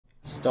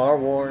Star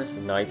Wars: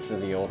 Knights of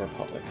the Old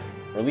Republic.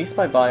 Released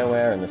by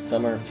BioWare in the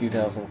summer of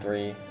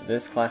 2003,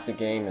 this classic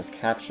game has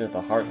captured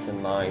the hearts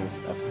and minds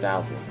of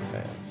thousands of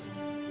fans.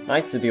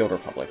 Knights of the Old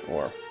Republic,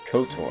 or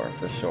KOTOR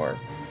for short,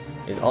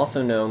 is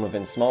also known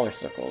within smaller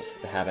circles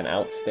to have an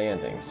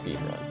outstanding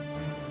speedrun.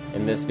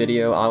 In this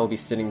video, I will be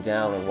sitting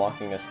down and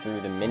walking us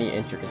through the many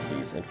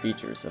intricacies and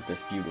features of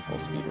this beautiful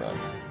speedrun.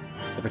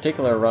 The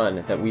particular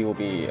run that we will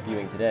be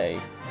viewing today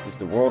is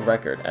the world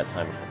record at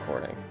time of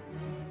recording,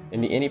 in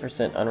the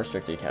 80%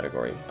 unrestricted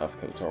category of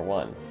KOTOR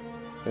 1.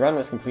 The run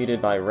was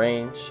completed by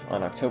Range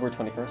on October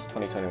 21st,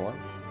 2021,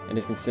 and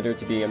is considered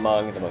to be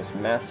among the most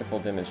masterful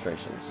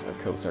demonstrations of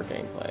KOTOR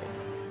gameplay.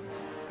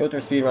 KOTOR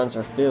speedruns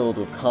are filled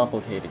with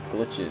complicated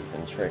glitches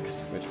and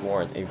tricks which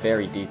warrant a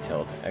very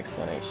detailed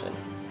explanation.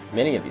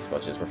 Many of these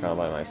glitches were found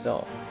by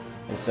myself,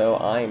 and so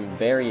I am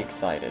very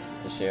excited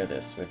to share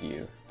this with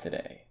you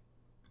today.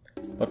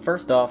 But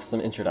first off,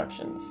 some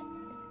introductions.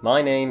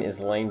 My name is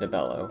Lane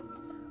DeBello.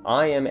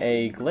 I am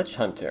a glitch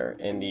hunter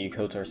in the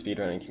KOTOR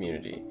speedrunning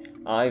community.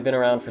 I've been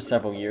around for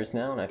several years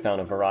now, and I've found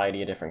a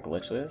variety of different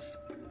glitches.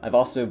 I've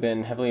also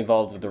been heavily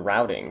involved with the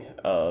routing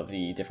of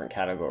the different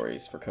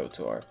categories for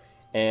KOTOR,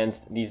 and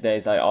these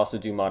days I also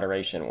do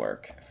moderation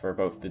work for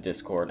both the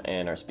Discord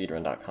and our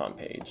speedrun.com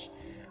page.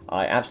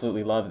 I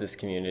absolutely love this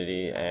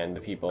community and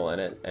the people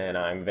in it, and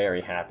I'm very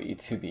happy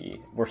to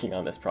be working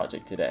on this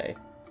project today.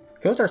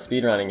 KOTOR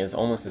speedrunning is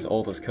almost as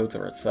old as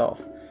KOTOR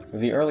itself, with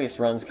the earliest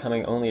runs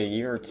coming only a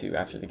year or two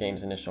after the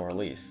game's initial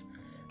release.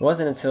 It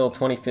wasn't until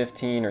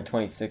 2015 or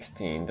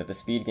 2016 that the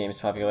speed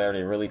game's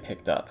popularity really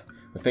picked up,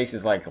 with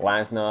faces like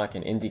Glasnock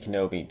and Indy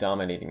Kenobi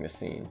dominating the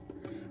scene.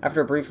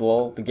 After a brief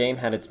lull, the game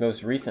had its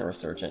most recent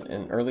resurgence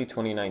in early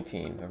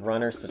 2019, with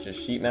runners such as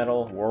Sheet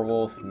Metal,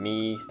 Werewolf,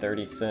 me,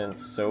 30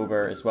 Cents,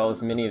 Sober, as well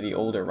as many of the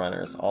older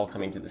runners all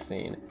coming to the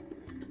scene.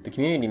 The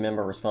community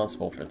member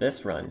responsible for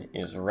this run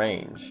is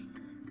Range,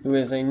 who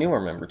is a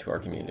newer member to our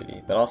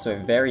community, but also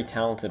a very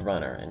talented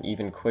runner and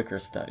even quicker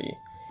study.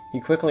 He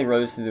quickly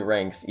rose through the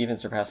ranks, even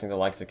surpassing the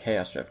likes of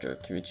Chaos Drifter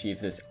to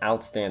achieve this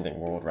outstanding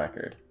world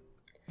record.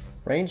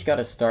 Range got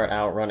his start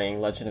out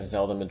running Legend of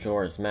Zelda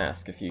Majora's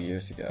Mask a few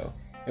years ago.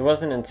 It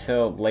wasn't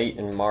until late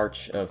in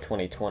March of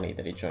 2020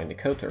 that he joined the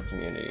KOTOR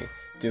community,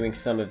 doing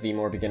some of the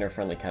more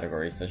beginner-friendly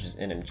categories such as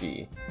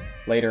NMG.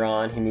 Later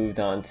on, he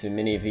moved on to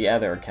many of the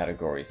other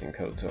categories in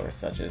KOTOR,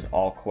 such as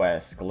All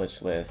Quest,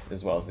 Glitchless,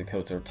 as well as the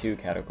KOTOR 2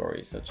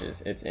 categories such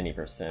as It's Any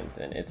Percent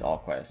and It's All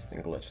Quest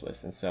and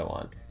Glitchless, and so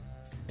on.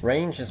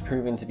 Range has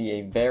proven to be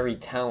a very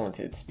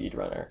talented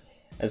speedrunner,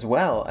 as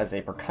well as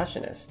a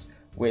percussionist,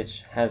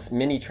 which has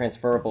many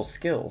transferable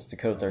skills to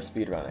KOTOR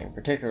speedrunning,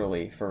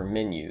 particularly for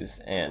menus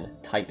and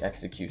tight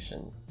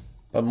execution.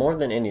 But more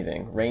than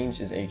anything, Range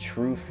is a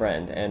true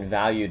friend and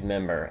valued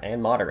member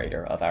and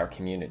moderator of our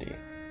community.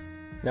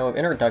 Now with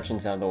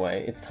introductions out of the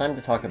way, it's time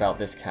to talk about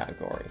this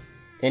category,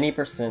 Any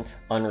Percent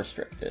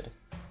Unrestricted.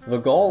 The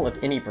goal of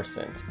Any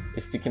Percent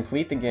is to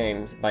complete the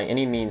game by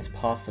any means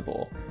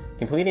possible.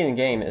 Completing the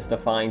game is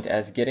defined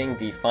as getting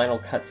the final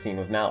cutscene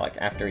with Malik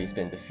after he's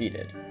been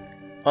defeated.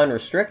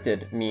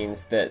 Unrestricted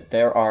means that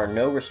there are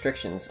no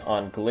restrictions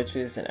on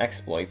glitches and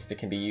exploits that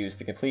can be used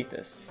to complete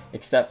this,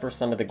 except for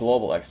some of the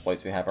global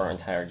exploits we have our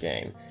entire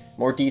game.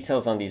 More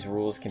details on these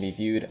rules can be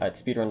viewed at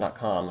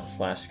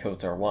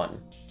speedrun.com/KOTOR1.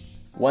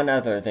 One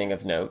other thing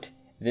of note,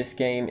 this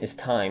game is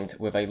timed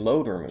with a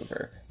load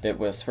remover that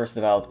was first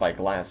developed by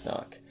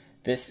Glasnock.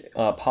 This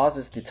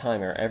pauses the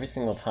timer every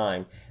single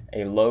time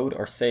a load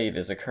or save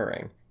is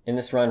occurring. In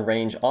this run,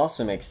 Range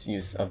also makes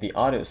use of the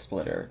auto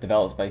splitter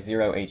developed by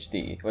Zero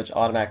HD, which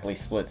automatically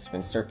splits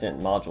when certain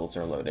modules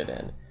are loaded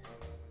in.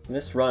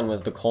 This run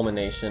was the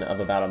culmination of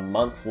about a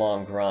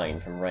month-long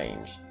grind from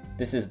Range.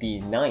 This is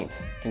the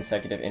 9th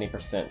consecutive Any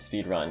Percent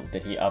speedrun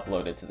that he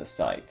uploaded to the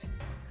site.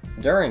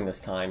 During this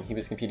time, he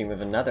was competing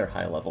with another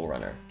high-level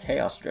runner,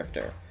 Chaos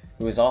Drifter,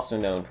 who is also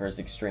known for his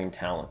extreme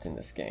talent in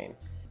this game.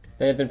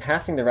 They had been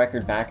passing the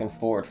record back and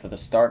forward for the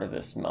start of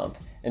this month,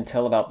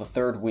 until about the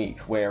third week,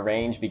 where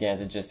Range began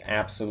to just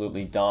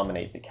absolutely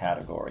dominate the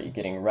category,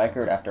 getting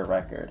record after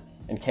record,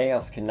 and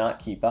Chaos could not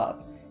keep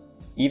up.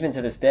 Even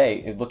to this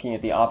day, looking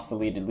at the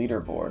obsoleted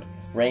leaderboard,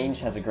 Range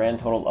has a grand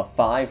total of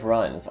 5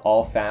 runs,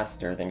 all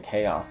faster than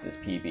Chaos's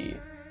PB.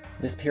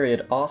 This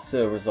period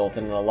also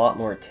resulted in a lot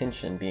more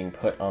attention being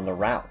put on the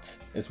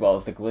routes, as well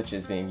as the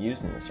glitches being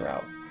used in this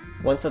route.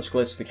 One such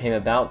glitch that came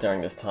about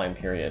during this time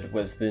period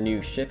was the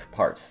new ship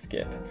parts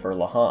skip for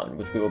Lahan,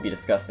 which we will be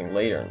discussing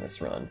later in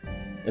this run,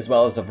 as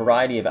well as a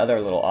variety of other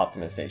little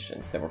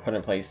optimizations that were put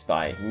in place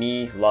by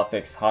me,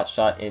 Luffix,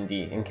 Hotshot,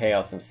 Indy, and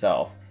Chaos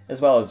himself,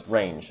 as well as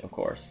Range, of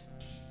course.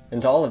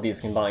 And all of these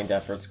combined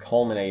efforts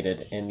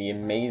culminated in the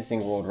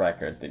amazing world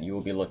record that you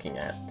will be looking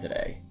at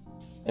today.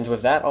 And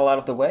with that all out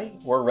of the way,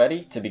 we're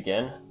ready to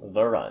begin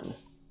the run.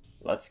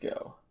 Let's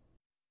go.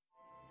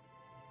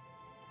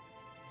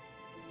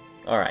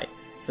 Alright,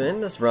 so in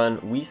this run,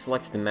 we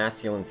selected the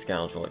masculine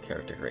scoundrel at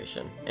character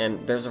creation, and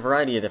there's a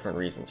variety of different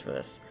reasons for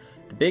this.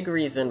 The big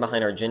reason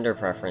behind our gender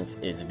preference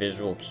is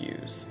visual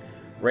cues.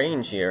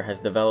 Range here has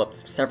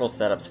developed several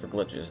setups for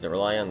glitches that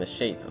rely on the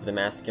shape of the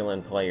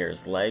masculine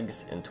player's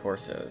legs and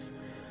torsos.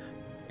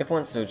 If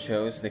one so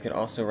chose, they could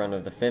also run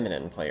with the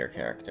feminine player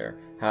character,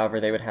 however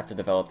they would have to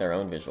develop their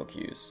own visual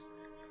cues.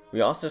 We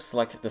also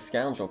select the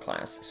Scoundrel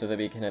class so that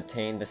we can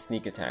obtain the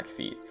sneak attack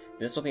feat.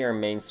 This will be our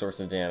main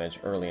source of damage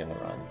early in the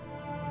run.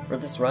 For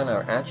this run,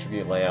 our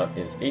attribute layout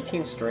is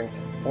 18 strength,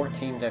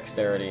 14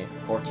 dexterity,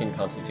 14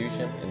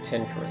 constitution, and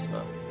 10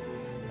 charisma.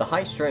 The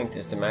high strength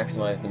is to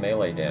maximize the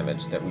melee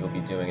damage that we will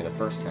be doing in the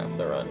first half of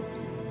the run.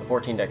 The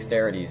 14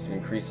 dexterity is to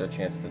increase our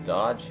chance to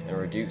dodge and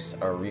reduce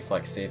our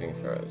reflex saving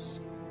throws.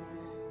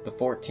 The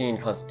 14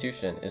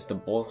 constitution is to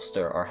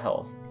bolster our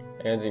health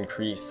and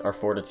increase our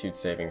fortitude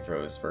saving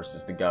throws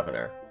versus the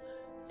governor.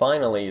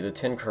 Finally, the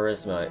 10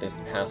 charisma is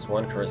to pass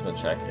one charisma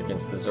check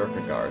against the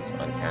Zerka guards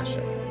on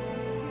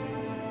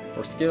Kashyyyk.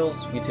 For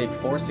skills, we take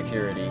 4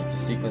 security to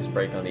sequence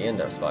break on the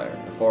Endar Spire,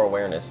 and 4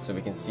 awareness so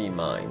we can see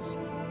mines,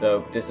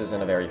 though this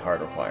isn't a very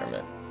hard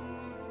requirement.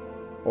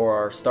 For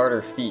our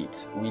starter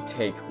feat, we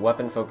take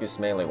weapon-focused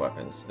melee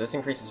weapons. This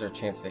increases our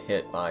chance to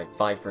hit by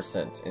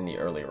 5% in the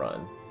early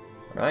run.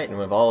 Alright, and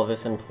with all of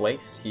this in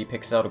place, he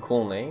picks out a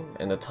cool name,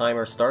 and the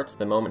timer starts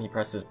the moment he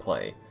presses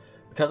play.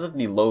 Because of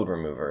the load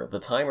remover, the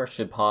timer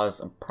should pause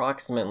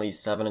approximately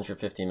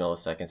 750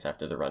 milliseconds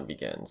after the run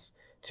begins,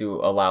 to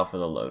allow for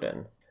the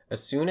load-in.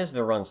 As soon as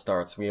the run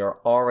starts, we are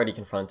already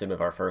confronted with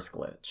our first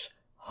glitch: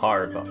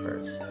 hard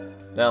buffers.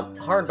 Now,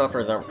 hard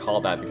buffers aren't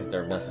called that because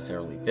they're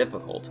necessarily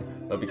difficult,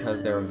 but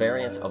because they're a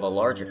variant of a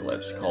larger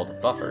glitch called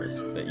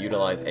buffers that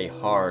utilize a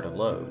hard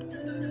load.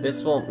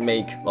 This will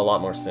make a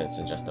lot more sense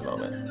in just a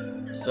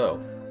moment.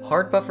 So,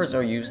 hard buffers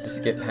are used to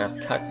skip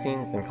past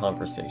cutscenes and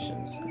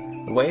conversations.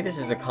 The way this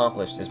is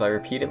accomplished is by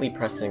repeatedly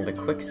pressing the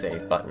quick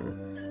save button,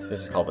 this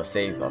is called the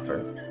save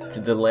buffer, to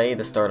delay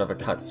the start of a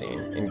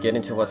cutscene and get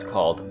into what's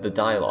called the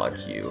dialogue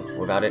queue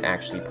without it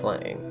actually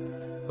playing.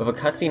 With a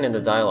cutscene in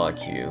the dialogue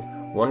queue,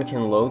 one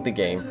can load the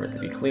game for it to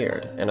be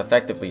cleared and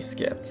effectively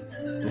skipped.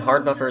 In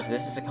hard buffers,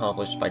 this is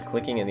accomplished by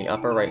clicking in the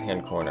upper right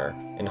hand corner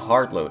and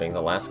hard loading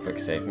the last quick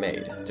save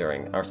made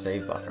during our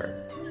save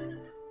buffer.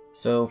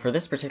 So for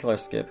this particular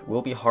skip,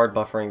 we'll be hard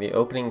buffering the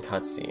opening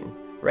cutscene.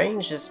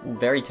 Range is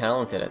very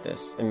talented at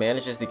this, and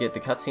manages to get the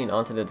cutscene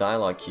onto the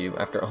dialogue queue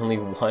after only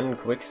one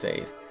quick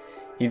save.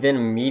 He then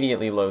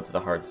immediately loads the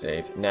hard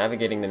save,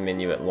 navigating the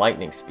menu at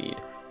lightning speed,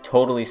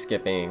 totally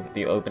skipping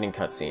the opening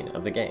cutscene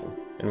of the game.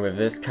 And with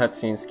this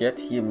cutscene skipped,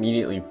 he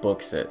immediately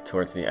books it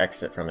towards the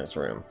exit from his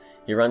room.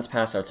 He runs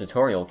past our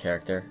tutorial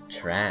character,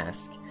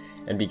 Trask,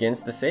 and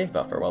begins the save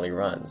buffer while he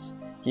runs.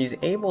 He's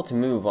able to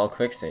move while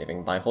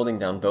quick-saving by holding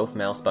down both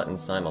mouse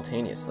buttons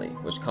simultaneously,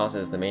 which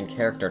causes the main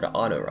character to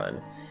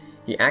auto-run.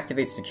 He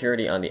activates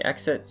security on the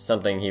exit,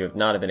 something he would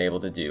not have been able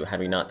to do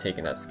had we not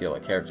taken that skill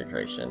at character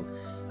creation,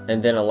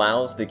 and then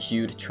allows the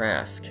queued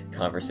Trask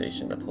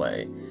conversation to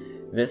play.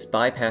 This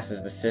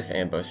bypasses the Sif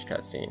ambush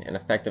cutscene and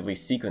effectively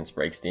sequence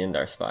breaks the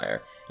Endar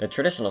Spire. In a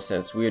traditional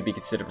sense, we would be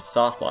considered a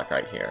softlock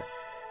right here,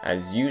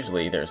 as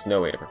usually there's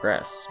no way to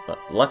progress, but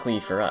luckily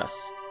for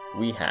us,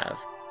 we have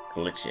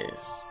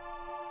glitches.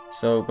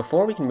 So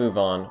before we can move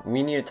on,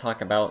 we need to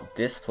talk about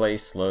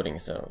displaced loading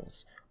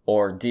zones,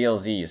 or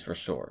DLZs for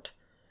short.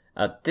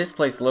 A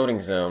displaced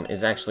loading zone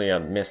is actually a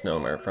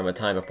misnomer from a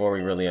time before we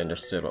really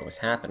understood what was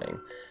happening,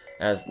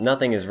 as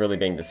nothing is really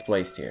being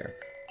displaced here,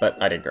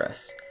 but I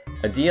digress.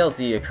 A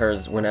DLZ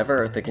occurs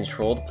whenever the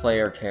controlled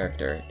player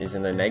character is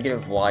in the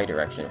negative Y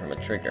direction from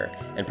a trigger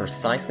and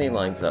precisely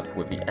lines up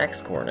with the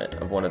X coordinate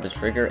of one of the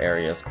trigger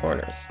area's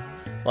corners.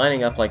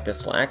 Lining up like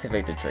this will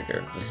activate the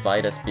trigger,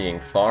 despite us being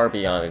far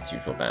beyond its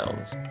usual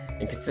bounds.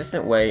 A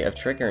consistent way of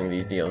triggering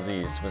these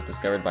DLZs was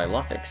discovered by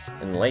Luffix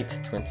in late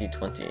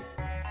 2020.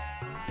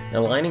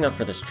 Now lining up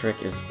for this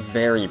trick is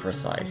very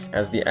precise,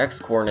 as the X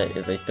coordinate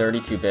is a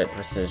 32-bit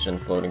precision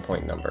floating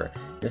point number.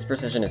 This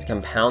precision is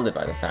compounded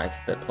by the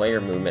fact that player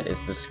movement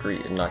is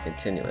discrete and not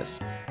continuous.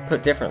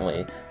 Put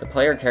differently, the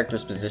player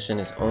character's position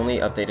is only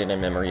updated in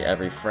memory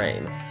every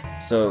frame,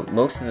 so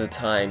most of the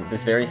time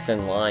this very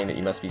thin line that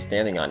you must be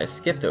standing on is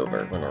skipped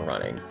over when we're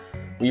running.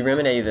 We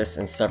remedy this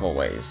in several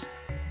ways.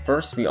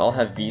 First, we all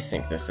have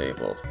VSync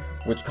disabled,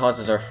 which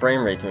causes our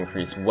frame rate to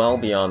increase well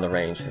beyond the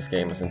range this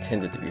game was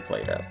intended to be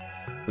played at.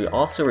 We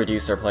also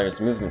reduce our player's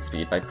movement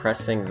speed by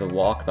pressing the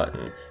walk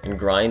button and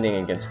grinding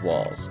against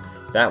walls.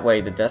 That way,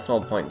 the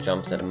decimal point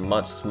jumps at a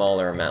much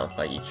smaller amount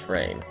by each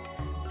frame.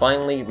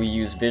 Finally, we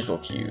use visual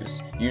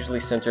cues, usually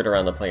centered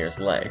around the player's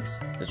legs,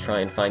 to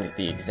try and find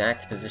the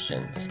exact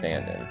position to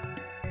stand in.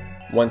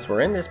 Once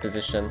we're in this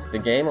position, the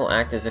game will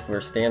act as if we're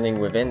standing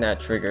within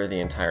that trigger the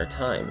entire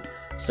time.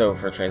 So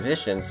for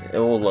transitions, it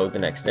will load the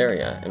next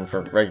area, and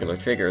for regular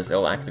triggers, it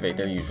will activate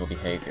their usual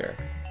behavior.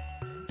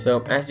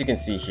 So, as you can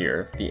see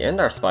here, the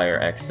Endar Spire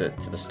exit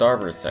to the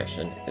starboard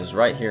section is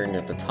right here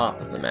near the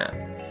top of the map,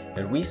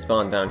 and we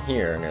spawn down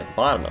here near the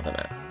bottom of the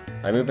map.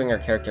 By moving our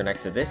character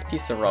next to this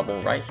piece of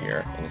rubble right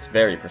here, in this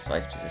very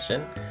precise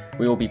position,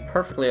 we will be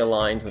perfectly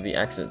aligned with the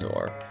exit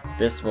door.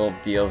 This will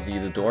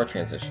DLZ the door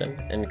transition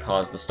and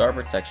cause the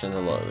starboard section to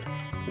load.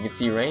 We can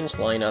see range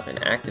line up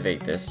and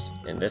activate this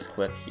in this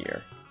clip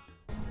here.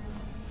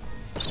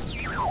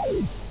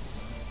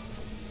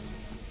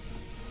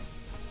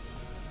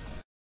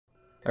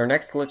 Our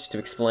next glitch to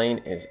explain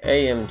is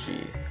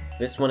AMG.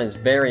 This one is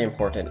very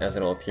important as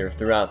it will appear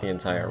throughout the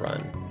entire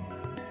run.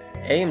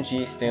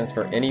 AMG stands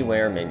for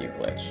Anywhere Menu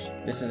Glitch.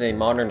 This is a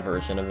modern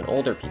version of an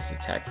older piece of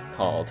tech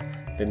called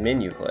the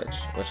Menu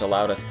Glitch, which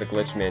allowed us to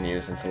glitch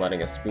menus into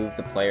letting us move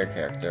the player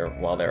character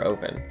while they're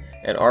open,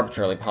 and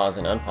arbitrarily pause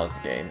and unpause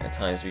the game at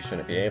times we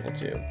shouldn't be able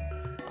to.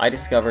 I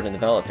discovered and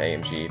developed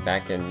AMG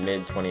back in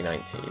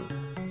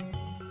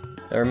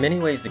mid-2019. There are many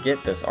ways to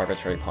get this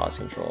arbitrary pause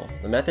control.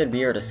 The method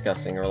we are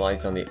discussing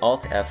relies on the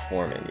Alt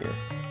F4 menu.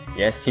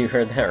 Yes, you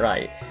heard that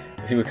right.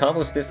 To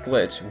accomplish this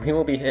glitch, we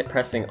will be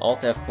pressing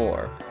Alt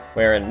F4,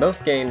 where in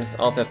most games,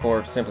 Alt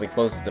F4 simply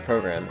closes the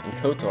program. In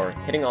KOTOR,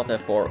 hitting Alt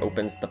F4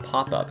 opens the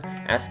pop-up,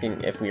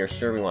 asking if we are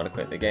sure we want to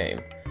quit the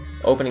game.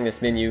 Opening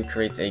this menu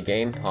creates a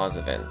game pause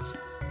event.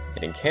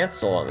 Hitting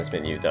cancel on this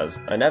menu does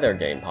another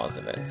game pause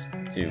event,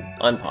 to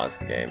unpause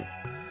the game.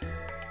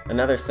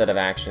 Another set of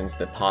actions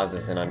that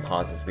pauses and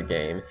unpauses the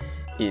game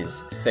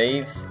is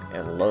saves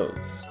and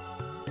loads.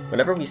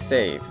 Whenever we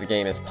save, the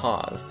game is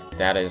paused,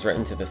 data is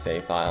written to the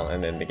save file,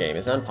 and then the game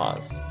is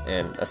unpaused,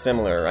 and a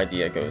similar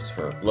idea goes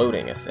for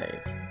loading a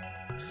save.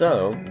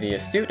 So, the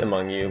astute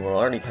among you will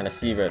already kind of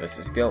see where this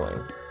is going.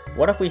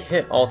 What if we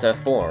hit Alt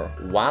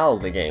F4 while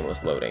the game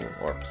was loading,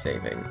 or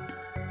saving?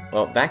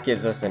 Well, that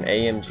gives us an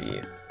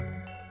AMG.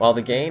 While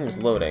the game is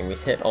loading, we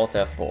hit Alt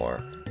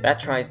F4. That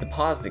tries to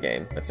pause the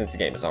game, but since the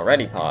game is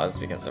already paused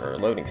because of our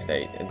loading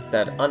state,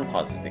 instead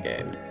unpauses the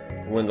game.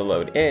 When the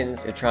load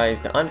ends, it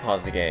tries to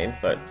unpause the game,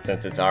 but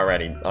since it's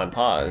already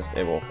unpaused,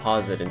 it will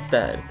pause it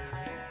instead.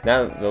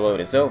 Now that the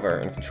load is over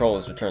and control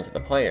is returned to the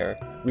player,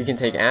 we can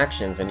take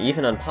actions and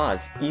even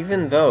unpause,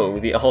 even though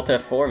the Alt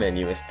F4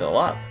 menu is still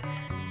up.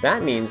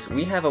 That means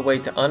we have a way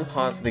to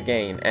unpause the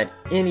game at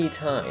any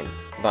time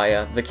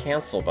via the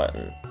cancel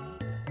button.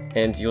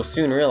 And you'll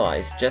soon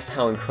realize just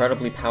how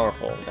incredibly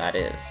powerful that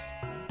is.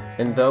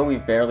 And though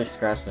we've barely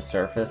scratched the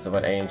surface of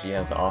what AMG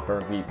has to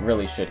offer, we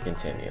really should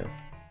continue.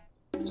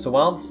 So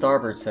while the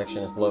starboard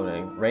section is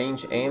loading,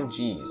 range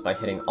AMGs by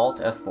hitting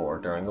Alt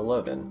F4 during the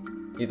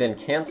load-in. He then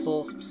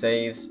cancels,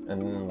 saves,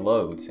 and then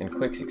loads in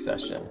quick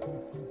succession.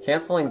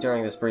 Canceling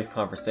during this brief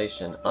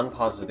conversation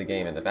unpauses the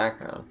game in the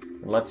background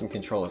and lets him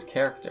control his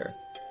character.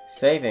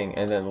 Saving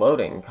and then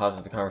loading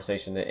causes the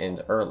conversation to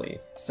end early,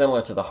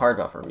 similar to the hard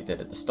buffer we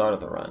did at the start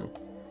of the run.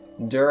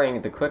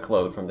 During the quick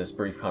load from this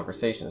brief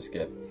conversation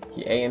skip,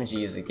 he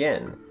AMGs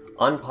again,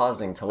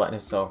 unpausing to let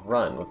himself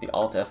run with the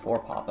Alt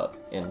F4 pop-up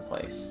in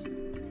place.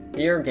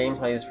 Here,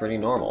 gameplay is pretty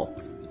normal.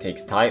 He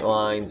takes tight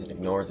lines and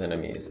ignores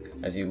enemies,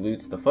 as he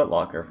loots the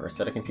footlocker for a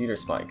set of computer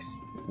spikes.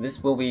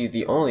 This will be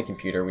the only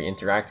computer we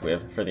interact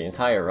with for the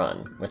entire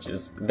run, which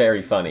is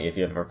very funny if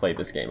you have ever played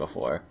this game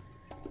before.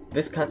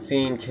 This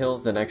cutscene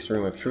kills the next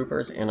room of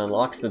troopers and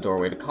unlocks the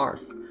doorway to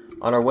Karth.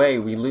 On our way,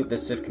 we loot the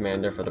Sith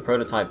Commander for the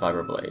prototype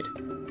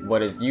Vibroblade.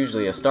 What is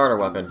usually a starter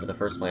weapon for the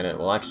first planet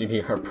will actually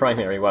be our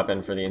primary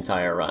weapon for the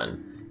entire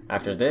run.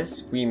 After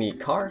this, we meet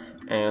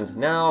Karth, and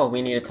now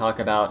we need to talk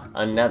about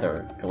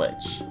another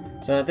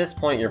glitch. So at this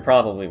point you're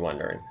probably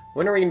wondering,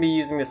 when are we going to be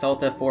using this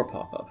Alt F4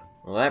 pop-up?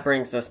 Well, that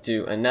brings us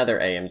to another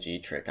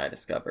AMG trick I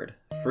discovered,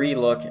 free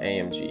look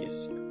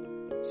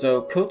AMGs.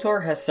 So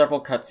KOTOR has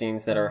several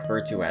cutscenes that are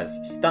referred to as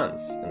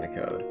stunts in the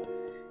code.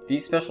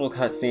 These special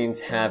cutscenes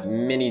have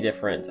many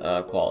different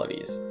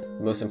qualities,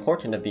 the most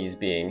important of these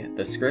being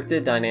the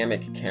scripted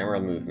dynamic camera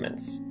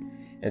movements.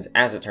 And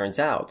as it turns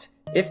out,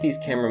 if these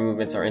camera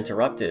movements are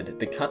interrupted,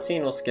 the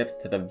cutscene will skip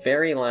to the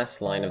very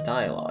last line of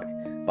dialogue,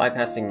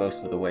 bypassing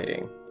most of the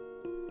waiting.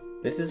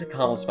 This is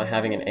accomplished by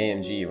having an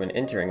AMG when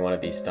entering one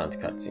of these stunt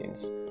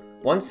cutscenes.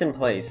 Once in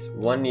place,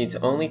 one needs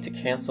only to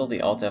cancel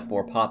the Alt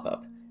F4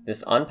 pop-up.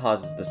 This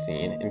unpauses the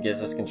scene and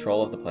gives us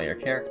control of the player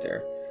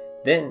character.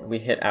 Then we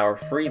hit our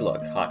free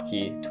look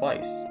hotkey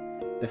twice.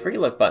 The free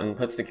look button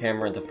puts the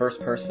camera into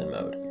first person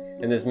mode,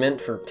 and is meant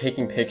for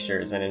taking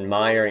pictures and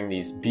admiring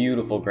these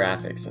beautiful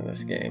graphics in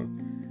this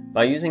game.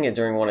 By using it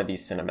during one of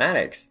these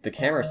cinematics, the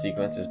camera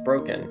sequence is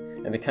broken,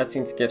 and the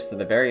cutscene skips to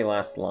the very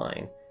last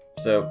line.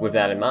 So with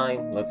that in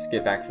mind, let's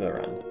get back to the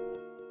run.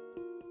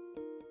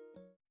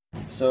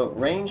 So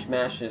range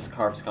mashes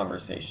Karth's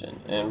conversation,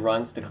 and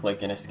runs to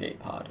click an escape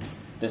pod.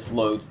 This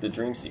loads the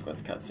dream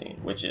sequence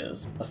cutscene, which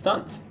is a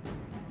stunt.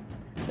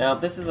 Now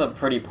this is a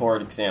pretty poor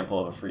example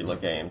of a free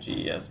look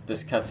AMG, as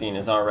this cutscene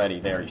is already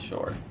very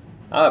short.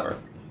 However,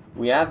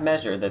 we have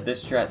measured that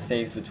this strat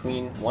saves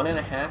between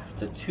 1.5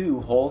 to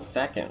 2 whole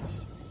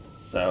seconds.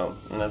 So,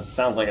 that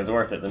sounds like it's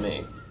worth it to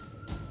me.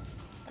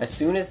 As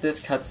soon as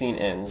this cutscene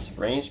ends,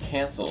 range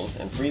cancels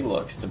and free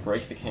looks to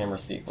break the camera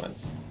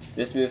sequence.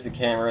 This moves the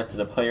camera to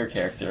the player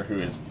character who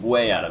is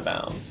way out of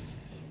bounds.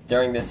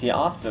 During this, he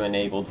also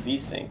enabled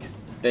VSync.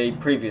 They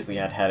previously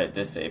had it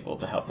disabled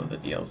to help with the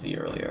DLC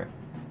earlier.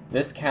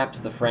 This caps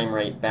the frame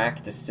rate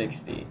back to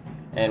 60,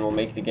 and will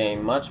make the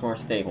game much more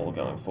stable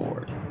going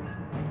forward.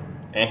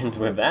 And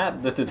with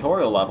that, the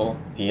tutorial level,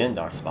 the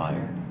Endar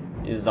Spire,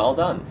 is all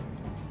done.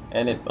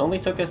 And it only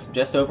took us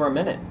just over a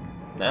minute.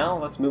 Now,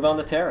 let's move on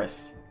to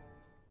Terrace.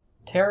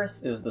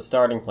 Terrace is the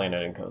starting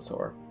planet in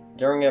KOTOR.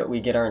 During it, we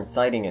get our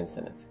inciting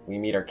incident, we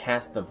meet our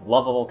cast of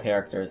lovable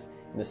characters,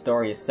 and the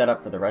story is set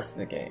up for the rest of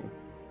the game.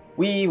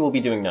 We will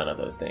be doing none of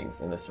those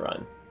things in this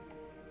run.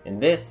 In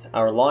this,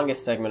 our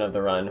longest segment of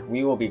the run,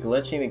 we will be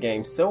glitching the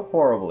game so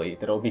horribly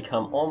that it will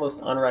become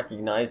almost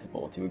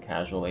unrecognizable to a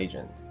casual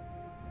agent.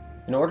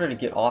 In order to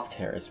get off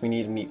Terrace, we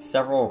need to meet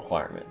several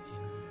requirements.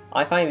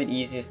 I find it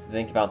easiest to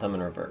think about them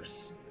in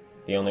reverse.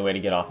 The only way to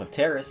get off of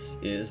Terrace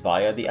is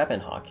via the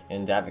Epenhawk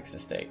in Davik's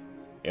estate.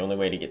 The only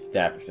way to get to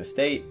Davik's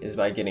estate is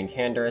by getting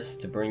Canderous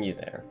to bring you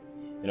there.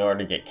 In order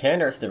to get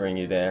Canderous to bring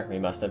you there, we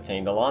must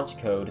obtain the launch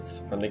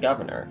codes from the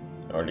Governor.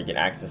 In order to get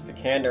access to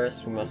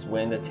Canderous, we must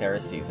win the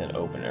Terrace Season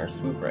Opener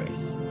Swoop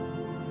Race.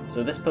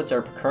 So this puts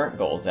our current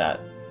goals at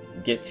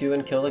get to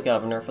and kill the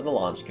Governor for the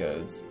launch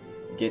codes,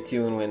 get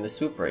to and win the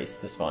Swoop Race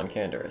to spawn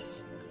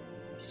Canderous.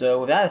 So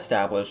with that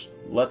established,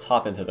 let's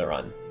hop into the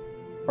run.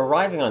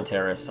 Arriving on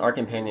Terrace, our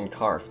companion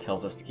Karf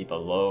tells us to keep a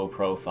low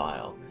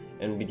profile,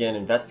 and begin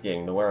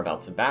investigating the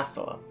whereabouts of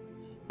Bastila.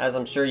 As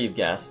I'm sure you've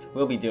guessed,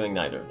 we'll be doing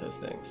neither of those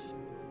things.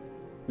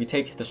 We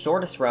take the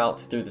shortest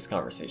route through this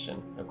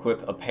conversation,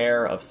 equip a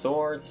pair of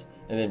swords,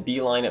 and then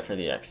beeline it for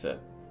the exit.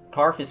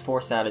 Karf is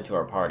force added to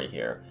our party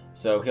here,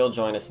 so he'll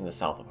join us in the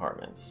south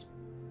apartments.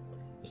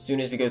 As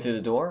soon as we go through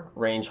the door,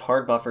 Range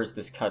hard buffers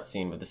this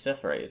cutscene with the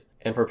Sith Raid,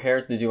 and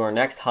prepares to do our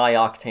next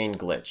high-octane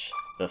glitch,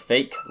 the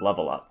Fake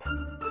Level Up.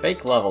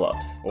 Fake Level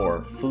Ups, or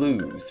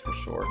FLUs for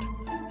short,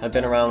 have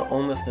been around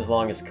almost as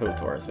long as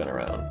KOTOR has been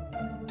around.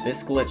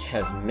 This glitch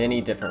has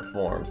many different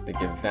forms that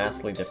give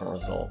vastly different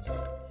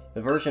results.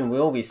 The version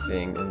we'll be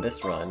seeing in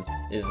this run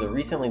is the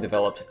recently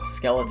developed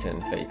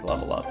Skeleton Fake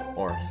Level Up,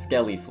 or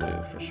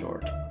SkellyFlu for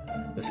short.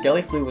 The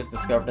SkellyFlu was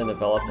discovered and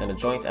developed in a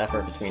joint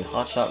effort between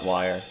Hotshot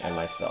Wire and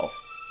myself.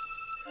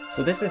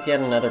 So this is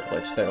yet another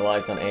glitch that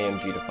relies on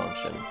AMG to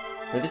function.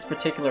 For this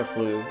particular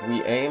flu,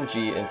 we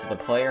AMG into the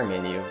player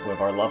menu with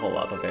our level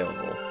up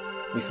available.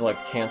 We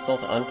select cancel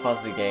to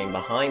unpause the game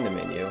behind the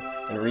menu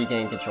and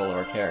regain control of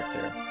our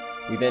character.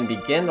 We then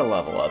begin the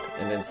level up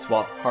and then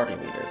swap party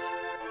leaders.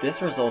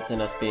 This results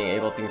in us being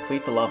able to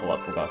complete the level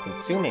up without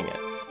consuming it,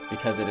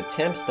 because it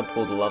attempts to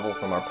pull the level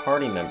from our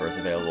party members'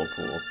 available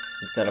pool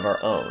instead of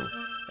our own.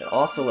 It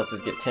also lets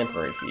us get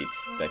temporary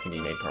feats that can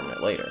be made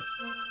permanent later.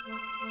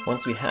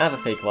 Once we have a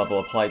fake level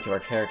applied to our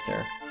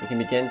character, we can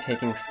begin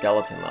taking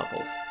skeleton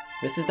levels.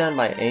 This is done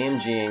by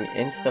AMGing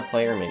into the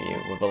player menu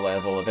with a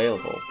level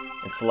available,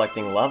 and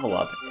selecting level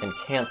up and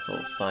cancel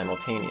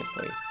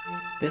simultaneously.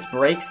 This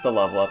breaks the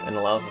level up and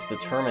allows us to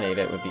terminate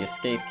it with the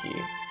escape key.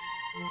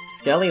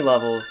 Skelly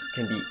levels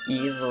can be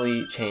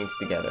easily chained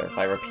together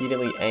by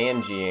repeatedly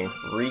AMGing,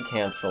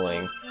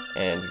 recanceling,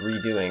 and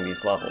redoing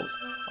these levels,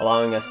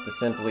 allowing us to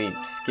simply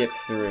skip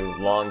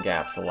through long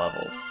gaps of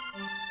levels.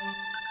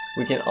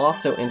 We can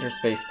also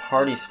interspace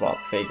party swap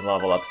fake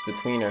level ups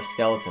between our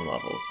skeleton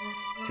levels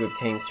to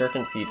obtain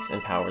certain feats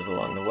and powers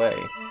along the way.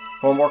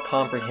 For a more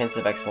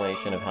comprehensive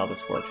explanation of how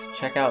this works,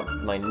 check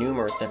out my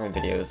numerous different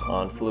videos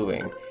on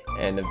fluing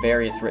and the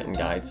various written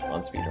guides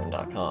on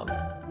speedrun.com.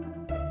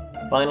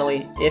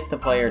 Finally, if the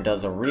player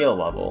does a real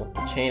level,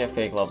 the chain of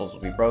fake levels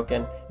will be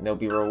broken and they'll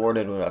be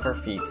rewarded with whatever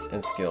feats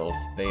and skills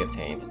they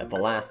obtained at the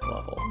last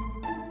level.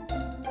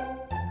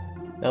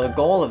 Now the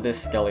goal of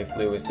this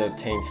SkellyFlu is to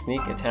obtain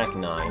Sneak Attack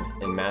 9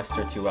 and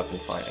Master 2 Weapon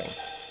Fighting.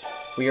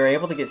 We are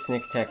able to get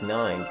Sneak Attack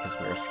 9 because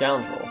we are a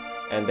Scoundrel,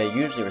 and they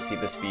usually receive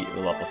this feat at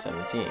level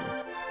 17.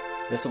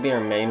 This will be our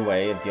main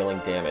way of dealing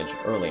damage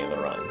early in the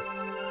run.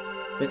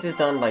 This is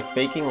done by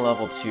faking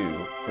level 2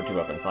 for 2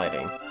 Weapon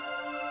Fighting,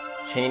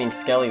 chaining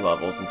Skelly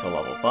levels until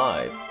level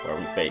 5, where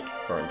we fake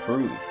for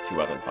improved 2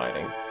 Weapon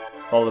Fighting,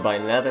 followed by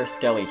another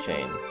Skelly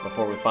chain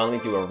before we finally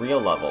do a real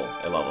level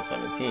at level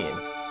 17,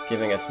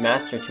 giving us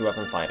Master 2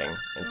 Weapon Fighting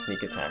and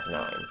Sneak Attack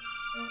 9.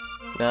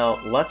 Now,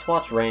 let's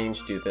watch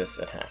Range do this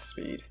at half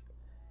speed.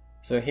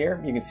 So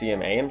here, you can see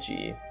him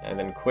AMG, and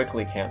then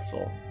quickly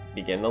cancel,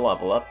 begin the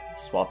level up,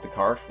 swap to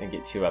Karf and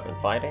get 2 Weapon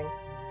Fighting.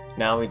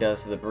 Now he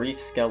does the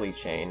brief Skelly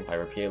chain by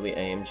repeatedly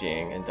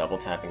AMGing and double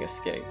tapping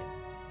Escape.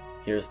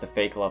 Here's the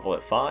fake level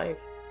at 5,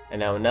 and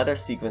now another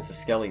sequence of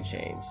Skelly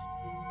chains.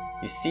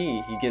 You see,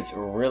 he gets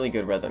really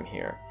good rhythm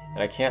here,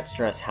 and I can't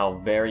stress how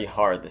very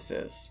hard this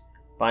is.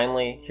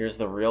 Finally, here's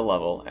the real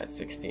level at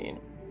 16.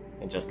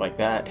 And just like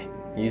that,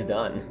 he's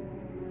done.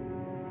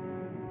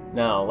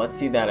 Now, let's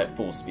see that at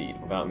full speed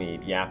without me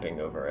yapping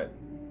over it.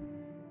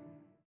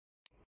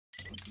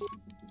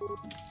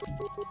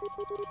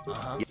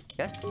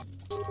 Yes.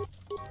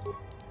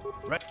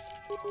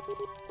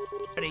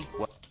 Ready.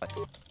 What?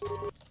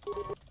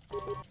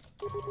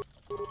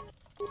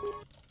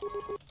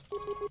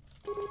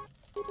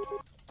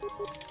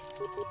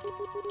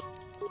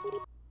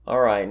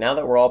 Alright, now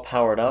that we're all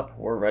powered up,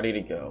 we're ready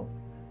to go.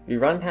 We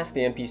run past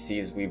the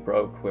NPCs we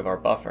broke with our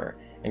buffer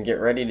and get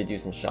ready to do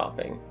some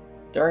shopping.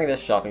 During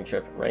this shopping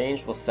trip,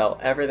 Range will sell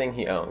everything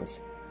he owns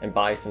and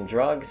buy some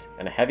drugs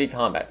and a heavy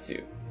combat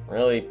suit,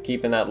 really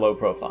keeping that low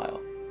profile.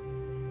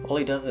 While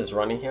he does his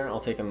running here, I'll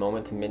take a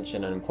moment to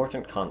mention an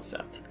important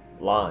concept: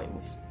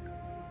 lines.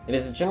 It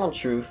is a general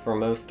truth for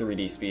most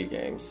 3D speed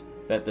games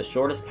that the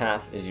shortest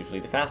path is usually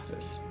the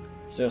fastest,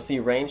 so you'll see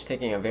Range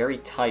taking a very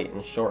tight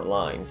and short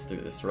lines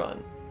through this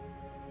run.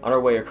 On our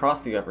way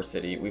across the upper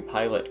city, we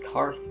pilot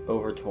Karth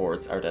over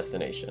towards our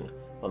destination,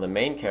 while the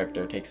main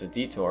character takes a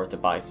detour to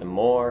buy some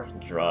more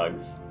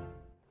drugs.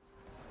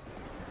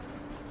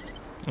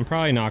 I'm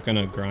probably not going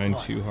to grind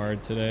too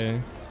hard today.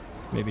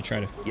 Maybe try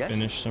to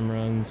finish some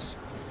runs.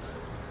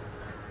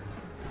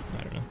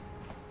 I don't know.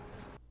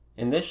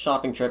 In this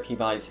shopping trip, he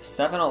buys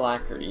 7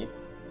 alacrity.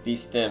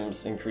 These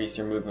stims increase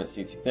your movement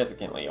speed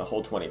significantly, a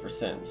whole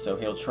 20%, so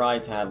he'll try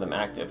to have them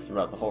active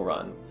throughout the whole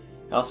run.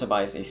 He also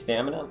buys a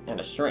stamina and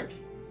a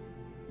strength.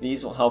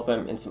 These will help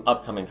him in some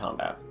upcoming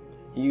combat.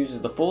 He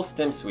uses the full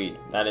stim suite,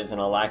 that is an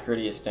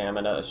alacrity, a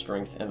stamina, a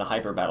strength, and the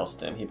hyper battle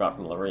stim he brought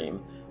from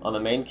Lareem, on the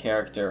main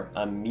character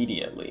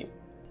immediately,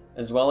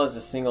 as well as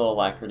a single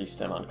alacrity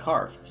stim on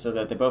Karth, so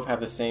that they both have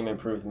the same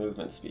improved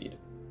movement speed.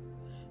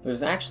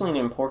 There's actually an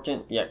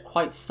important, yet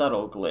quite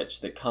subtle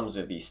glitch that comes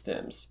with these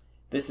stims.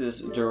 This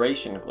is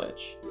duration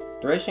glitch.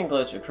 Duration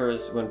glitch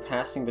occurs when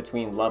passing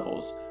between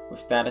levels with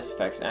status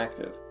effects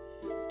active.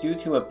 Due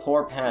to a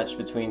poor patch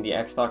between the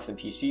Xbox and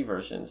PC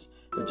versions,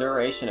 the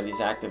duration of these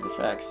active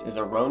effects is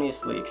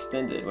erroneously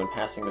extended when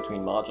passing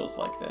between modules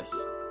like this.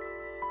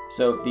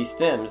 So these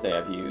stims they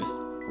have used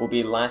will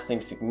be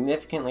lasting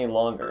significantly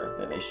longer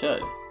than they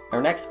should.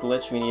 Our next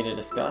glitch we need to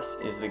discuss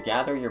is the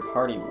Gather Your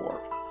Party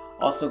warp,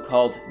 also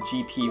called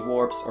GP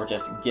warps or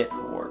just GIP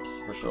warps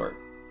for short.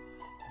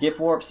 GIP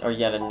warps are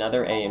yet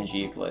another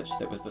AMG glitch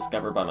that was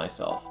discovered by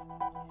myself.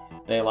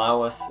 They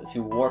allow us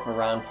to warp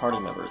around party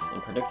members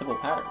in predictable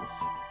patterns.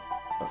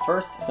 But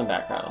first, some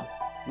background.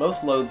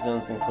 Most load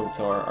zones in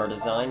KOTOR are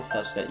designed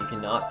such that you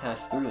cannot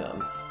pass through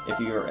them if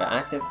your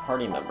active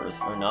party members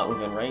are not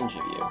within range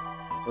of you,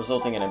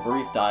 resulting in a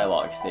brief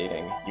dialogue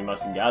stating, "You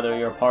must gather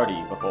your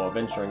party before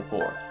venturing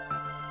forth."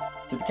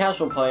 To the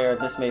casual player,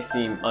 this may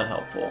seem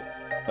unhelpful,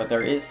 but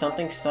there is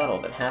something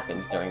subtle that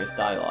happens during this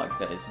dialogue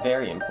that is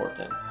very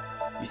important.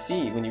 You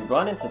see, when you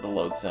run into the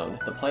load zone,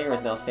 the player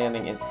is now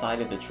standing inside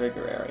of the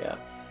trigger area.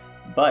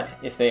 But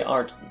if they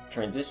aren't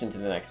transitioned to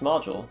the next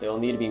module, they will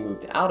need to be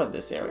moved out of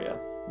this area.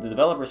 The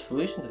developer's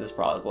solution to this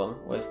problem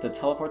was to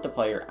teleport the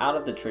player out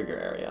of the trigger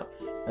area.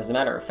 As a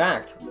matter of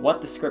fact, what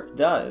the script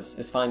does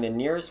is find the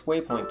nearest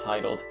waypoint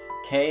titled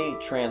K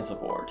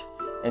Transabort,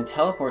 and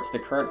teleports the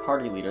current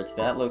party leader to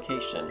that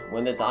location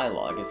when the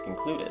dialogue is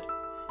concluded.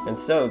 And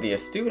so the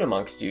astute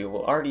amongst you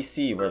will already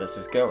see where this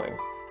is going.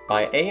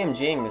 By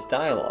AMGing this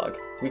dialogue,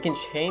 we can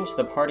change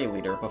the party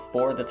leader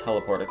before the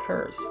teleport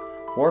occurs,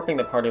 warping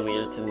the party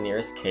leader to the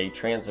nearest K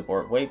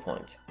Transabort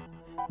waypoint.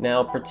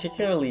 Now,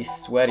 particularly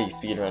sweaty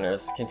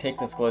speedrunners can take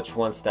this glitch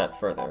one step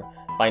further,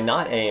 by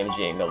not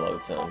AMGing the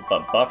load zone,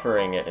 but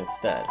buffering it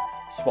instead,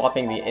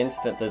 swapping the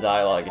instant the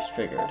dialogue is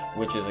triggered,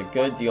 which is a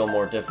good deal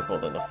more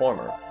difficult than the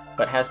former,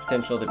 but has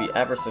potential to be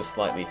ever so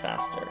slightly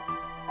faster.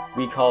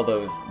 We call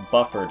those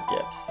buffered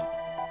GIPs.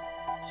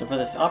 So for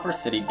this upper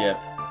city GIP,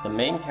 the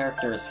main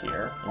character is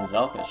here, in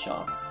Zelka's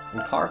shop,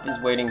 and Karth is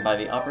waiting by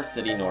the upper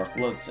city north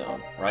load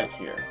zone, right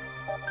here.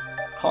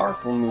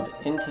 Karth will move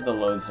into the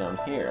load zone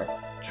here,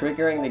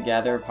 triggering the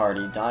Gather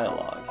Party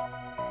dialogue.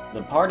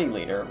 The party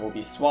leader will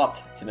be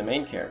swapped to the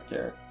main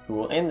character, who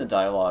will end the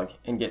dialogue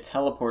and get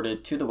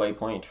teleported to the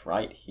waypoint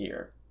right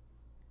here.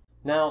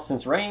 Now,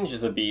 since Range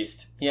is a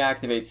beast, he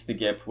activates the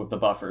GIP with the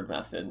buffered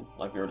method,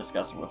 like we were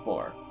discussing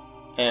before.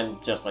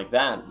 And just like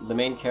that, the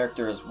main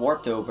character is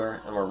warped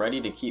over and we're ready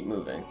to keep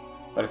moving.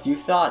 But if you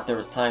thought there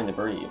was time to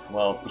breathe,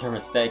 well, you're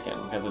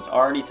mistaken, because it's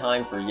already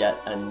time for yet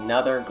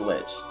another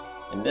glitch.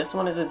 And this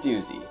one is a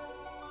doozy.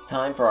 It's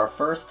time for our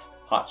first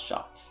Hot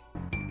Shots.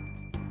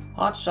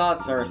 Hot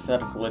Shots are a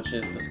set of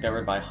glitches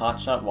discovered by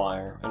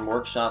HotShotWire and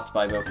workshopped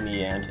by both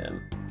me and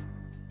him.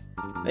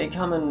 They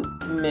come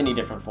in many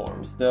different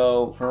forms,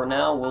 though for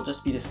now we'll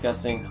just be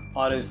discussing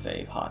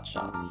autosave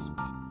hotshots.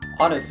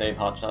 Autosave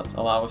hotshots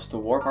allow us to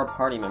warp our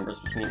party members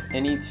between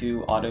any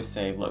two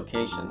autosave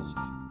locations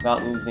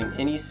without losing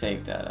any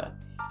save data,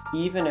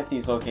 even if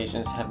these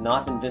locations have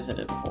not been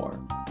visited before,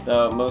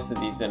 though most of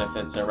these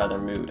benefits are rather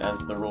moot as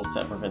the rule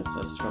set prevents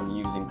us from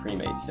using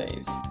pre-made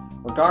saves.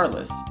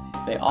 Regardless,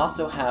 they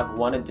also have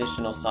one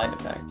additional side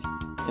effect,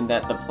 in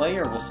that the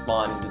player will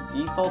spawn in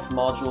the default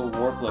module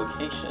warp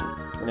location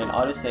when an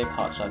autosave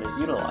hotshot is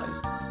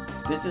utilized.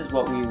 This is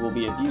what we will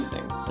be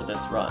abusing for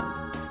this run.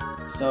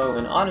 So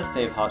an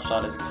autosave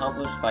hotshot is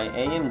accomplished by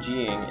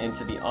AMGing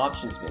into the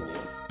options menu,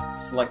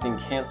 selecting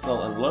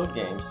cancel and load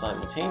game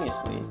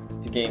simultaneously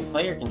to gain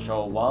player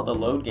control while the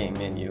load game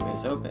menu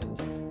is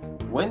opened.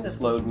 When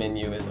this load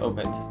menu is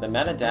opened, the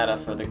metadata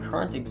for the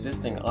current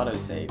existing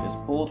autosave is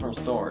pulled from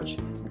storage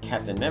and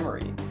kept in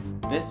memory.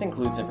 This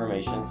includes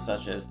information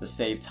such as the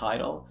save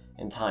title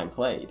and time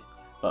played,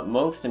 but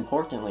most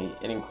importantly,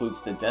 it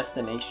includes the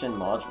destination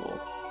module.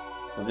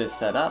 With this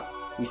set up,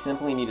 we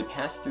simply need to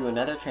pass through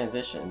another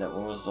transition that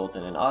will result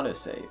in an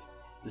autosave.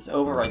 This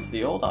overwrites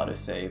the old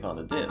autosave on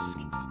the disk.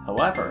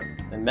 However,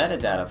 the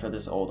metadata for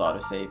this old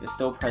autosave is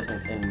still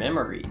present in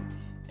memory,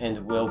 and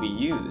will be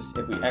used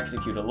if we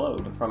execute a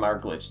load from our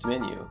glitched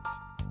menu.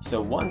 So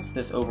once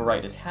this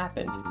overwrite has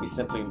happened, we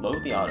simply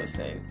load the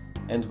autosave,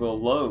 and we'll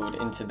load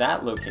into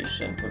that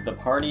location with the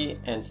party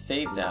and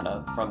save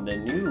data from the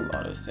new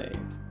autosave.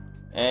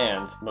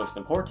 And, most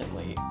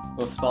importantly,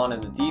 we'll spawn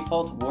in the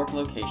default warp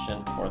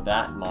location for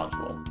that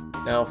module.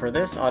 Now for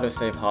this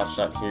autosave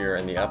hotshot here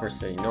in the Upper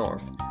City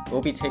North,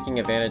 we'll be taking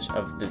advantage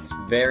of this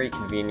very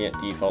convenient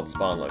default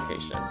spawn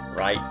location,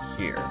 right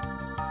here.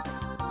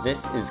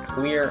 This is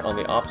clear on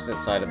the opposite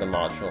side of the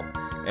module,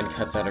 and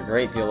cuts out a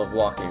great deal of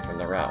walking from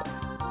the route.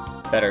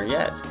 Better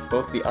yet,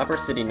 both the Upper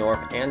City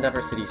North and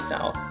Upper City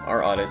South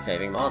are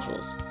autosaving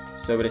modules,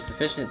 so it is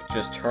sufficient to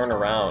just turn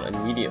around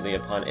immediately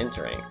upon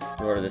entering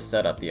in order to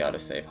set up the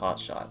autosave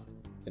hotshot.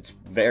 It's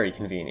very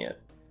convenient.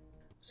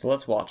 So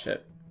let's watch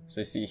it.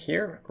 So you see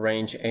here,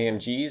 range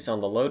AMG's on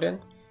the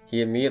load-in.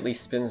 He immediately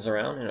spins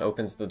around and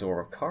opens the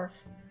door of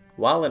Karth.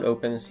 While it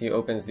opens, he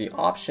opens the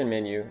option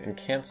menu and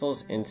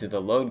cancels into the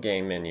load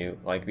game menu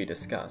like we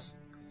discussed.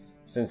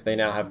 Since they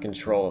now have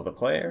control of the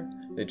player,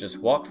 they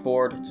just walk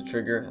forward to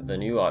trigger the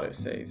new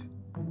autosave.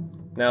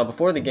 Now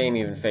before the game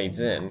even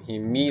fades in, he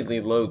immediately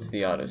loads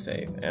the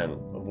autosave, and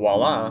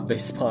voila, they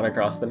spawn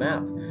across the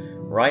map,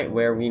 right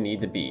where we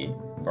need to be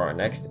for our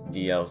next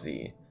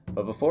DLZ.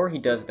 But before he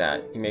does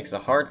that, he makes a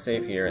hard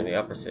save here in the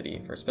Upper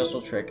City for a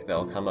special trick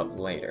that'll come up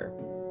later.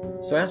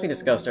 So as we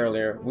discussed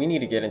earlier, we need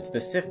to get into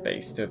the Sif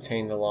base to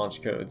obtain the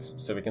launch codes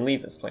so we can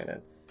leave this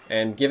planet.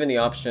 And given the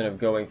option of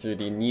going through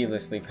the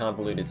needlessly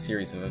convoluted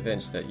series of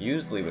events that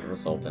usually would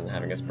result in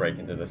having us break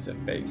into the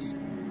Sif base,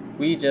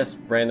 we just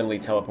randomly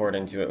teleport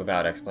into it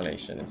without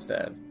explanation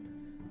instead.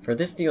 For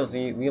this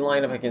DLZ, we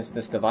line up against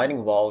this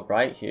dividing wall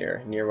right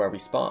here near where we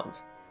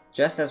spawned.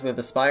 Just as with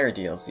the Spire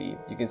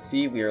DLZ, you can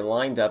see we are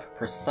lined up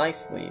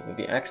precisely with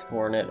the X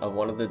coordinate of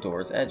one of the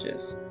door's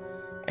edges.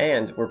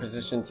 And we're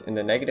positioned in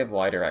the negative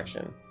Y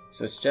direction,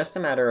 so it's just a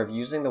matter of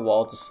using the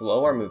wall to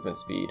slow our movement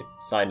speed.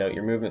 Side note,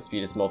 your movement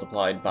speed is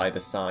multiplied by the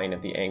sine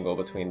of the angle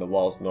between the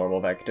wall's normal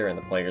vector and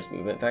the player's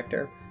movement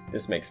vector.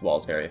 This makes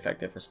walls very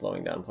effective for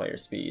slowing down player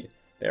speed,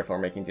 therefore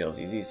making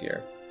DLZs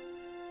easier.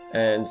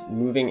 And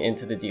moving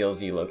into the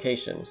DLZ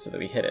location so that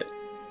we hit it.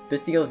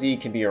 This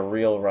DLZ can be a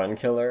real run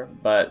killer,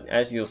 but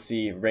as you'll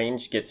see,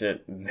 range gets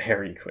it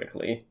very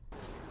quickly.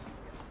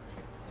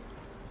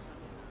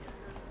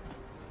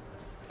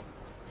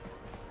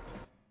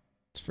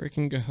 Let's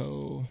freaking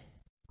go.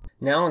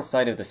 Now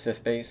inside of the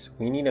Sif base,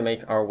 we need to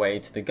make our way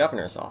to the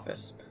governor's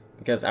office,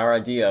 because our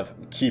idea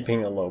of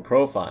keeping a low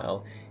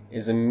profile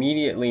is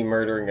immediately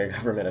murdering a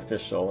government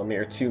official a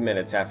mere 2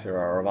 minutes after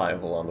our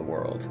arrival on the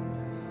world.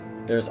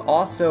 There's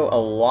also a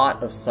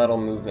lot of subtle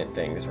movement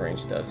things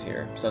range does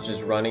here, such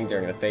as running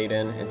during the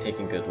fade-in and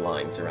taking good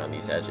lines around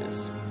these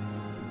edges.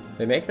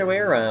 They make their way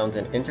around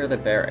and enter the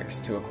barracks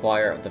to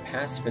acquire the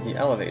pass for the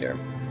elevator.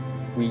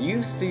 We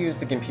used to use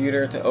the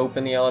computer to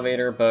open the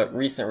elevator, but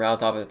recent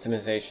route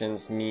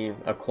optimizations mean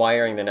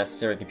acquiring the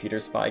necessary computer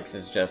spikes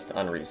is just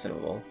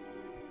unreasonable.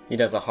 He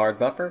does a hard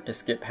buffer to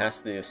skip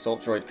past the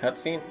assault droid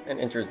cutscene and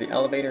enters the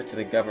elevator to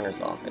the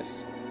governor's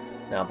office.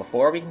 Now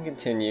before we can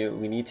continue,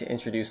 we need to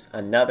introduce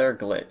another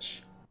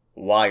glitch: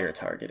 wire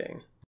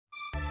targeting.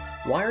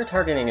 Wire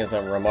targeting is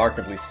a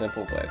remarkably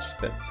simple glitch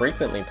that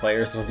frequently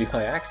players will do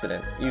by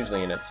accident,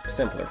 usually in its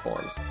simpler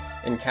forms,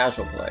 in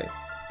casual play.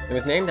 It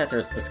was named after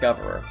its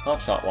discoverer,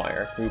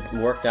 HotshotWire,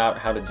 who worked out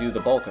how to do the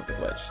bulk of the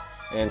glitch,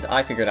 and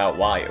I figured out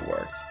why it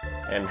worked,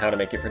 and how to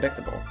make it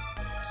predictable.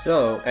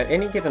 So, at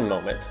any given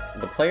moment,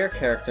 the player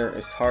character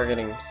is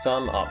targeting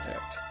some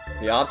object.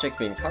 The object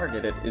being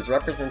targeted is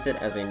represented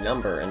as a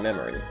number in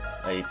memory,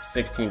 a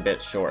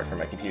 16-bit short for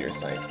my computer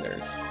science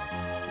nerds.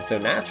 And so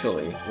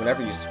naturally,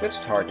 whenever you switch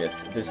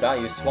targets, this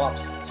value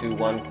swaps to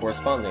one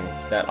corresponding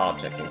to that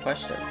object in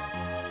question.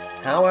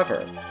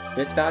 However,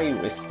 this value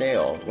is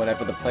stale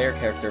whenever the player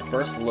character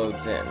first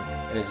loads in,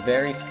 and is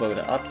very slow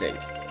to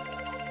update.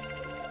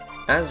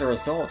 As a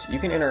result, you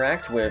can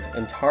interact with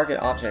and target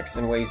objects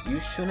in ways you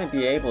shouldn't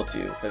be able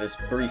to for this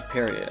brief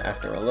period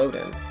after a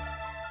load-in.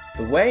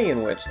 The way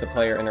in which the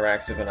player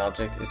interacts with an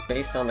object is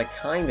based on the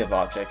kind of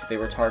object they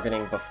were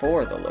targeting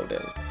before the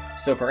load-in.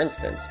 So for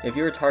instance, if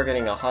you were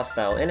targeting a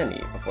hostile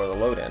enemy before the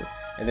load-in,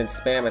 and then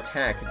spam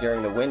attack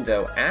during the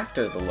window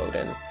after the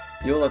load-in,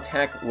 you'll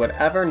attack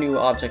whatever new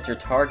object you're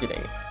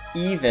targeting,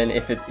 even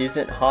if it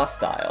isn't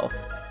hostile.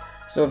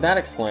 So with that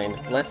explained,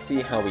 let's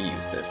see how we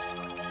use this.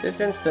 This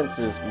instance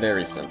is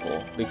very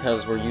simple,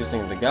 because we're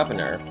using the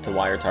governor to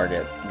wire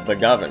target the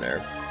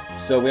governor,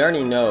 so we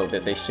already know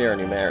that they share a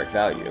numeric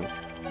value.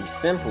 We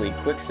simply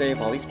quick save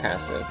while he's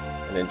passive,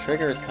 and then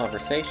trigger his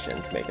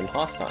conversation to make him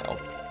hostile.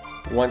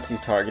 Once he's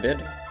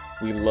targeted,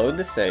 we load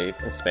the save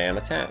and spam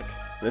attack.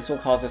 This will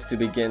cause us to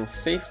begin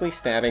safely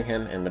stabbing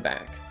him in the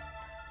back.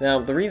 Now,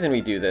 the reason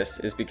we do this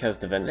is because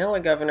the vanilla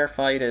governor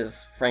fight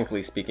is,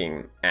 frankly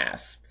speaking,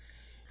 ass.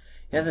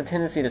 He has a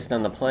tendency to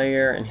stun the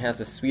player, and he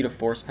has a suite of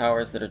force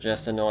powers that are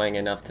just annoying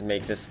enough to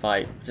make this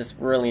fight just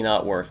really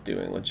not worth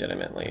doing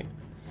legitimately.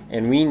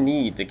 And we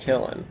need to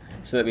kill him,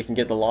 so that we can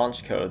get the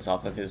launch codes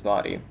off of his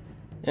body.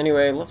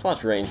 Anyway, let's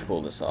watch range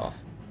pull this off.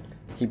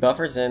 He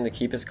buffers in to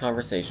keep his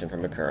conversation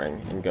from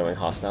occurring and going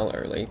hostile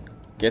early,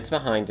 gets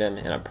behind him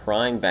in a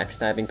prime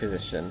backstabbing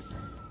position,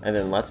 and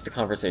then lets the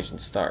conversation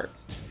start.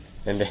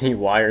 And then he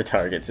wire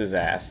targets his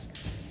ass.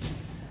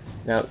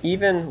 Now,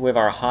 even with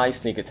our high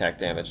sneak attack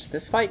damage,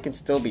 this fight can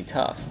still be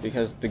tough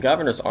because the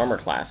Governor's armor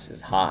class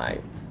is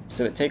high,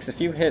 so it takes a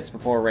few hits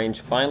before Range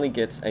finally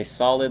gets a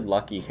solid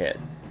lucky hit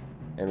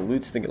and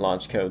loots the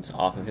launch codes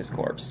off of his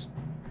corpse.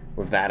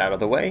 With that out of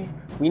the way,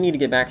 we need to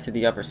get back to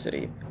the upper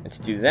city, and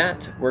to do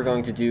that, we're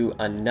going to do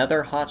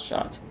another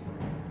hotshot.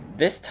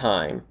 This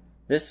time,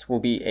 this will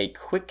be a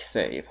quick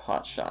save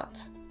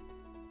hotshot.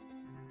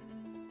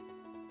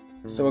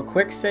 So a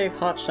quick save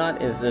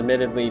hotshot is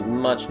admittedly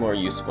much more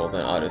useful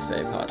than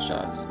autosave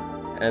hotshots,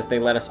 as they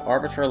let us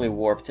arbitrarily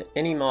warp to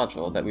any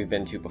module that we've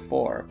been to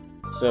before,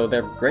 so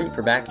they're great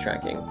for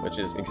backtracking, which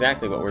is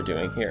exactly what we're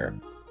doing here.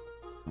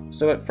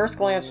 So at first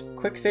glance,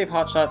 quick save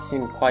hotshots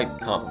seem quite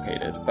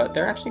complicated, but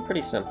they're actually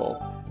pretty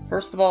simple.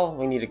 First of all,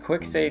 we need a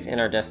quick save in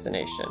our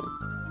destination.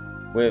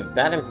 With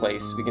that in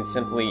place, we can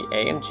simply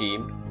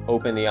AMG,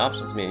 open the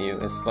options menu,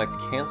 and select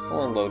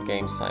cancel and load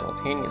game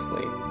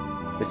simultaneously.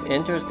 This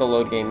enters the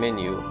load game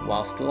menu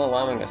while still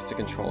allowing us to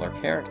control our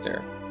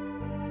character.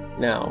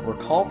 Now,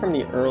 recall from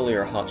the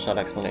earlier hotshot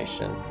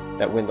explanation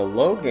that when the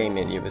load game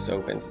menu is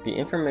opened, the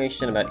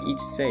information about each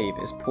save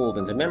is pulled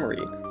into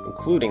memory,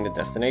 including the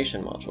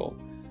destination module.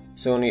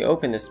 So when we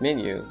open this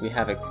menu, we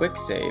have a quick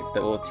save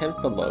that will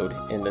attempt the load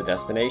in the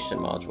destination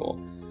module.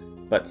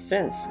 But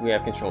since we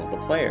have control of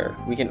the player,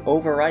 we can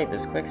overwrite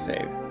this quick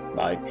save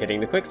by hitting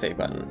the quick save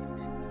button.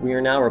 We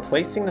are now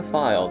replacing the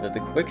file that the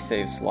quick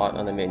save slot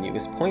on the menu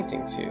is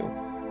pointing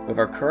to with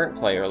our current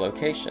player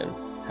location.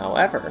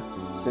 However,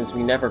 since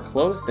we never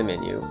closed the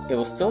menu, it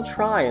will still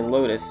try and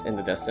load us in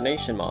the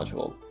destination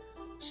module.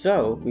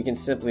 So we can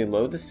simply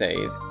load the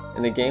save,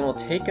 and the game will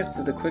take us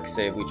to the quick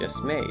save we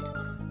just made,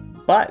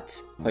 but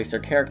place our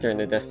character in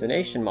the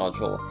destination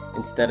module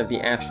instead of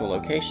the actual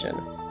location,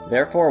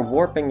 therefore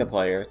warping the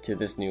player to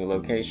this new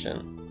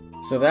location.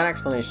 So that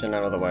explanation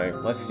out of the way,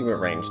 let's see what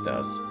Range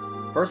does.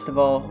 First of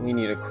all, we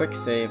need a quick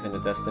save in the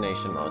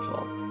destination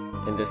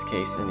module, in this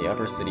case in the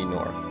upper city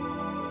north.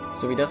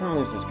 So he doesn't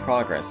lose his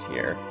progress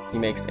here, he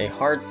makes a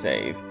hard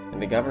save in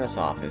the governor's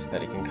office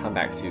that he can come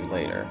back to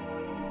later.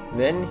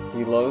 Then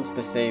he loads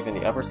the save in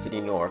the upper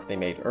city north they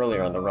made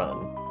earlier on the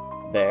run.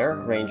 There,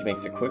 Range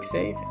makes a quick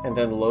save and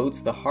then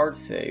loads the hard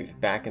save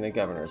back in the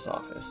governor's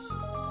office.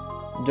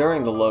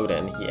 During the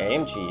load-in, he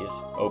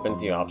AMGs,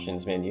 opens the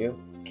options menu,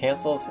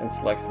 cancels and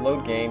selects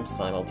load game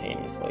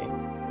simultaneously,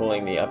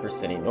 pulling the upper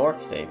city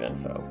north save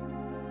info.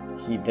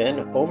 He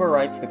then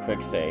overwrites the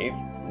quick save.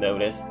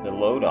 Notice the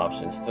load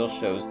option still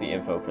shows the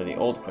info for the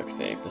old quick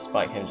save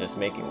despite him just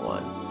making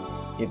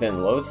one. He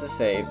then loads the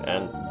save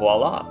and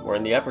voila, we're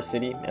in the upper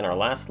city in our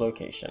last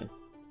location.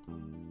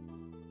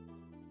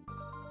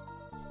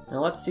 Now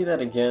let's see that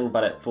again,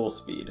 but at full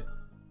speed.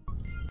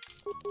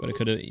 But it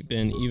could have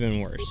been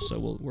even worse,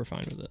 so we're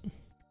fine with it.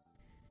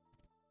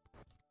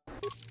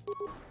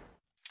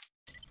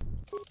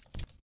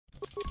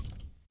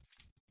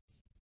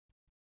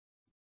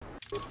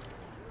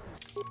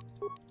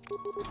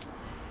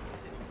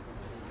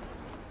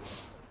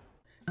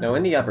 Now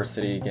in the upper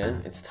city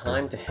again, it's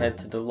time to head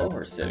to the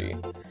lower city.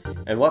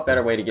 And what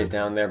better way to get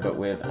down there but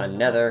with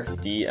another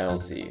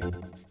DLC.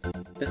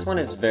 This one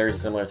is very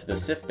similar to the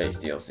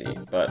Sif-based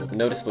DLC, but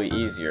noticeably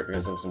easier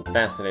because of some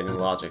fascinating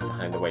logic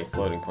behind the way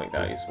floating point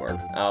values work.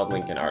 I'll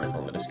link an article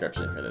in the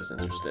description for those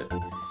interested.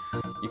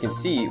 You can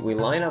see we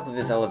line up with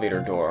this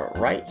elevator door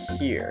right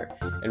here,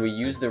 and we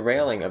use the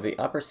railing of the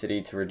upper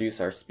city to reduce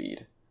our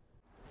speed.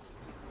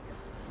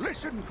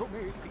 Listen to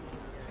me.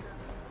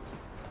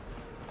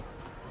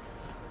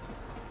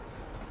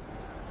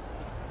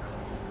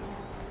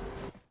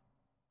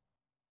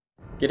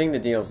 Getting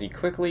the DLC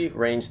quickly,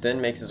 Range then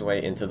makes his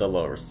way into the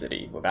lower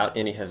city without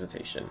any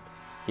hesitation.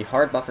 He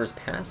hard buffers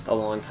past a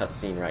long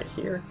cutscene right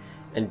here,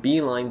 and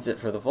beelines it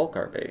for the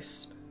Volcar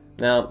base.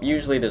 Now,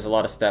 usually there's a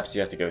lot of steps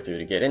you have to go through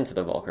to get into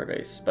the Volcar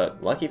base,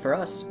 but lucky for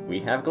us, we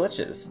have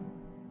glitches.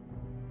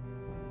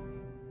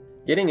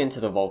 Getting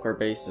into the Volcar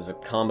base is a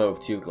combo of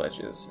two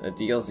glitches, a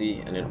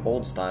DLZ and an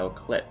old-style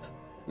clip.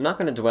 I'm not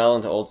going to dwell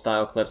into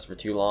old-style clips for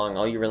too long.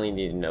 All you really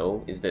need to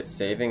know is that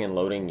saving and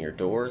loading your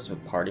doors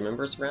with party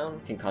members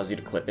around can cause you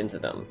to clip into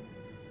them.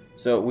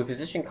 So we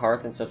position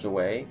Karth in such a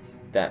way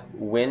that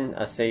when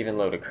a save and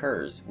load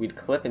occurs, we'd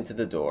clip into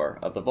the door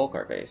of the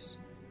Volcar base.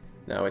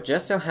 Now it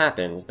just so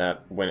happens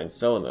that, when in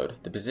solo mode,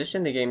 the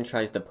position the game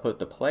tries to put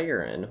the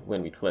player in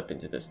when we clip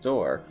into this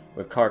door,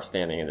 with Karth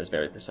standing in this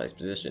very precise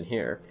position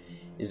here,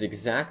 is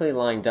exactly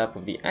lined up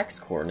with the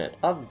X-coordinate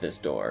of this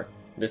door.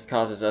 This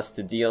causes us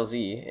to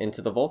DLZ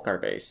into the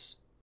Volcar base.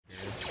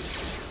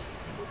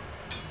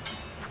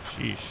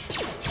 Sheesh.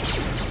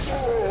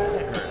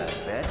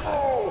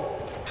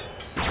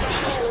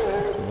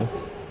 That's cool.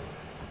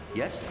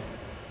 Yes?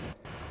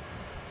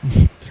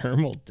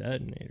 Thermal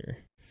detonator.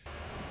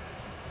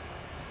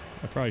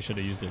 I probably should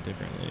have used it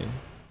differently.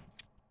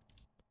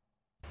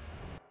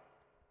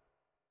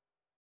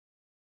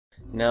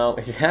 Now,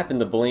 if you happen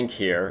to blink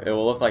here, it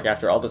will look like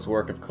after all this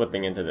work of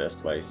clipping into this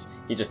place,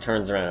 he just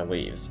turns around and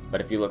leaves.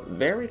 But if you look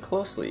very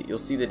closely, you'll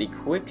see that he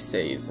quick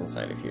saves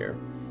inside of here.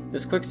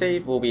 This quick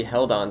save will be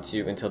held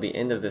onto until the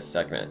end of this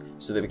segment,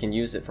 so that we can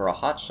use it for a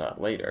hotshot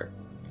later.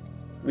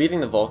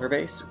 Leaving the Volker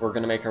base, we're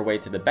going to make our way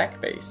to the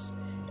Beck base,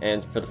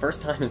 and for the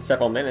first time in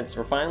several minutes,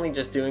 we're finally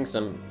just doing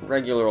some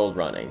regular old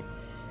running.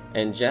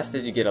 And just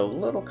as you get a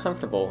little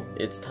comfortable,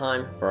 it's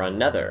time for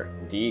another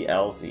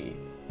DLZ.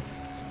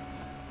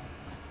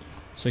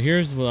 So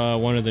here's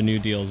one of the new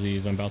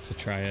DLZs. I'm about to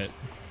try it.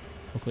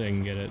 Hopefully I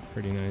can get it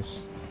pretty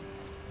nice.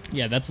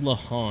 Yeah, that's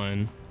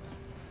Lahan.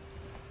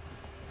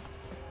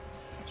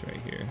 It's right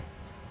here.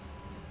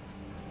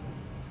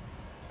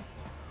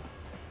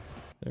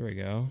 There we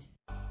go.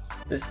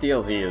 This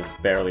DLZ is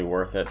barely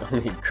worth it.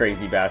 Only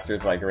crazy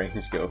bastards like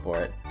Range go for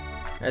it.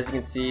 As you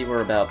can see,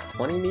 we're about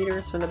 20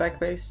 meters from the Beck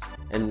base,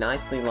 and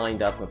nicely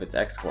lined up with its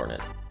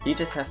X-coordinate. He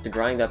just has to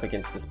grind up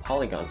against this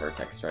polygon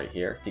vertex right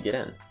here to get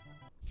in.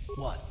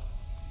 What?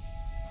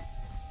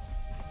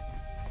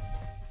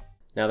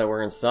 Now that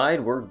we're inside,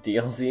 we're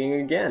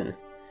DLZing again.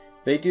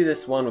 They do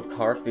this one with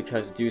Karth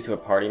because due to a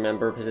party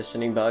member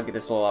positioning bug,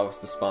 this will allow us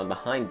to spawn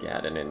behind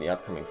Gaddon in the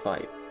upcoming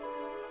fight.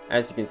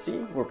 As you can see,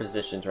 we're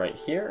positioned right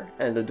here,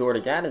 and the door to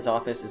Gaddon's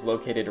office is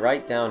located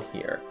right down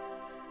here.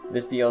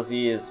 This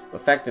DLZ is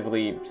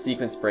effectively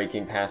sequence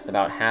breaking past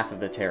about half of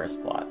the terrace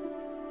plot.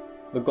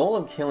 The goal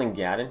of killing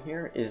Gaddon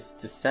here is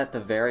to set the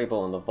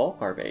variable in the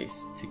Volkar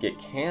base to get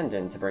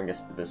Candon to bring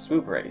us to the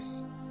swoop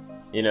race.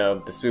 You know,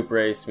 the swoop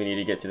race, we need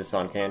to get to the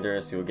spawn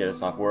Candors who will get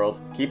us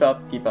off-world. Keep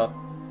up, keep up.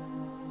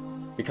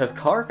 Because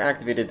Karth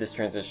activated this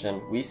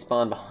transition, we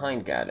spawn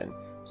behind Gaddon,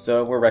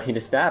 so we're ready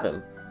to stab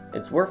him.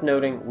 It's worth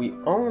noting, we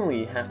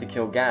only have to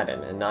kill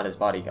Gaddon and not his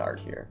bodyguard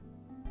here.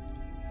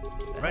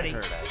 Ready.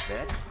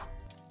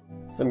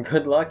 Some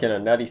good luck and a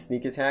nutty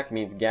sneak attack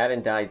means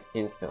Gaddon dies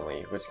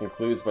instantly, which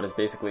concludes what is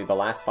basically the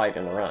last fight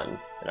in the run,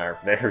 in our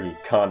very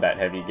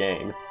combat-heavy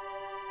game.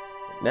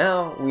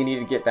 Now, we need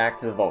to get back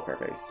to the Volkar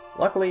base.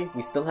 Luckily,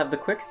 we still have the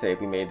quick save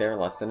we made there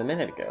less than a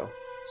minute ago.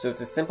 So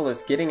it's as simple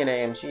as getting an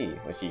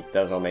AMG, which he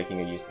does while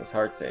making a useless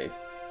hard save,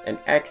 and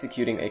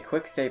executing a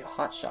quick save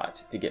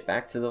hotshot to get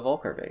back to the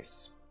Volkar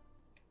base.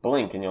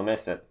 Blink and you'll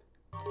miss it.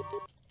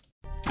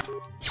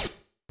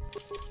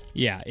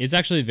 Yeah, it's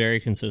actually very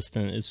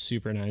consistent. It's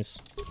super nice.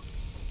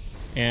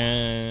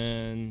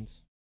 And...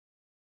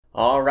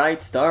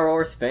 Alright, Star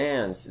Wars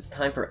fans, it's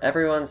time for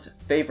everyone's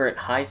favorite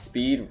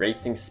high-speed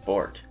racing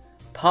sport.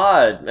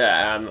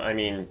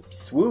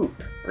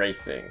 Swoop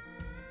racing.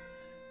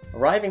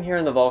 Arriving here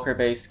in the Volkar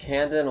base,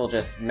 Candon will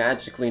just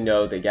magically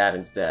know that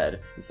Gaddon's dead,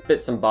 and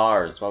spit some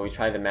bars while we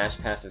try to mash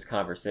past his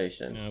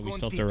conversation. We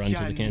still have to run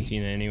to the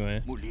cantina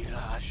anyway.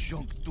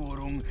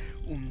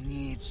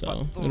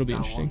 So, it'll be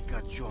interesting.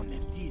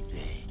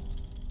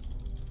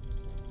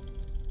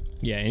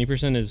 Yeah,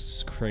 80%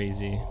 is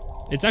crazy.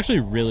 It's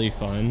actually really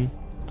fun.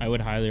 I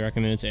would highly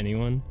recommend it to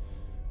anyone.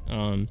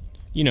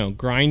 You know,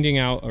 grinding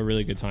out a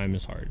really good time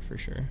is hard for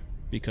sure,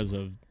 because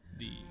of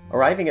the...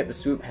 Arriving at the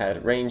swoop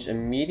head, Range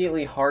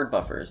immediately hard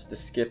buffers to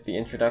skip the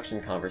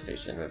introduction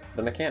conversation with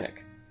the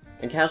mechanic.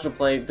 In casual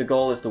play, the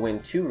goal is to win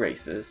 2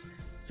 races,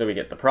 so we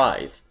get the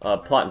prize, a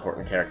plot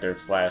important character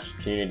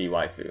 / community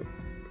waifu.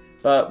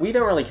 But we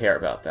don't really care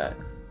about that.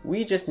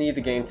 We just need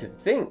the game to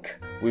think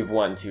we've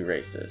won 2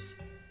 races,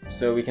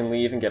 so we can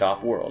leave and get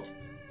off world.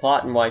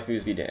 Plot and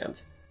waifus be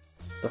damned.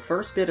 The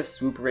first bit of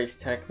swoop race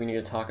tech we need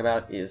to talk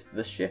about is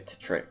the shift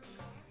trick.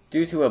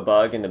 Due to a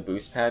bug in the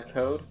boost pad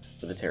code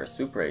for the Terra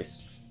swoop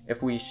race,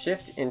 if we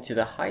shift into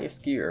the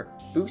highest gear,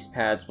 boost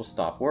pads will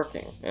stop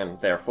working, and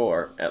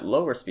therefore, at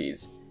lower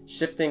speeds,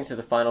 shifting to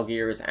the final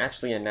gear is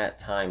actually a net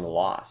time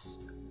loss.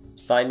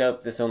 Side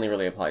note, this only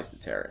really applies to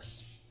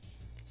Terrace.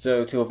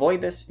 So to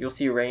avoid this, you'll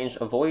see Range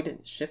avoid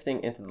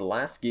shifting into the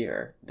last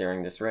gear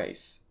during this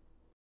race.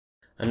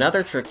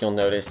 Another trick you'll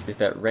notice is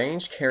that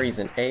Range carries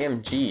an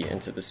AMG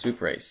into the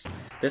swoop race.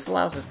 This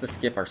allows us to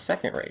skip our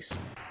second race.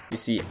 You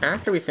see,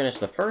 after we finish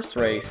the first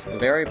race, a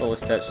variable is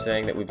set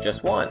saying that we've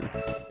just won.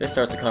 This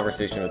starts a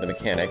conversation with the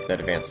mechanic that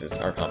advances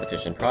our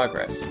competition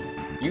progress.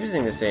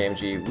 Using this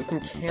AMG, we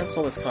can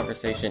cancel this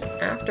conversation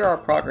after our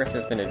progress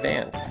has been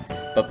advanced,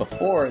 but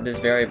before this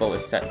variable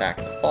is set back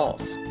to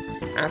false.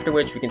 After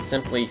which we can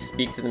simply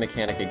speak to the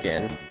mechanic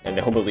again, and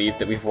they'll believe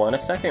that we've won a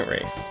second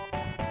race.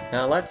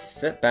 Now let's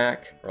sit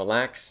back,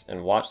 relax,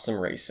 and watch some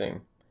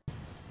racing.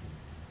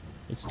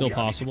 It's still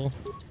possible.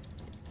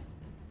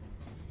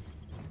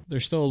 They're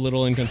still a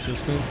little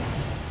inconsistent,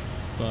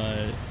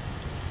 but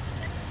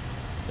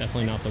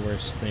definitely not the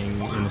worst thing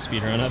in the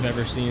speedrun I've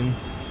ever seen.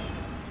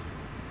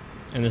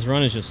 And this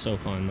run is just so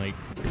fun, like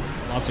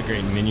lots of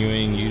great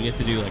menuing. You get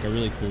to do like a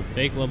really cool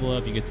fake level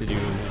up, you get to do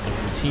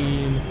a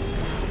routine.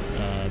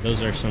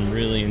 Those are some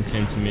really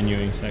intense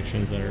menuing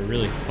sections that are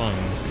really fun.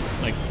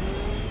 Like,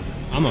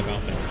 I'm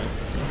about that.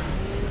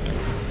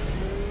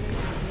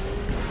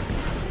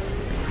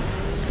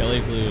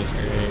 Skelly Blue is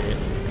great.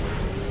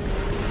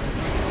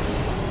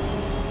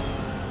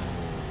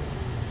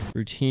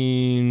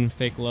 Routine,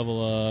 fake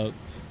level up.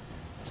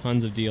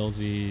 Tons of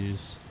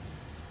DLZs.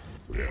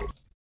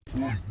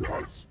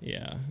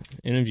 Yeah,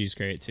 NMG's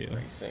great too.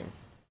 Racing.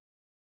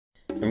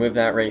 And with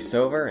that race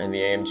over and the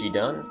AMG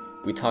done,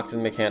 we talk to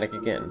the mechanic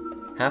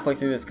again. Halfway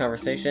through this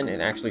conversation,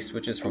 it actually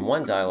switches from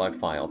one dialogue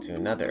file to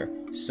another,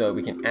 so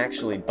we can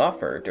actually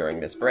buffer during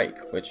this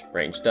break, which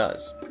Range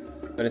does.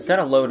 But instead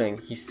of loading,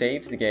 he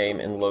saves the game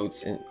and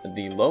loads in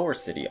the lower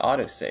city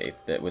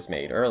autosave that was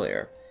made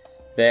earlier.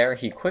 There,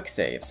 he quick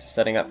saves,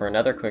 setting up for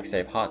another quick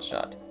save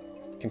hotshot.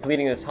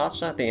 Completing this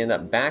hotshot, they end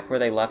up back where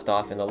they left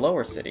off in the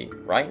lower city,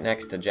 right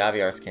next to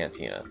Javiar's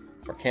Cantina,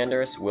 where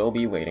Canderous will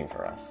be waiting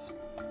for us.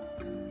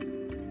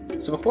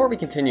 So before we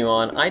continue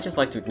on, I'd just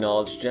like to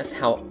acknowledge just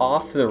how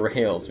off the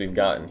rails we've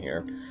gotten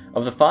here.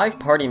 Of the 5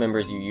 party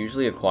members you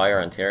usually acquire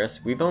on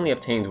Terrace, we've only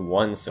obtained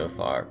 1 so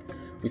far.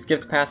 We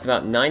skipped past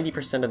about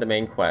 90% of the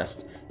main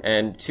quest,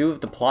 and 2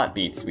 of the plot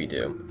beats we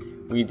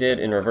did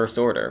in reverse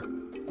order.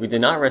 We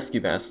did not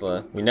rescue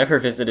Basila, we never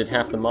visited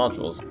half the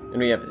modules, and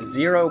we have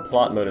 0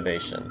 plot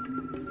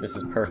motivation. This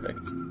is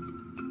perfect.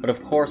 But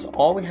of course,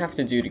 all we have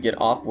to do to get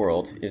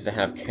off-world is to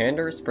have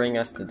Canderous bring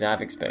us to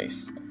Davik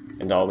space.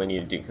 And all we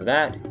need to do for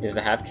that is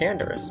to have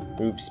Canderous,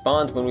 who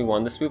spawned when we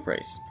won the swoop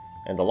race,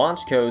 and the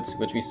launch codes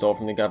which we stole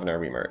from the governor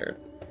we murdered.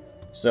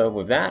 So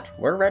with that,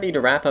 we're ready to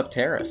wrap up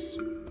Terrace.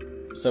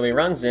 So he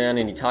runs in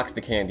and he talks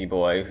to Candy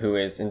Boy, who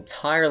is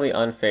entirely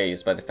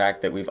unfazed by the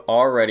fact that we've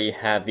already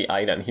had the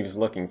item he was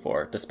looking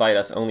for, despite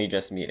us only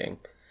just meeting.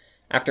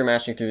 After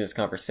mashing through this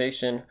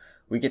conversation,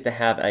 we get to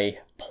have a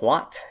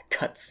plot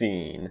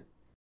cutscene.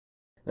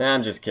 Nah,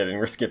 I'm just kidding,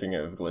 we're skipping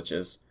it with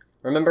glitches.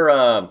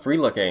 Remember free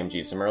look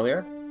AMGs from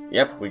earlier?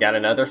 Yep, we got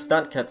another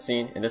stunt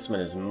cutscene, and this one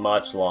is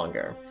much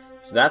longer.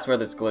 So that's where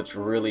this glitch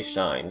really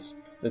shines.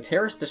 The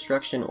Terrace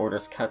Destruction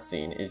Orders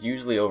cutscene is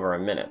usually over a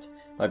minute,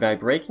 but by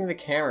breaking the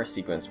camera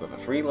sequence with a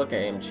free look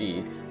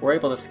AMG, we're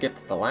able to skip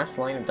to the last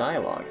line of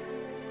dialogue.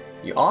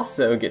 You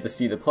also get to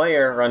see the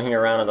player running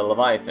around on the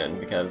Leviathan,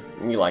 because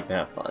we like to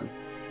have fun.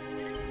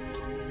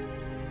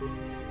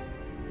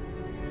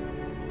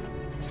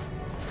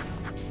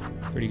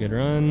 Pretty good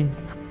run.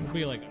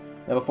 We like it.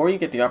 Now before you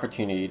get the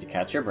opportunity to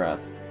catch your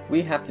breath,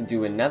 we have to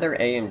do another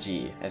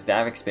AMG as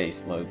Davik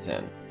Space loads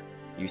in.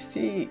 You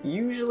see,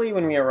 usually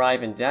when we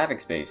arrive in Davik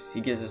Space, he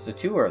gives us a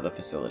tour of the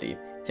facility,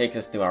 takes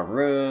us to our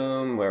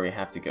room, where we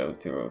have to go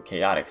through a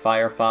chaotic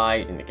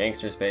firefight in the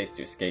gangster's base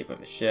to escape with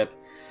his ship.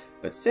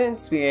 But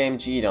since we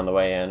AMG'd on the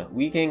way in,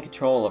 we gain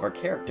control of our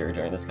character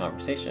during this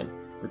conversation.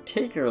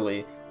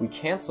 Particularly, we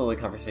cancel the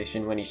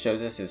conversation when he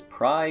shows us his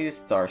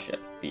prized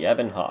starship, the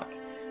Ebon Hawk,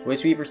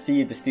 which we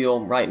proceed to steal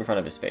right in front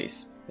of his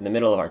face, in the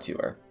middle of our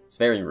tour. It's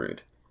very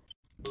rude.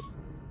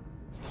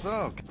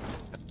 So...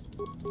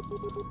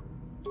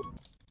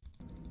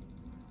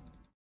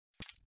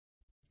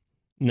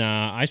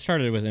 Nah, I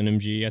started with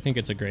NMG. I think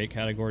it's a great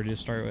category to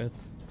start with.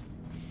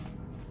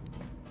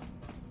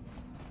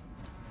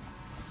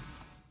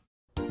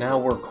 Now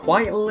we're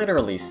quite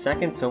literally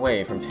seconds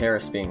away from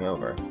Terrace being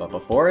over, but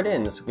before it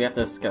ends, we have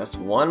to discuss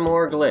one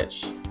more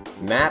glitch.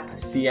 Map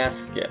CS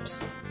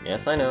skips.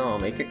 Yes, I know, I'll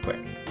make it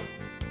quick.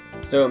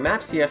 So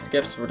map CS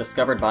skips were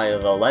discovered by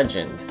the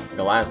legend,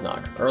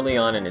 Glaznok, early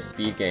on in his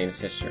Speed games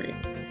history.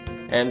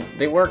 And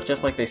they work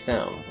just like they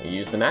sound. You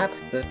use the map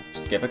to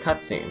skip a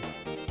cutscene.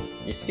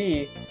 You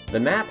see, the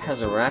map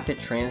has a rapid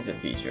transit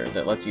feature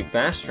that lets you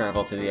fast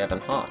travel to the Ebon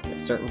Hawk at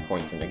certain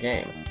points in the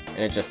game, and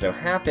it just so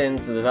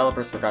happens the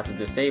developers forgot to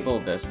disable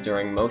this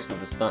during most of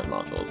the stunt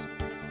modules,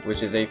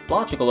 which is a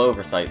logical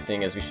oversight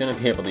seeing as we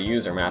shouldn't be able to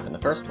use our map in the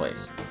first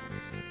place.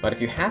 But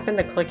if you happen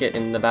to click it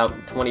in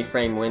about 20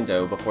 frame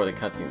window before the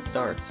cutscene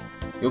starts,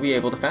 you'll be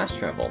able to fast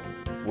travel,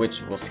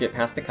 which will skip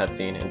past the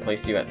cutscene and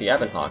place you at the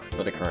Ebon Hawk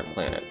for the current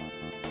planet.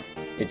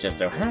 It just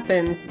so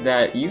happens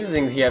that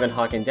using the Ebon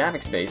Hawk in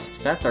Davik Space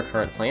sets our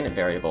current planet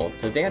variable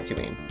to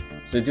Dantooine,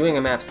 so doing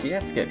a map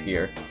CS skip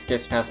here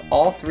skips past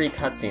all 3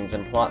 cutscenes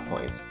and plot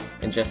points,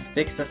 and just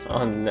sticks us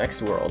on the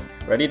next world,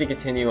 ready to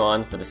continue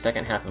on for the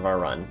second half of our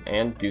run,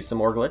 and do some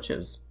more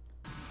glitches.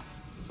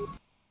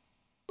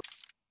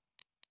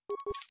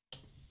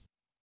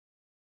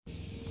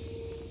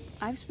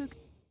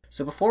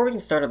 So before we can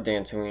start up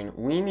Dantooine,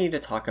 we need to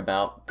talk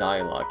about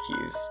dialogue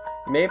queues.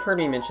 You may have heard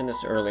me mention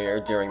this earlier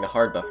during the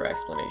hard buffer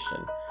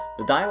explanation.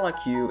 The dialogue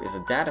queue is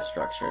a data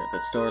structure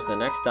that stores the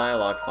next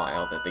dialogue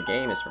file that the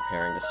game is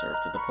preparing to serve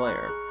to the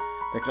player.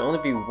 There can only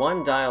be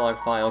one dialogue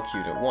file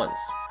queued at once,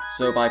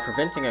 so by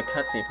preventing a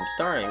cutscene from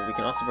starting, we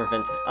can also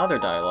prevent other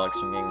dialogues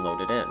from being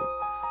loaded in.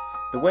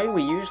 The way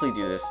we usually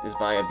do this is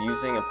by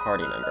abusing a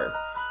party member.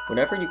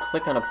 Whenever you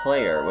click on a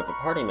player with a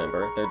party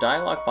member, their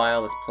dialogue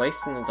file is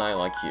placed in the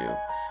dialogue queue.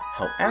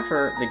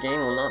 However, the game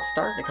will not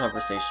start the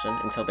conversation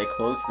until they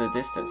close the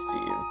distance to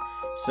you,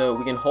 so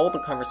we can hold the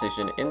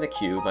conversation in the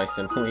queue by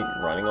simply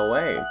running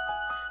away.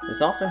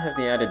 This also has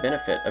the added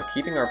benefit of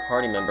keeping our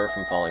party member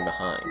from falling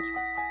behind.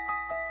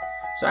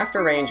 So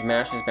after Range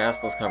mashes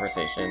Basila's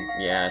conversation,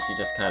 yeah, she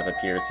just kind of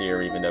appears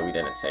here even though we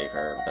didn't save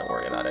her, don't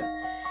worry about it.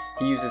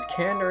 He uses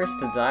Canderous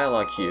to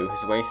dialogue queue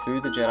his way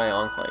through the Jedi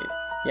Enclave,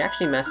 He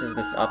actually messes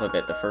this up a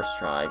bit the first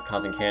try,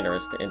 causing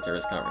Canderous to enter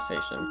his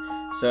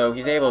conversation, so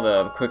he's able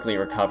to quickly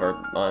recover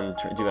and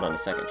do it on the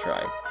second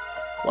try.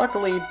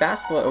 Luckily,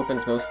 Bastila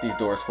opens most of these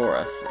doors for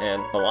us,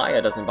 and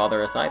Malaya doesn't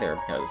bother us either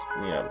because,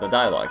 the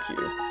dialogue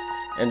cue.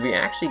 And we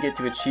actually get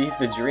to achieve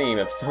the dream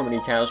of so many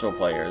casual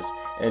players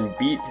and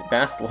beat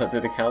Bastila to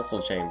the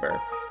Council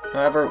Chamber.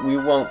 However, we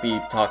won't be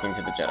talking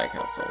to the Jedi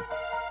Council.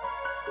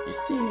 You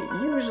see,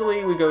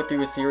 usually we go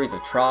through a series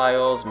of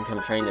trials,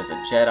 become trained as a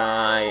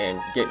Jedi,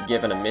 and get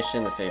given a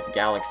mission to save the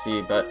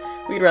galaxy, but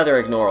we'd rather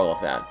ignore all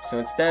of that. So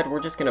instead, we're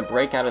just going to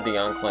break out of the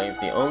Enclave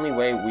the only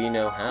way we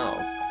know how,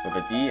 with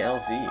a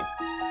DLZ.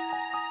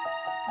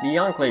 The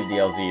Enclave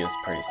DLZ is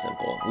pretty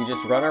simple. We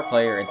just run our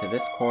player into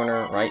this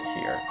corner right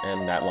here,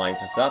 and that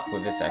lines us up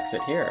with this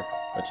exit here,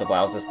 which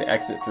allows us to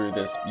exit through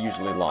this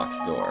usually locked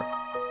door.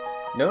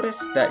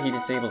 Notice that he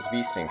disables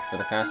VSync for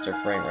the faster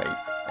frame rate,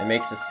 and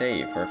makes a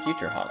save for a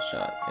future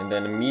hotshot, and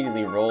then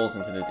immediately rolls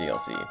into the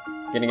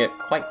DLC. Getting it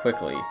quite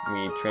quickly,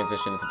 we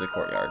transition into the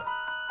courtyard.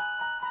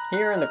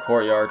 Here in the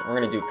courtyard, we're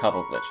going to do a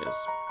couple glitches.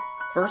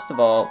 First of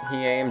all, he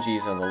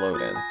AMGs on the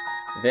load-in.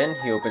 Then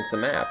he opens the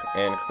map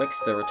and clicks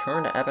the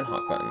Return to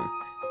Ebonhawk button.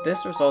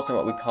 This results in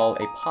what we call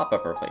a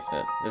pop-up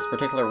replacement. This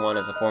particular one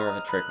is a form of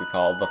a trick we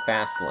call the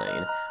fast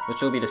lane,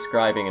 which we'll be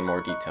describing in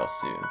more detail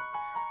soon.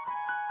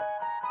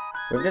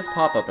 With this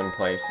pop-up in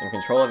place and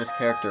control of his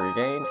character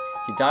regained,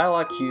 he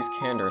dialogue cues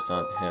Canderous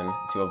onto him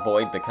to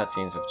avoid the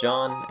cutscenes with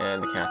John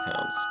and the Cath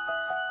Hounds.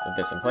 With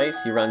this in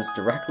place, he runs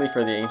directly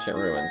for the ancient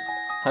ruins,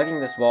 hugging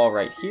this wall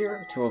right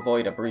here to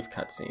avoid a brief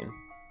cutscene.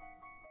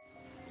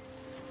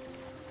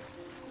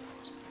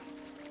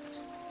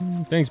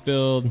 Thanks,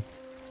 build.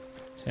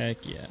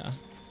 Heck yeah.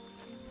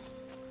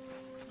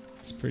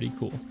 It's pretty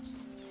cool.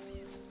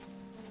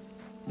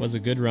 Was a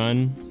good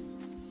run.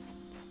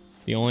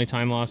 The only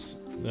time loss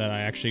that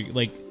I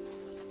actually,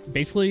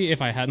 basically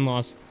if I hadn't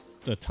lost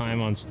the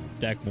time on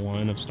deck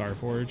 1 of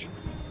Starforge,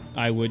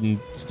 I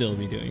wouldn't still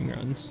be doing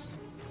runs.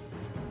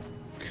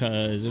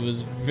 Cause it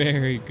was a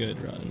very good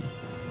run.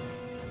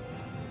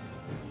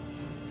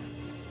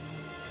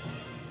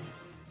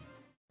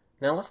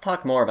 Now let's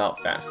talk more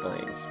about fast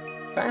lanes.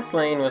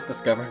 Fastlane was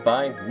discovered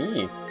by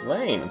me,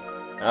 Lane.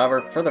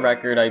 However, for the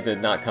record, I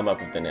did not come up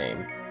with the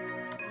name.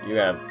 You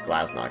have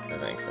Glasnock to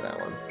thank for that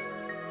one.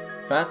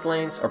 Fast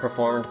lanes are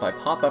performed by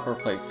pop-up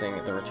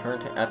replacing the Return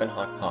to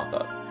Ebonhawk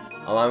pop-up,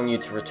 allowing you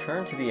to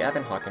return to the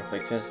Ebonhawk in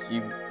places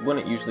you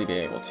wouldn't usually be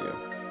able to.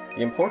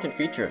 The important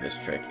feature of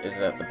this trick is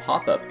that the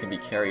pop-up can be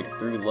carried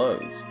through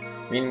loads,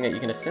 meaning that you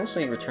can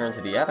essentially return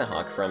to the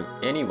Ebonhawk from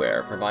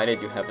anywhere,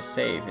 provided you have a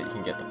save that you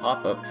can get the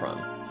pop-up from.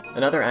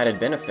 Another added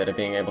benefit of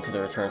being able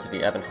to return to the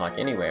Ebonhawk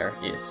anywhere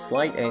is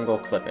slight angle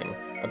clipping,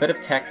 a bit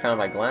of tech found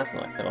by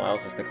Glasnock that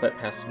allows us to clip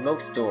past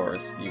most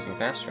doors using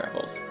fast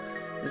travels.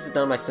 This is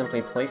done by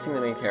simply placing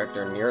the main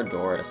character near a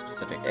door at a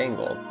specific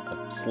angle,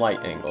 a slight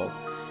angle,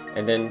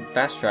 and then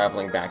fast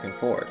traveling back and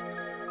forward.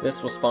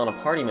 This will spawn a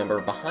party member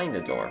behind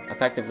the door,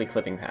 effectively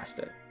clipping past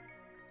it.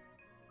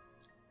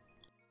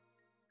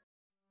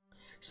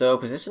 So,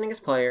 positioning his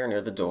player near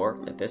the door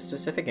at this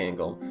specific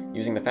angle,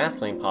 using the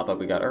fast lane pop-up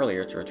we got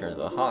earlier to return to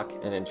the Hawk,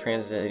 and then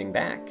transiting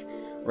back,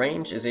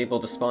 Range is able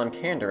to spawn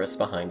Canderous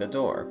behind the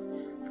door.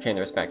 With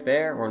Canderous back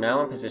there, we're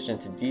now in position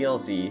to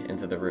DLZ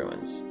into the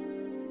ruins.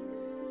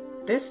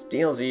 This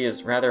DLZ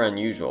is rather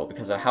unusual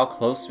because of how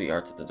close we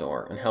are to the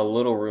door and how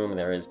little room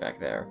there is back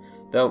there.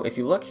 Though, if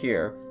you look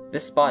here,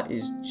 this spot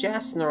is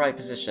just in the right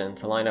position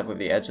to line up with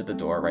the edge of the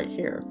door right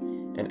here,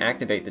 and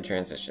activate the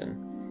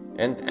transition.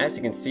 And as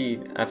you can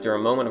see, after a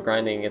moment of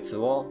grinding against the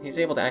wall, he's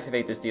able to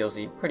activate this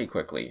DLZ pretty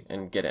quickly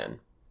and get in.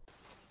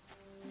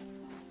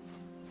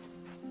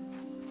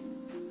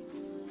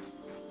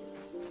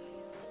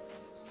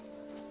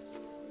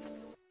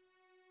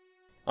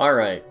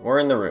 Alright, we're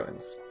in the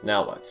ruins.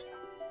 Now what?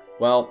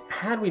 Well,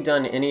 had we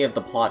done any of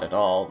the plot at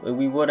all,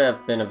 we would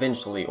have been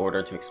eventually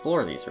ordered to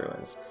explore these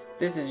ruins.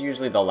 This is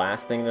usually the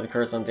last thing that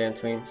occurs on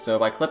Dantooine, so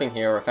by clipping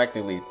here, we're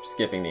effectively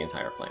skipping the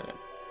entire planet.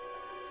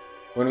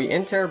 When we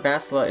enter,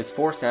 Bastila is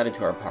force added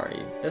to our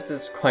party. This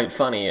is quite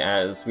funny,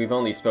 as we've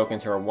only spoken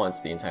to her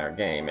once the entire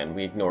game, and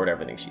we ignored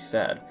everything she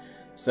said.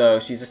 So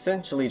she's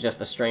essentially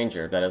just a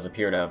stranger that has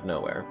appeared out of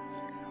nowhere.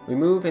 We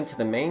move into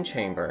the main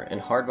chamber and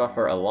hard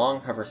buffer a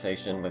long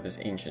conversation with this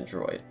ancient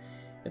droid.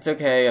 It's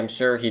okay, I'm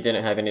sure he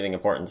didn't have anything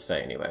important to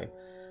say anyway.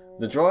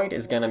 The droid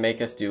is gonna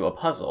make us do a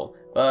puzzle,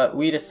 but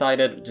we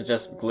decided to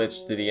just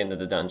glitch to the end of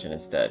the dungeon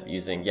instead,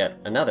 using yet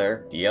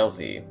another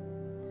DLZ.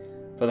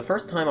 For the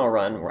first time I'll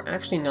run, we're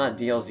actually not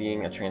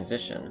DLZing a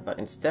transition, but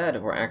instead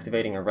we're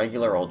activating a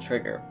regular old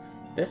trigger.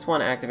 This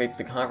one activates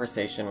the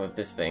conversation with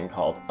this thing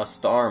called a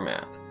star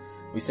map.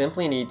 We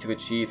simply need to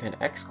achieve an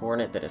X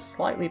coordinate that is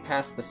slightly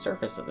past the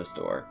surface of this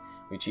door.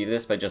 We achieve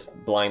this by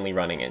just blindly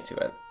running into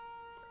it.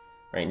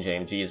 Range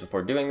AMG is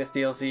before doing this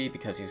DLZ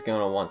because he's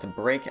going to want to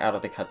break out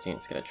of the cutscene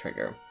it's going to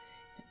trigger.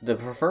 The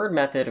preferred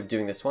method of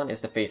doing this one is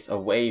to face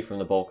away from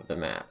the bulk of the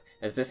map,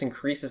 as this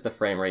increases the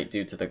frame rate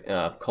due to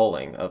the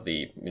culling of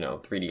the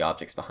 3D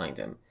objects behind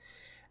him.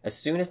 as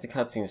soon as the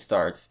cutscene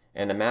starts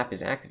and the map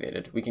is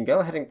activated, we can go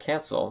ahead and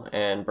cancel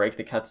and break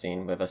the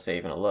cutscene with a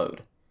save and a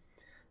load.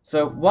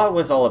 So what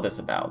was all of this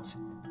about?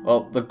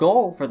 Well, the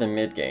goal for the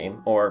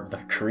mid-game, or the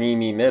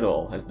creamy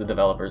middle as the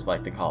developers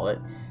like to call it,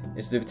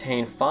 is to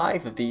obtain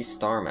 5 of these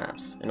star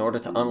maps in order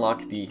to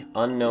unlock the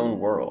unknown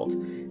world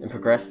and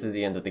progress to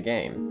the end of the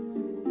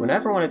game.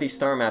 Whenever one of these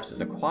star maps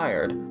is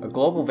acquired, a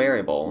global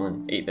variable,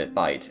 an 8-bit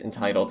byte,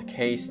 entitled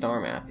K star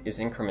map is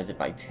incremented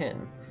by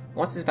 10.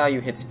 Once this value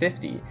hits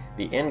 50,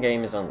 the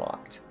endgame is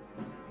unlocked.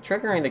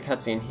 Triggering the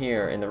cutscene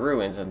here in the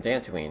ruins of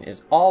Dantooine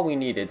is all we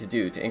needed to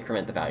do to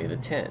increment the value to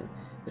 10.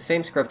 The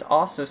same script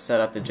also set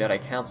up the Jedi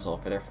Council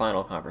for their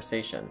final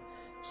conversation,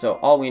 so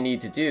all we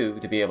need to do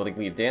to be able to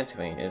leave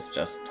Dantooine is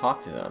just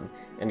talk to them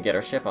and get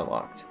our ship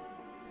unlocked.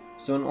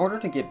 So in order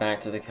to get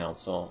back to the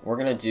Council, we're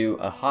going to do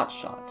a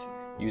hotshot,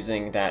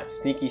 using that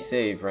sneaky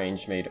save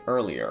range made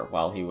earlier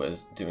while he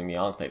was doing the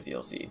Enclave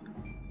DLC.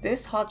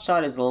 This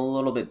hotshot is a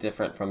little bit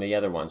different from the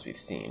other ones we've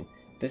seen.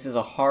 This is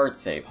a hard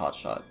save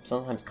hotshot,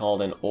 sometimes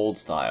called an old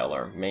style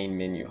or main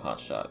menu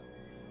hotshot.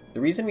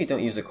 The reason we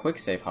don't use a quick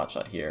save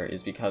hotshot here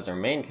is because our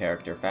main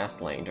character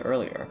fast-laned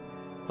earlier,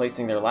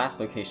 placing their last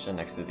location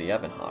next to the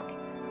Ebonhawk,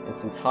 and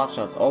since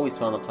hotshots always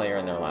spawn the player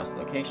in their last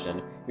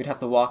location, we'd have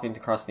to walk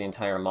across the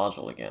entire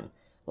module again.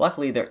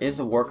 Luckily, there is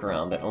a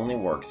workaround that only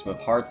works with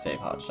hard save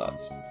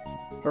hotshots.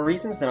 For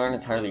reasons that aren't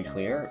entirely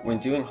clear, when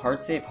doing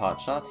hard save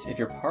hotshots, if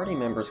your party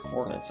members'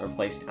 coordinates are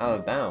placed out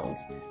of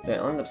bounds, they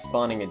end up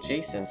spawning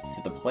adjacent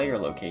to the player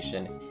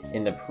location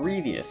in the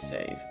previous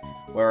save,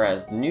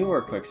 whereas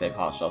newer quick save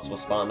hotshots will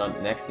spawn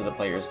them next to the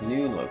player's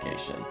new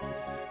location.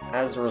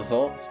 As a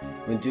result,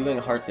 when doing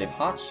a hard save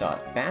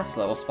hotshot,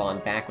 Bastila will spawn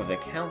back with the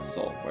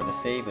Council where the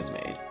save was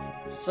made.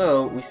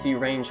 So we see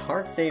Range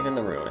hard save in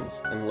the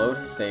ruins and load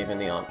his save in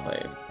the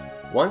Enclave.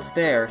 Once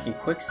there, he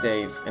quick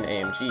saves an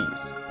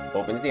AMGs,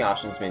 opens the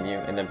options menu,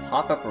 and then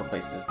pop-up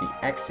replaces the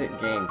exit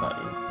game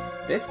button.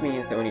 This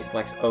means that when he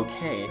selects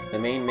OK, the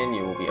main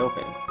menu will be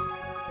open.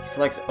 He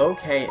selects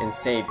OK and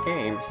save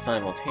game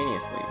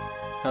simultaneously,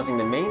 causing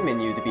the main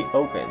menu to be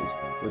opened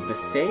with the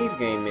save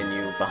game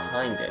menu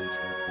behind it.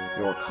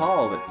 You'll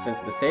recall that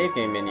since the save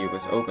game menu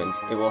was opened,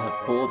 it will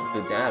have pulled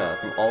the data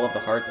from all of the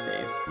hard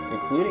saves,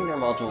 including their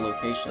module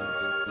locations.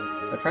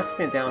 By pressing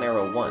the down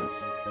arrow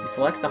once, he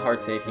selects the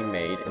hard save he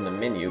made in the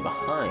menu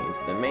behind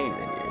the main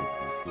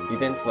menu. He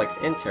then selects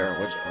Enter,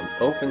 which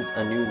opens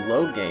a new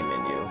load game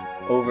menu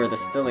over the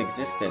still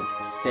existent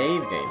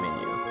save game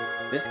menu.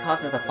 This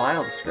causes the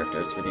file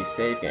descriptors for these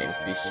save games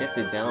to be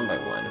shifted down by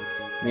 1,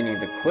 meaning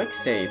the quick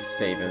save's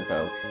save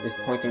info is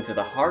pointing to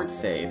the hard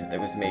save that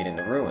was made in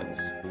the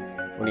ruins.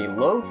 When he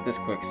loads this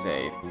quick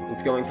save,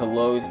 it's going to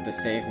load the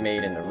save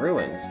made in the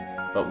ruins,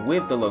 but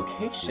with the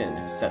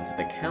location set to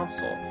the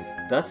Council,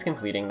 thus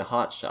completing the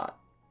hotshot.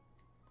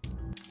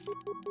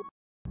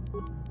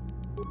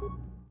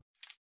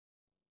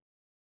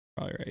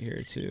 Probably right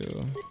here too.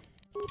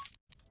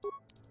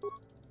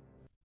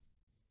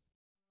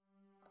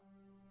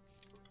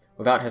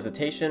 Without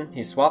hesitation,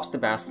 he swaps to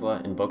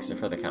Bastila and books it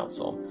for the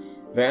Council.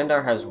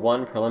 Vandar has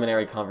one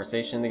preliminary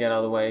conversation to get out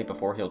of the way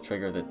before he'll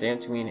trigger the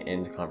Dantooine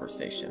end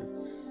conversation.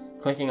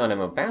 Clicking on him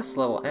with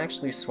Bastila will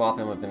actually swap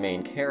him with the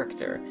main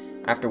character,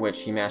 after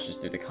which he mashes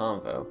through the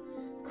convo.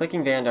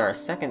 Clicking Vandar a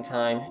second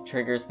time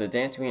triggers the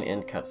Dantooine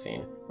end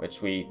cutscene,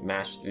 which we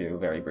mash through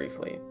very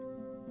briefly.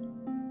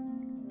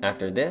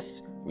 After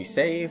this, we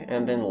save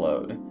and then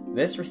load.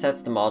 This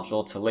resets the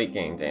module to late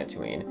game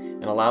Dantooine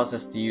and allows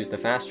us to use the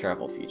fast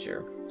travel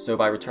feature. So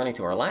by returning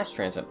to our last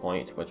transit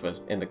point, which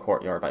was in the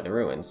courtyard by the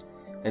ruins,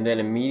 and then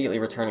immediately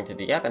returning to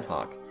the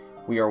Ebonhawk,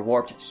 we are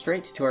warped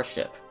straight to our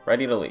ship,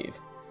 ready to leave.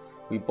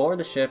 We board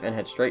the ship and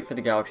head straight for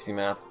the galaxy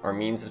map, our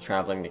means of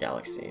traveling the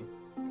galaxy.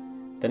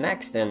 The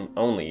next and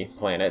only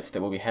planet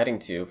that we'll be heading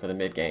to for the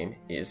mid-game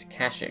is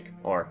Kashyyyk,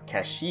 or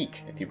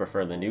Kashyyyk if you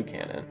prefer the new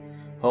canon,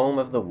 home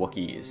of the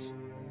Wookiees.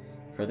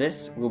 For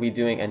this, we'll be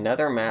doing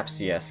another map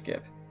CS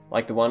skip,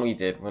 like the one we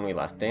did when we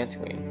left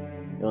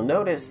Dantooine. You'll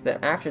notice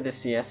that after this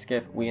CS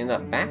skip, we end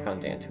up back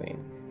on Dantooine.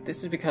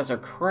 This is because our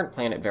current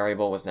planet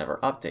variable was never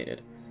updated.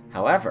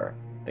 However,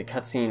 the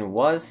cutscene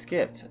was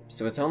skipped,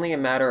 so it's only a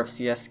matter of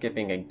CS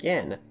skipping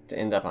again to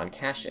end up on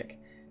Kashyyyk.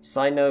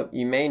 Side note,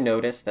 you may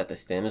notice that the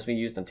stems we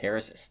used on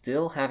Terrace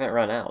still haven't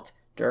run out.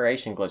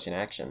 Duration glitch in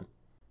action.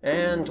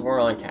 And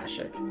we're on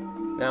Kashyyyk.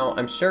 Now,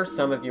 I'm sure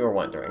some of you are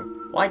wondering,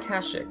 why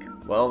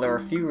Kashyyyk? Well, there are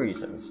a few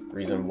reasons.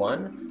 Reason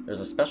 1,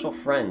 there's a special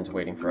friend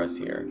waiting for us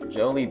here,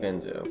 Jolie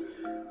Bindu,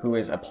 who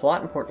is a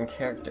plot-important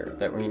character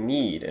that we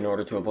need in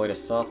order to avoid a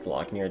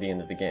softlock near the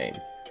end of the game.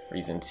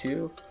 Reason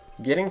 2,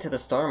 getting to the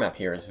star map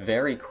here is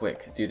very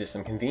quick due to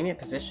some convenient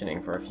positioning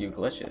for a few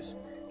glitches.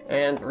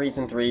 And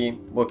reason 3,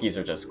 Wookiees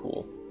are just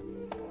cool.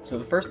 So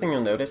the first thing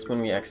you'll notice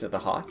when we exit the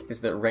Hawk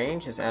is that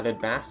Range has added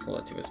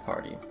Bastila to his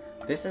party.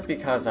 This is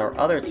because our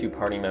other two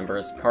party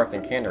members, Karth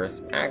and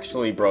Candaris,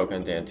 actually broke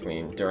on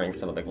Dantooine during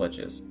some of the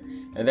glitches,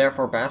 and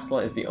therefore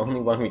Bastila is the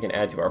only one we can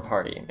add to our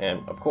party,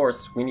 and of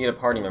course, we need a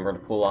party member to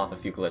pull off a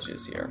few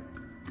glitches here.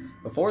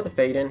 Before the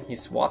fade-in, he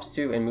swaps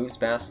to and moves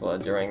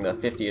Basila during the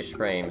 50-ish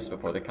frames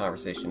before the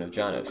conversation of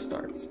Janos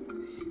starts.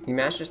 He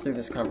mashes through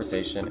this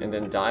conversation and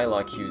then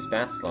dialogue cues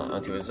Basila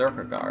onto a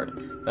Zerker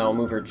guard that will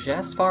move her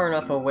just far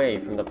enough away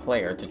from the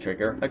player to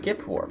trigger a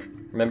Gip Warp.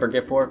 Remember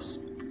Gip Warps?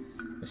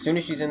 As soon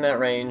as she's in that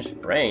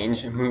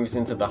range moves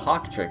into the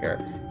Hawk trigger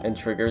and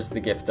triggers the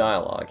Gip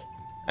dialogue.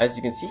 As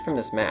you can see from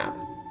this map,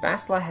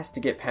 Basila has to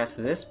get past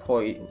this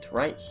point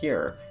right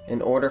here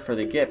in order for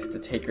the Gip to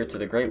take her to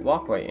the Great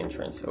Walkway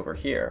entrance over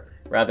here,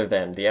 rather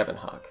than the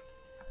Ebonhawk.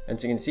 And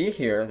so you can see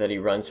here that he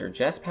runs her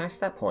just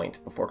past that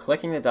point before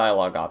clicking the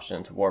dialogue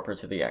option to warp her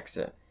to the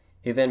exit.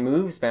 He then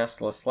moves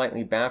Basila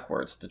slightly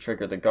backwards to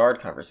trigger the guard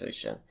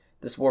conversation.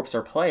 This warps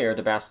our player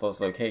to Basila's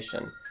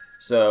location,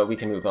 so we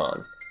can move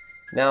on.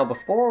 Now,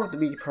 before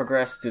we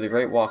progress to the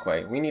Great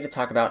Walkway, we need to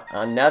talk about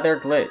another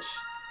glitch.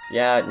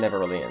 Yeah, it never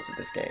really ends with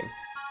this game.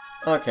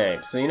 Okay,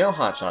 so you know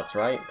hotshots,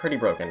 right? Pretty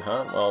broken,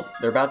 huh? Well,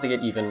 they're about to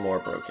get even more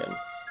broken.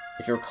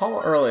 If you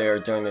recall earlier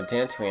during the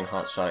Dantooine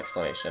hotshot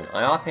explanation,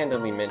 I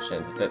offhandedly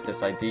mentioned that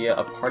this idea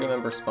of party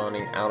members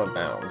spawning out of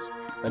bounds,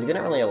 but I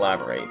didn't really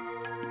elaborate.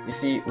 You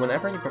see,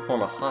 whenever you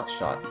perform a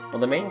hotshot, while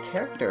the main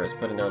character is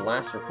put in their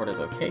last recorded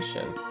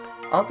location,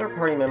 other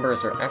party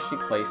members are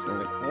actually placed in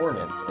the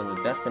coordinates in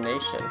the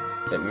destination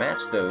that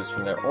match those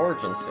from their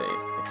origin save,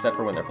 except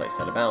for when they're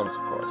placed out of bounds,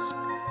 of course.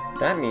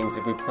 That means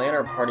if we plan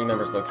our party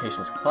members'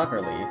 locations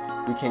cleverly,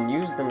 we can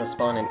use them to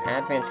spawn in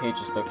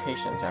advantageous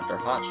locations after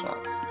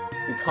hotshots.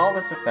 We call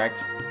this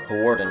effect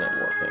coordinate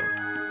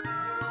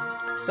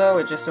warping. So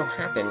it just so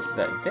happens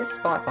that this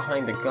spot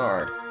behind the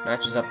guard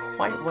matches up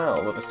quite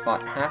well with a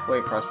spot halfway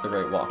across the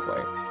Great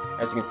Walkway,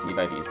 as you can see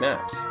by these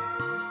maps.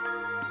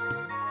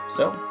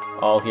 So,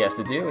 all he has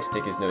to do is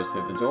stick his nose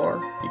through the door,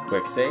 he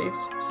quick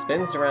saves,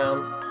 spins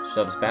around,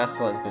 shoves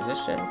Basila into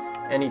position,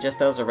 and he just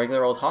does a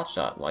regular old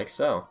hotshot, like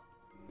so.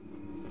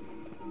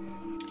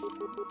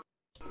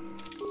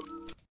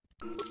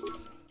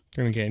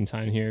 Gonna get in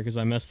time here because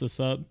I messed this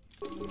up.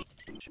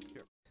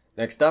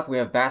 Next up, we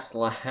have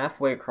Basila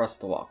halfway across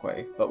the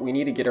walkway, but we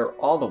need to get her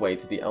all the way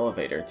to the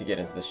elevator to get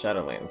into the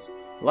Shadowlands.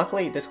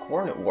 Luckily, this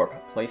coordinate warp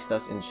placed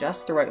us in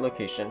just the right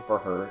location for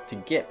her to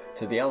Gip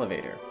to the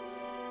elevator.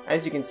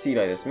 As you can see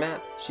by this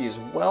map, she is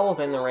well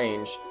within the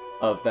range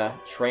of the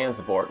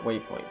transport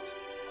waypoint.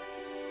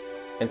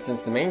 And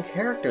since the main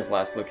character's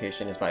last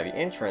location is by the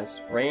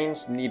entrance,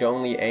 range need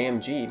only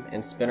AMG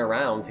and spin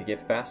around to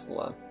Gip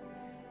Basila.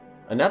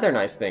 Another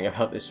nice thing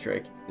about this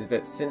trick is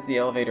that since the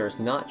elevator is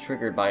not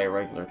triggered by a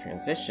regular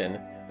transition,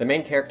 the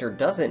main character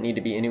doesn't need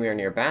to be anywhere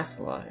near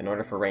Basila in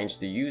order for range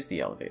to use the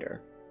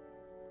elevator.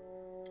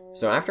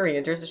 So after he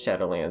enters the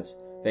Shadowlands,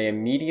 they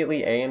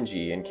immediately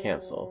AMG and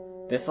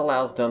cancel. This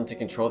allows them to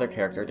control their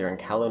character during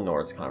Calo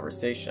Nord's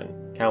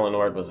conversation. Calo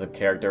Nord was a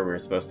character we were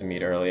supposed to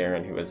meet earlier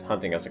and who was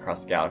hunting us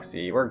across the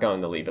galaxy. We're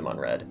going to leave him on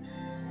red.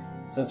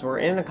 Since we're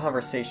in a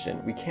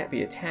conversation, we can't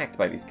be attacked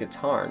by these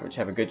Katarn, which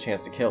have a good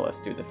chance to kill us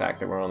due to the fact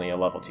that we're only a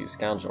level 2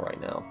 scoundrel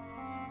right now.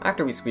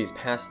 After we squeeze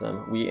past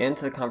them, we end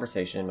the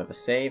conversation with a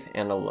save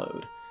and a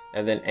load,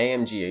 and then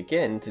AMG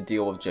again to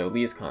deal with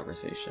Jolie's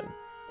conversation,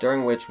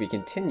 during which we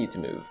continue to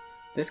move.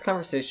 This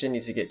conversation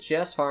needs to get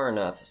just far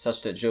enough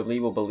such that Jolie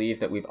will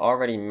believe that we've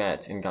already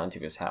met and gone to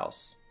his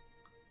house.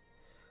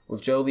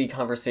 With Jolie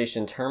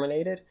conversation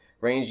terminated,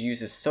 Range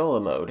uses solo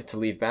mode to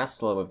leave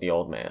Basila with the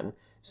old man,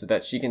 so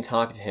that she can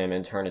talk to him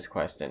and turn his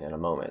quest in a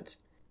moment.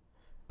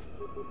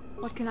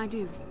 What can I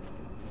do?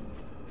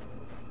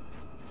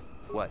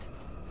 What?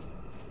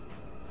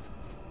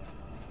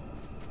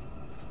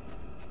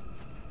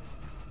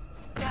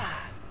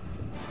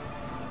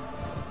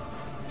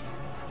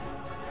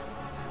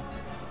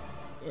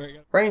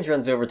 Range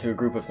runs over to a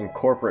group of some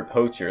corporate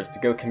poachers to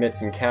go commit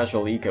some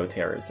casual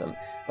eco-terrorism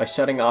by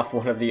shutting off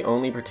one of the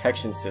only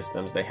protection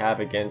systems they have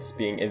against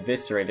being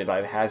eviscerated by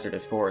the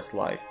hazardous forest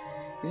life.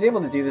 He's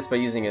able to do this by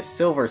using a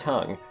silver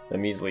tongue, the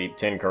measly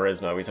 10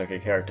 charisma we took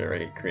at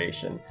character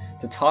creation,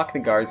 to talk the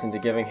guards into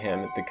giving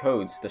him the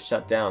codes to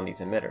shut down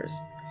these emitters.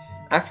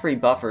 After he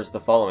buffers the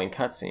following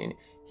cutscene,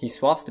 he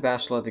swaps to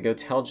Basila to go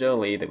tell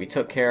Jolie that we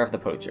took care of the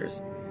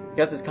poachers.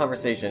 Because this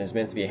conversation is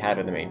meant to be had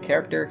with the main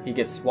character, he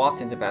gets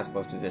swapped into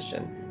Basila's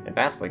position, and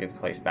Basila gets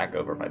placed back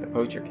over by the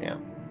poacher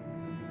camp.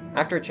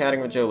 After chatting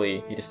with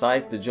Jolie, he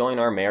decides to join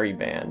our merry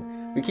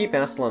band. We keep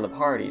Basila in the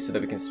party so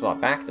that we can swap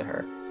back to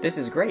her. This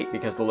is great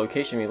because the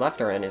location we left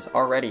her in is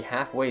already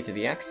halfway to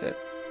the exit.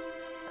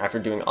 After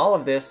doing all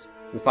of this,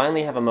 we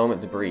finally have a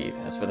moment to breathe,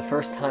 as for the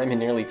first time in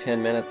nearly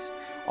 10 minutes,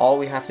 all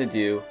we have to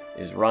do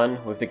is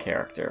run with the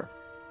character.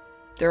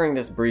 During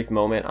this brief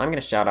moment, I'm going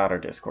to shout out our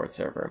Discord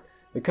server.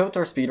 The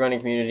KOTOR speedrunning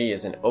community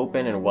is an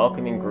open and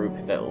welcoming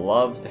group that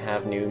loves to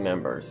have new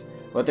members.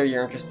 Whether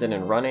you're interested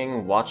in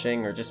running,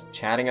 watching, or just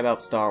chatting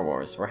about Star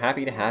Wars, we're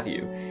happy to have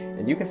you,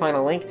 and you can find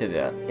a link to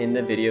that in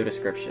the video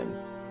description.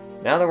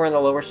 Now that we're in the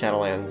lower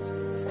Shadowlands,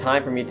 it's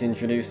time for me to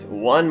introduce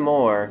one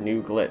more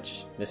new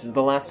glitch. This is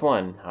the last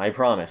one, I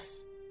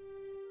promise.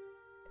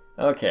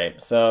 Okay,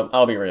 so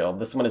I'll be real,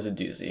 this one is a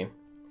doozy.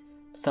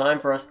 It's time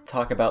for us to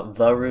talk about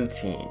the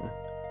routine.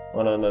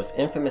 One of the most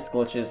infamous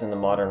glitches in the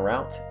modern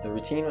route, the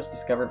routine was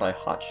discovered by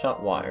Hotshot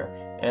Wire,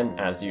 and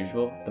as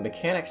usual, the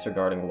mechanics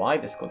regarding why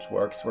this glitch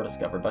works were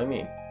discovered by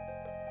me.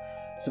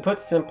 So put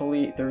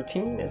simply, the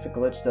routine is a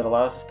glitch that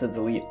allows us to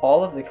delete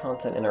all of the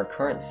content in our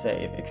current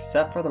save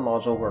except for the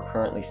module we're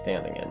currently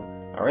standing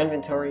in, our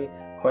inventory,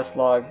 quest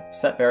log,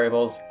 set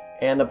variables,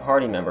 and the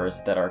party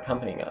members that are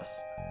accompanying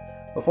us.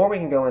 Before we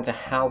can go into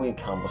how we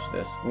accomplish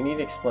this, we need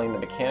to explain the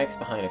mechanics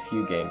behind a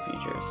few game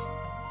features.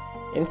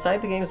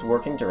 Inside the game's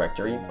working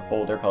directory, a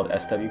folder called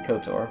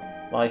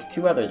swkotor, lies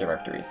two other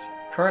directories,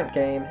 Current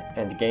Game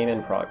and Game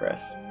in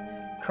Progress.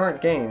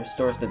 Current Game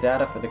stores the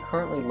data for the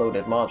currently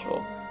loaded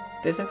module.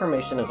 This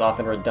information is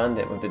often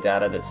redundant with the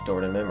data that's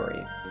stored in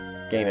memory.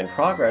 Game in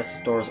Progress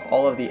stores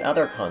all of the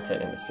other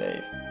content in the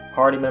save,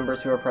 party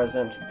members who are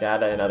present,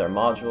 data in other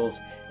modules,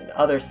 and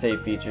other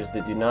save features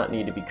that do not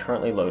need to be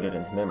currently loaded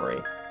into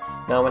memory.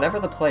 Now, whenever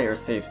the player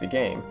saves the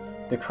game,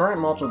 the current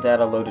module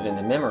data loaded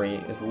into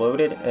memory is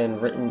loaded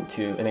and written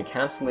to an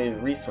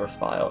encapsulated resource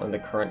file in the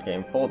current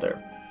game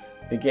folder.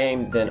 The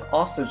game then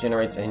also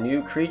generates a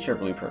new creature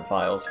blueprint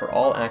files for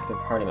all active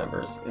party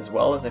members, as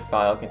well as a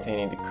file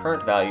containing the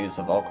current values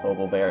of all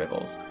global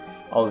variables.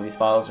 All of these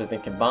files are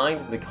then combined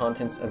with the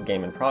contents of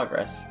Game in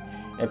Progress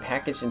and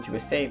packaged into a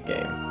save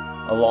game,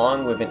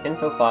 along with an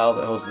info file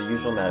that holds the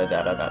usual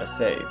metadata about a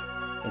save,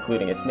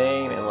 including its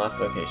name and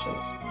last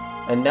locations.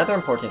 Another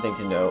important thing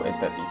to know is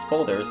that these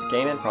folders,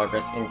 Game in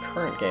Progress and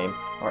Current Game,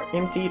 are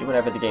emptied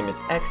whenever the game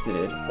is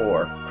exited,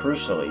 or,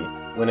 crucially,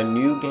 when a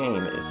new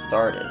game is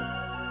started.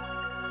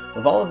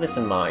 With all of this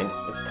in mind,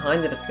 it's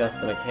time to discuss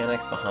the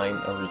mechanics behind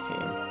a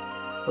routine.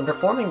 When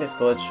performing this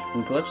glitch,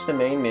 we glitch the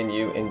main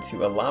menu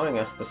into allowing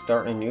us to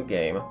start a new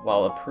game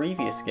while a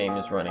previous game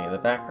is running in the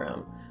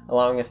background,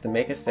 allowing us to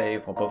make a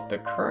save while both the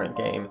Current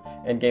Game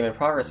and Game in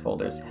Progress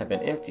folders have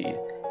been emptied,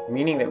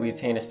 meaning that we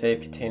attain a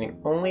save containing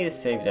only the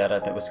save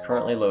data that was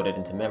currently loaded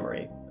into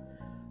memory.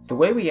 The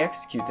way we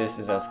execute this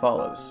is as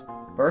follows.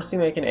 First, we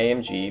make an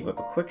AMG with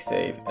a quick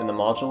save in the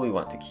module we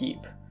want to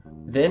keep.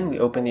 Then we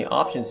open the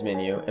options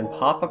menu and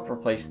pop-up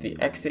replace the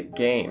exit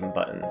game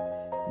button.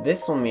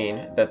 This will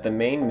mean that the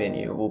main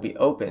menu will be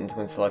opened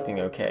when selecting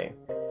OK.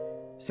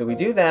 So we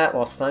do that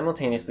while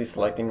simultaneously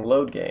selecting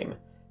load game.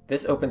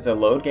 This opens a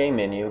load game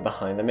menu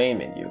behind the main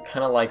menu,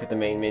 kind of like with the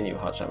main menu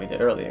hotshot we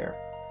did earlier.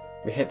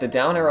 We hit the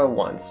down arrow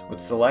once,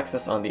 which selects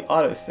us on the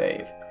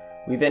autosave.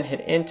 We then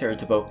hit enter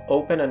to both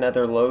open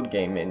another load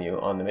game menu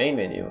on the main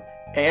menu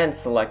and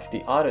select the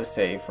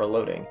autosave for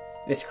loading.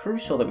 It is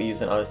crucial that we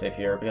use an autosave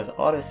here because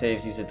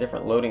autosaves use a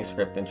different loading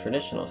script than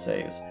traditional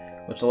saves,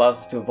 which allows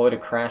us to avoid a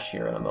crash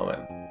here in a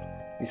moment.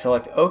 We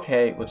select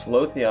OK, which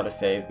loads the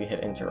autosave we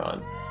hit enter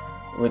on,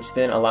 which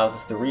then allows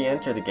us to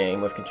re-enter the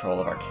game with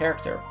control of our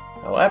character.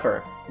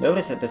 However,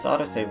 notice that this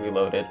autosave we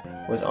loaded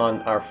was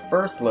on our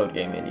first load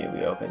game menu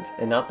we opened,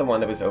 and not the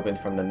one that was opened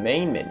from the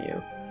main menu.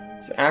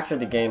 So after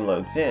the game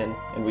loads in,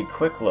 and we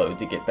quick load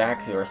to get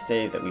back to our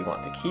save that we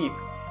want to keep,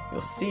 you'll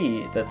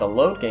see that the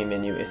load game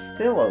menu is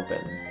still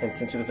open, and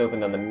since it was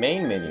opened on the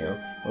main menu,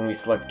 when we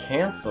select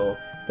cancel,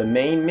 the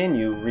main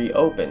menu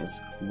reopens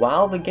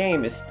while the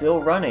game is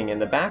still running in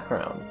the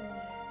background.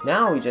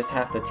 Now we just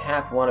have to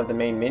tap one of the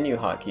main menu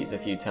hotkeys a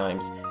few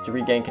times to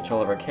regain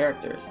control of our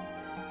characters.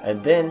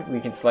 And then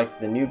we can select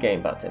the new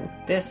game button.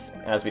 This,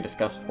 as we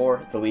discussed before,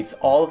 deletes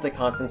all of the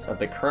contents of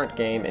the current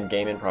game and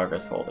game in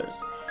progress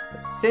folders.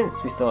 But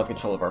since we still have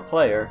control of our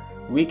player,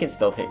 we can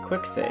still hit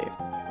quick save,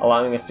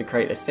 allowing us to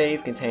create a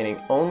save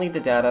containing only the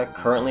data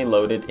currently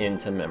loaded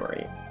into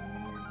memory.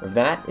 With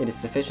that, it is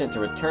sufficient to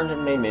return to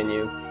the main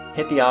menu,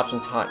 hit the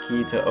options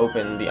hotkey to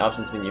open the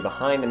options menu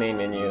behind the main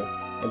menu,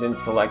 and then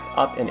select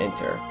up and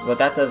enter. What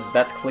that does is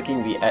that's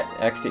clicking the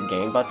exit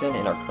game button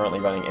in our currently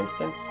running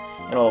instance,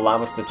 and will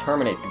allow us to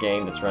terminate the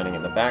game that's running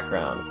in the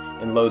background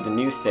and load the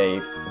new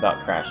save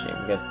without crashing,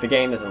 because the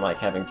game doesn't like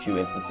having two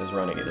instances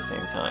running at the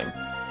same time.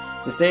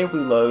 The save we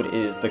load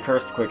is the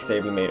cursed quick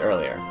save we made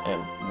earlier,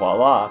 and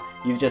voila,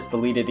 you've just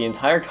deleted the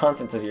entire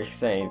contents of your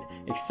save,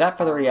 except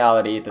for the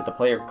reality that the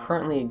player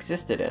currently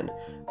existed in.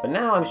 But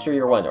now I'm sure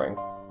you're wondering,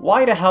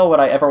 why the hell would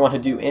I ever want to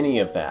do any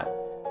of that?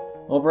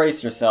 Well,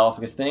 brace yourself,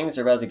 because things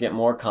are about to get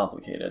more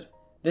complicated.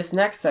 This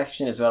next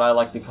section is what I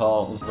like to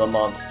call the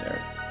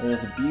monster. It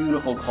is a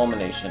beautiful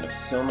culmination of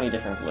so many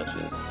different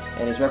glitches,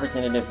 and is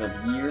representative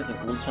of years of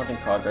glitch hunting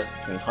progress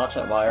between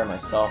Hotshot Wire,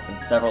 myself, and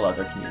several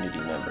other community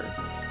members.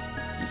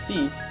 You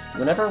see,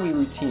 whenever we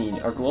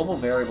routine, our global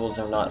variables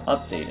are not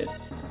updated.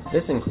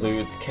 This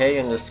includes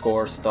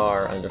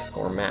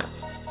k_star_map,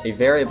 a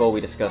variable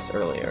we discussed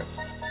earlier.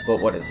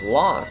 But what is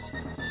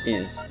lost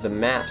is the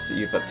maps that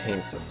you've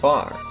obtained so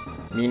far,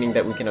 meaning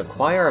that we can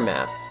acquire a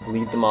map,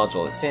 leave the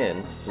module it's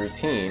in,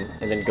 routine,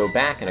 and then go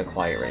back and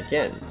acquire it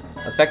again,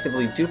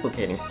 effectively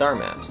duplicating star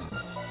maps.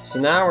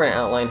 So now we're going to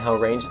outline how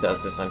range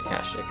does this on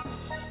Kashik.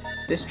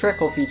 This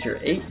trick will feature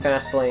 8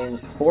 fast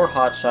lanes, 4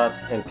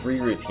 hotshots, and 3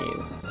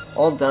 routines,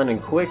 all done in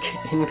quick,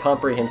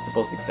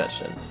 incomprehensible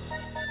succession.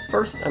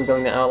 First, I'm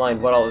going to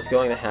outline what all is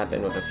going to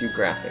happen with a few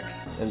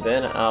graphics, and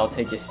then I'll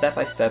take you step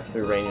by step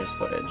through Ranger's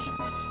footage.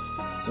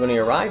 So when he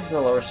arrives in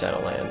the lower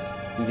Shadowlands,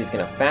 he's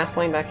going to fast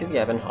lane back to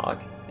the Ebon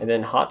Hawk, and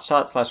then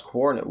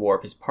hotshot/coordinate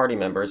warp his party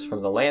members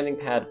from the landing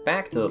pad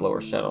back to the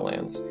lower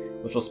Shadowlands,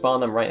 which will spawn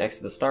them right next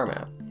to the star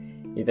map.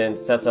 He then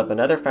sets up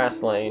another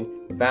fast lane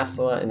with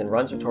Bastila and then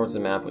runs her towards the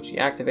map, which he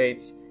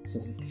activates.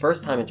 Since it's the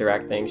first time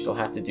interacting, she'll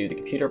have to do the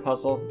computer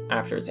puzzle.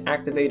 After it's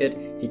activated,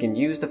 he can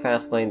use the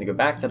fast lane to go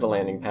back to the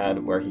landing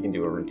pad where he can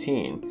do a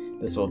routine.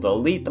 This will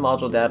delete the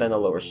module data in the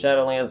lower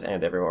Shadowlands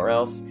and everywhere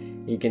else.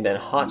 He can then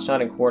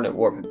hotshot and coordinate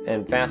warp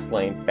and fast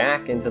lane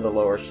back into the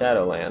lower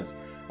Shadowlands,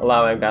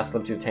 allowing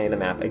Bastila to obtain the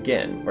map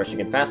again, where she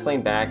can fast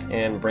lane back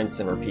and rinse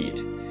and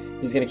repeat.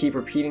 He's going to keep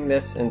repeating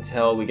this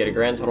until we get a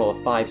grand total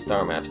of 5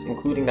 star maps,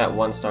 including that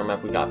 1 star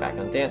map we got back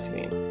on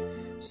Dantooine.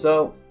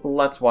 So,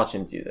 let's watch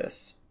him do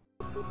this.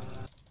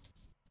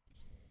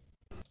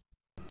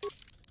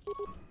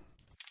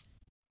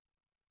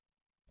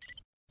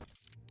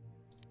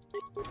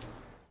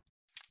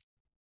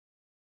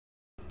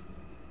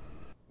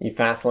 He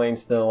fast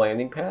lanes to the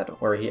landing pad,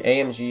 where he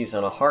AMGs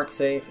on a hard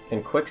save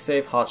and quick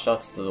save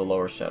hotshots to the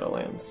lower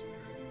Shadowlands.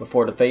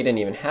 Before the fade-in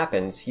even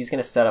happens, he's going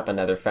to set up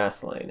another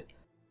fast lane.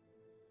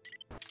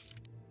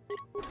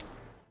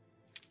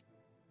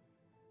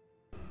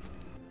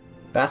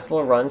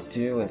 Bastila runs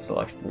to and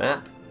selects the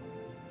map.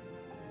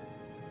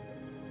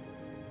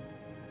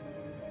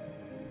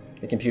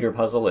 The computer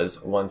puzzle is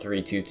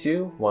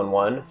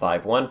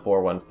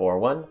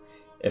 1322-11514141.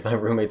 If my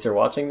roommates are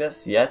watching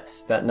this,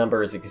 yes, that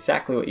number is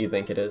exactly what you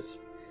think it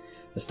is.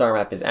 The star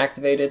map is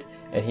activated,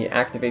 and he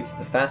activates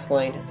the fast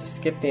lane to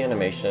skip the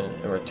animation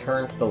and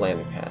return to the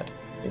landing pad.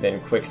 He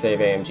then quick save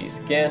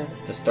AMGs again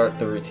to start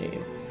the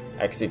routine.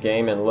 Exit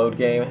game and load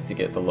game to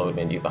get the load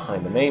menu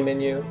behind the main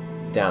menu.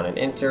 Down and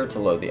enter to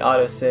load the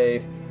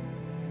autosave.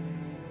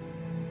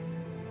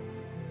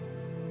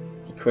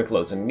 He quick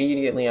loads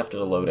immediately after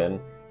the load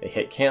in. They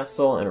hit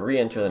cancel and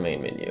re-enter the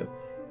main menu.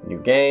 New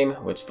game,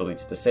 which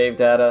deletes the save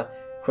data.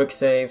 Quick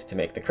save to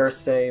make the curse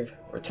save.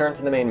 Return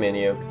to the main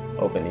menu.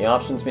 Open the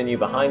options menu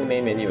behind the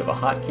main menu with a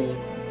hotkey.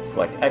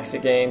 Select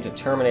exit game to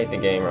terminate the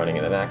game running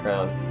in the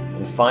background.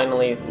 And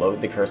finally,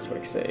 load the cursed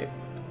quick save.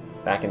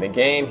 Back in the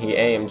game, he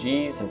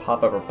AMGs and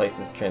pop-up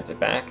replaces transit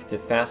back to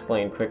fast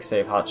lane quick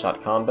save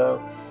hotshot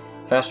combo,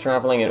 fast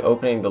traveling and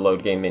opening the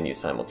load game menu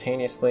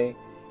simultaneously.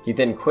 He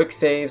then quick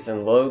saves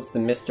and loads the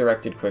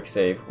misdirected quick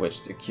save,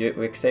 which to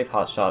quick save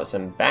hotshots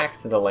him back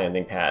to the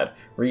landing pad,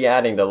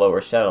 re-adding the lower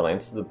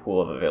Shadowlands to the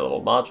pool of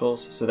available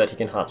modules so that he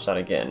can hotshot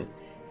again.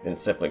 He then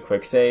simply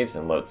quick saves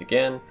and loads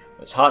again,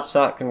 which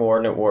hotshot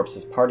coordinate warps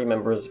his party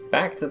members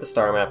back to the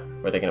star map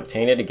where they can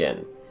obtain it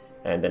again,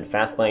 and then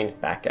fast lane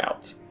back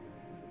out.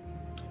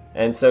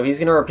 And so he's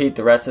going to repeat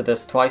the rest of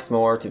this twice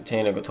more to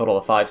obtain a total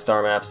of 5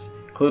 star maps,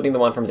 including the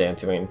one from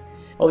Dantooine.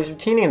 While he's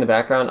routining in the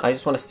background, I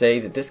just want to say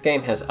that this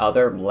game has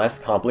other, less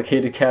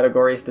complicated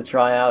categories to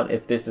try out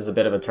if this is a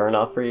bit of a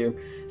turnoff for you.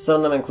 Some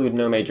of them include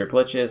no major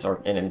glitches,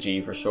 or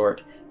NMG for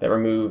short, that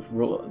remove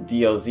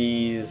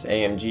DLZs,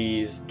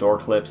 AMGs, door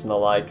clips, and the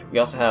like. We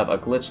also have a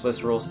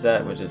glitchless rule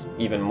set, which is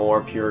even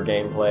more pure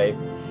gameplay.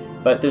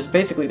 But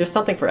there's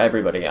something for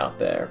everybody out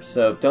there,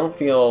 so don't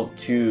feel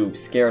too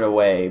scared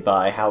away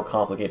by how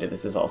complicated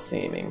this is all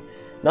seeming.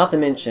 Not to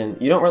mention,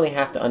 you don't really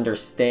have to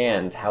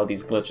understand how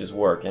these glitches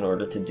work in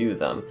order to do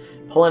them.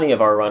 Plenty of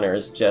our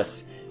runners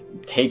just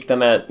take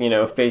them at,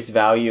 face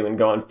value and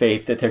go on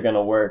faith that they're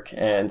gonna work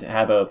and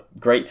have a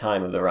great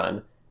time of the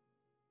run.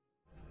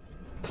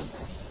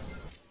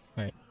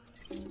 Right.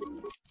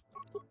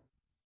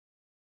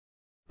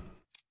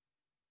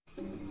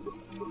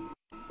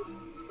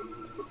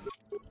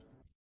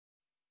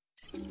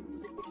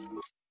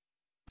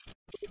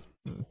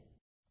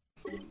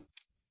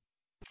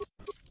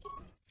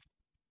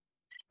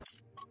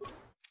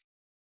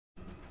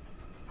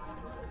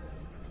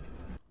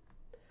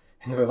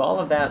 And with all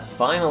of that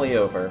finally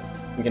over,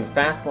 we can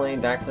fast lane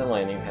back to the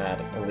landing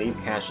pad and leave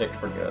Kashyyyk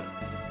for good.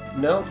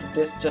 Note,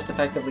 this just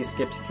effectively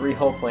skipped 3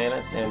 whole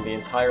planets and the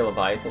entire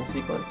Leviathan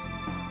sequence.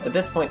 At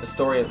this point, the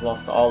story has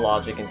lost all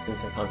logic and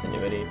sense of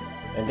continuity,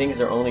 and things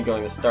are only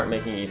going to start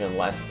making even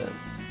less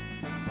sense.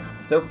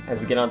 So,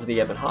 as we get onto the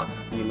Ebon Hawk,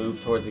 we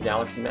move towards the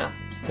galaxy map,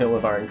 still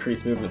with our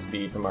increased movement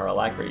speed from our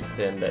Alacrity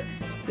stim that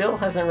still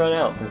hasn't run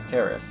out since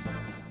Terrace.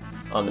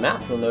 On the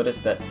map, you'll notice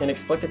that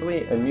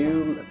inexplicably a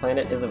new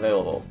planet is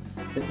available.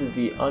 This is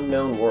the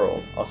Unknown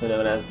World, also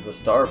known as the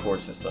Starforge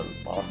system,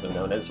 also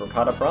known as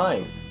Rakata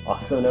Prime,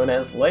 also known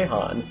as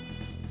Lehan.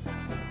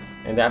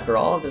 And after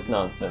all of this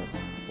nonsense,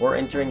 we're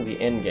entering the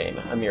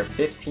endgame, a mere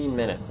 15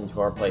 minutes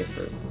into our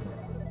playthrough.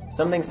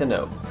 Some things to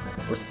note.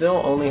 We're still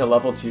only a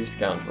level 2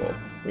 scoundrel.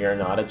 We are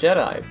not a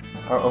Jedi.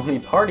 Our only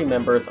party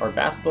members are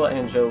Bastila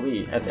and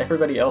Jolie, as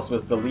everybody else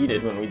was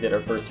deleted when we did our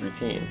first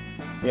routine.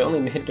 The only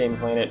mid-game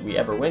planet we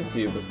ever went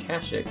to was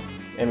Kashyyyk,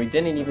 and we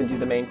didn't even do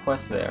the main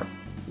quest there.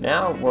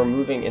 Now we're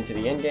moving into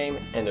the endgame,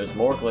 and there's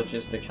more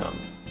glitches to come.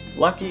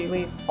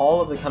 Luckily, all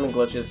of the coming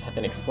glitches have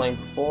been explained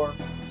before,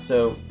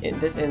 so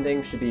this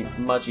ending should be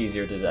much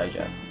easier to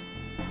digest.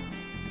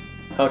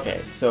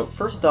 Okay, so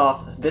first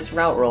off, this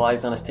route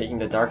relies on us taking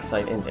the dark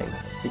side ending,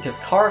 because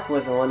Karth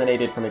was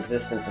eliminated from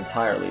existence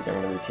entirely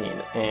during the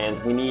routine, and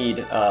we need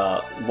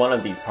one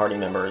of these party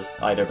members,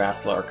 either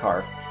Bastila or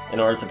Karth, in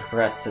order to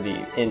progress to the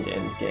end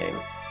game.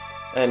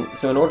 And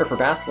so in order for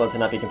Bastila to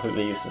not be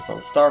completely useless on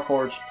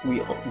Starforge,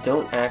 we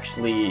don't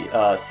actually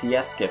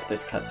CS skip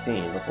this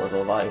cutscene before the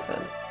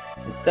Leviathan.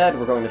 Instead,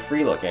 we're going to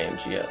free look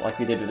AMG it, like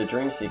we did with the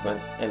Dream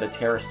Sequence and the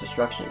Terrorist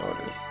Destruction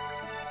Orders.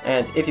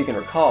 And if you can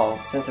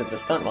recall, since it's a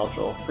stunt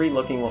module, free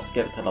looking will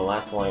skip to the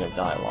last line of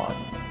dialogue.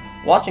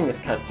 Watching this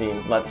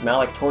cutscene lets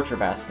Malik torture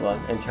Bastila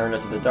and turn her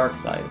to the dark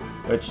side,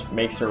 which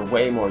makes her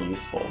way more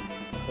useful.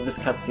 With this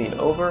cutscene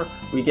over,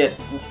 we get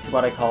sent to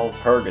what I call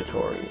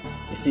Purgatory.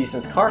 You see,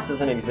 since Karth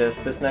doesn't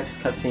exist, this next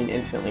cutscene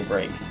instantly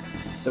breaks,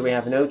 so we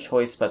have no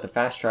choice but to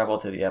fast travel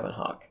to the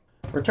Ebonhawk.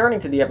 Returning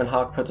to the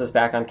Ebonhawk puts us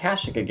back on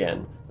Kashyyyk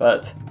again,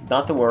 but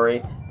not to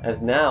worry,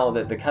 as now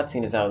that the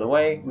cutscene is out of the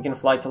way, we can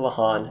fly to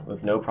Lahan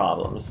with no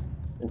problems.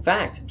 In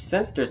fact,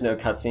 since there's no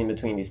cutscene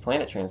between these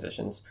planet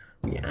transitions,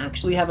 we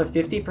actually have a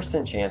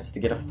 50% chance to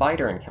get a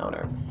fighter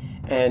encounter.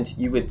 And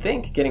you would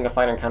think getting a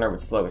fighter encounter would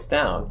slow us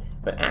down,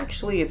 but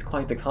actually it's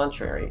quite the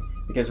contrary,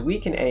 because we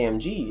can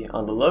AMG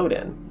on the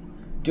load-in.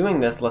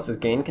 Doing this lets us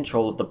gain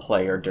control of the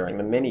player during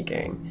the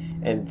minigame,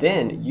 and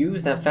then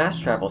use that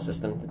fast travel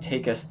system to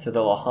take us to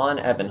the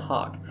Lahan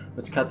Ebonhawk,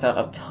 which cuts out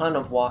a ton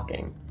of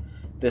walking.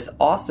 This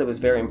also is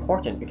very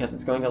important because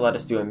it's going to let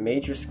us do a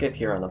major skip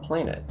here on the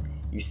planet.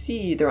 You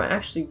see, there are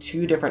actually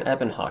two different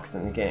Ebonhawks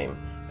in the game,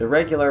 the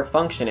regular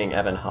functioning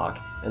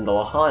Ebonhawk and the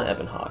Lahan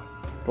Ebonhawk.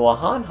 The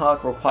Lahan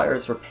Hawk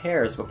requires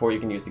repairs before you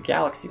can use the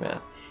galaxy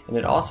map, and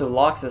it also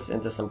locks us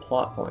into some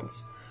plot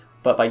points.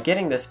 But by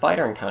getting this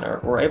fighter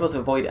encounter, we're able to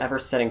avoid ever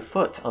setting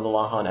foot on the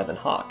Lahan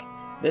Ebonhawk.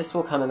 This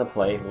will come into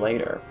play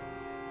later.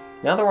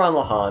 Now that we're on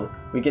Lahan,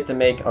 we get to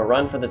make a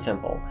run for the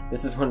temple.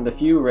 This is one of the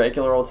few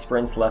regular old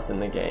sprints left in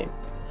the game.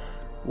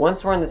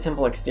 Once we're in the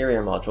temple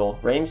exterior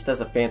module, Range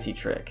does a fancy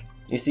trick.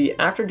 You see,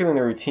 after doing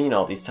the routine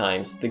all these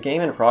times, the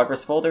game in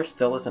progress folder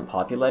still isn't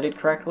populated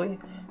correctly,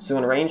 so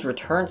when Range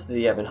returns to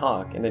the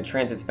Ebonhawk and then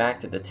transits back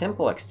to the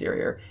temple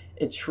exterior,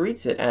 it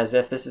treats it as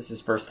if this is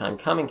his first time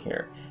coming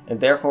here, and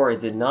therefore it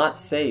did not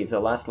save the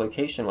last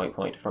location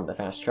waypoint from the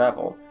fast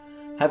travel.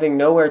 Having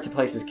nowhere to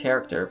place his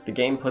character, the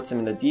game puts him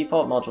in the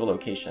default module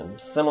location,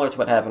 similar to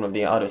what happened with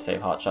the autosave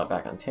hotshot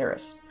back on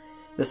Terrace.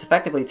 This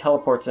effectively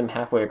teleports him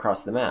halfway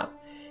across the map,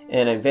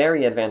 in a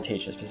very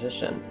advantageous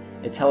position.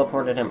 It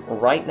teleported him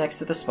right next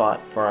to the spot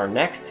for our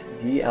next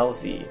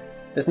DLZ.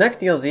 This next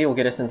DLZ will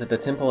get us into the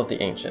Temple of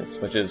the Ancients,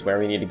 which is where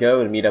we need to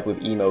go to meet up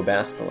with Emo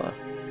Bastila.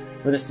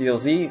 For this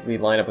DLZ, we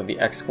line up with the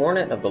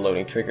X-coordinate of the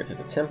loading trigger to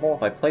the temple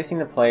by placing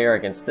the player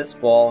against this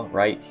wall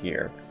right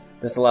here.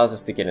 This allows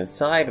us to get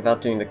inside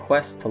without doing the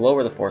quest to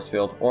lower the force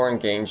field or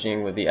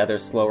engaging with the other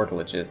slower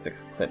glitches to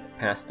clip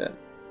past it.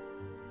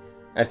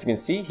 As you can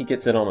see, he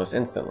gets it almost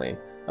instantly.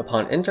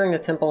 Upon entering the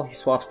temple, he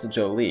swaps to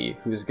Jolie,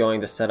 who is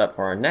going to set up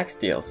for our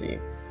next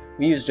DLC.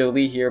 We use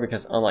Jolie here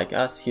because unlike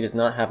us, he does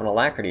not have an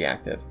alacrity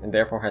active, and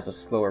therefore has a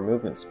slower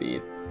movement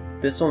speed.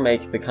 This will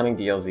make the coming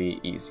DLC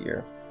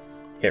easier.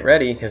 Get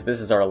ready, because this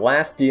is our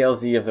last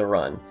DLC of the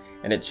run,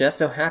 and it just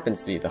so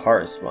happens to be the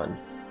hardest one,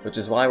 which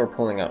is why we're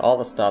pulling out all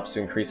the stops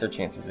to increase our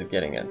chances of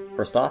getting it.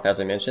 First off, as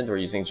I mentioned, we're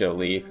using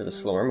Jolie for the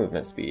slower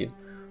movement speed.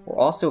 We're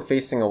also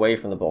facing away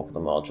from the bulk of the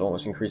module,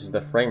 which increases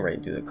the frame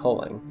rate due to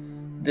culling.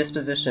 This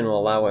position will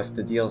allow us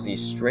to DLZ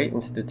straight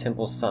into the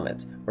temple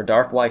summit, where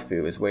Darth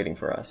Waifu is waiting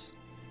for us.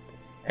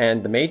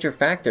 And the major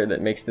factor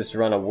that makes this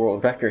run a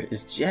world record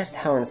is just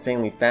how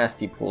insanely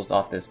fast he pulls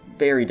off this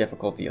very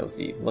difficult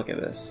DLZ. Look at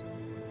this.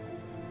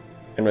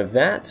 And with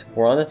that,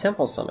 we're on the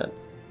temple summit.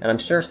 And I'm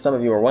sure some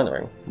of you are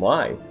wondering,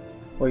 why?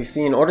 Well, you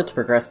see, in order to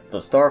progress to the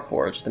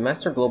Starforge, the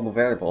master global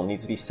variable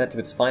needs to be set to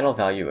its final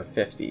value of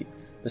 50.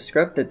 The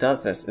script that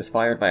does this is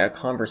fired by a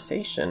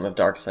conversation with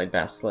Darkside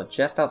Bastila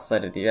just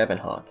outside of the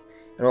Ebonhawk.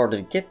 In order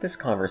to get this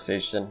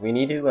conversation, we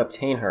need to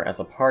obtain her as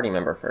a party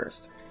member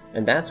first,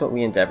 and that's what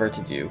we endeavor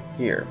to do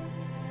here.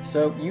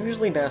 So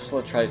usually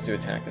Bastila tries to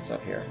attack us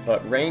up here,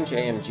 but Range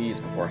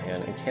AMGs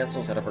beforehand and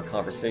cancels out of her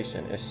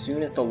conversation as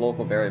soon as the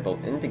local variable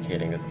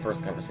indicating that the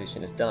first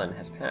conversation is done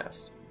has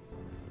passed.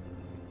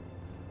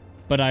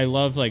 But I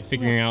love like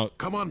figuring out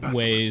on,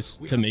 ways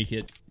to make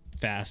it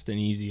fast and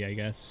easy, I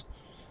guess.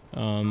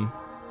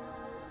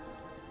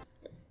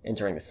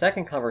 Entering the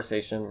second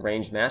conversation,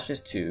 Range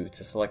mashes 2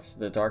 to select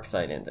the dark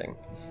side ending,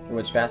 in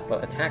which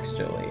Bastila attacks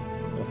Jolie.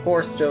 Of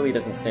course, Jolie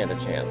doesn't stand a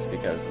chance,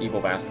 because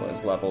Evil Bastila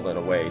is leveled in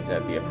a way to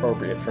be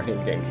appropriate for an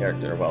in-game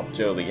character, while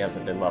Jolie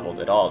hasn't been leveled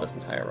at all this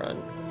entire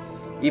run.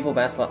 Evil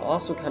Bastila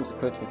also comes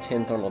equipped with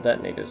 10 thermal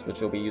detonators, which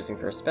we'll be using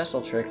for a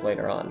special trick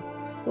later on.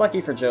 Lucky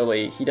for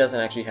Jolie, he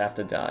doesn't actually have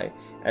to die,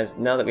 as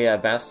now that we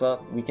have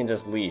Bastila, we can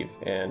just leave,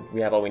 and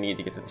we have all we need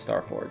to get to the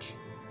Starforge.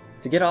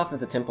 To get off of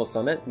the temple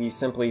summit, we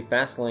simply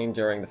fast lane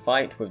during the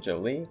fight with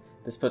Jolie.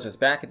 This puts us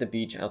back at the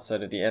beach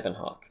outside of the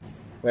Ebonhawk,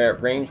 where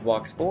Range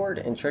walks forward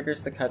and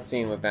triggers the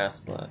cutscene with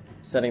Bastila,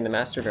 setting the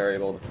master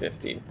variable to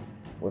 50.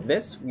 With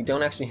this, we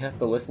don't actually have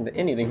to listen to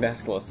anything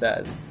Bastila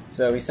says,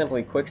 so he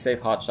simply quick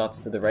save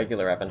hotshots to the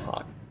regular Ebon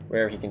Hawk,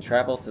 where he can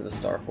travel to the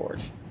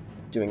Starforge.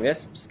 Doing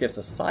this skips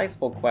a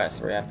sizable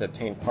quest where we have to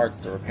obtain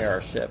parts to repair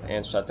our ship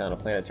and shut down a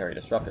planetary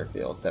disruptor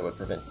field that would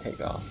prevent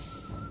takeoff.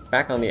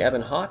 Back on the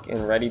Ebon Hawk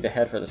and ready to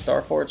head for the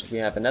Starforge, we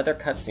have another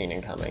cutscene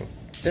incoming.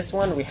 This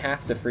one we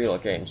have to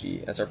freelook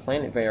AMG, as our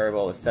planet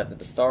variable is set to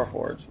the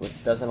Starforge,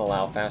 which doesn't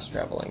allow fast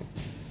traveling.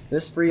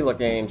 This freelook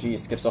AMG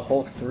skips a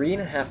whole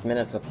 3.5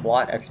 minutes of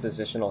plot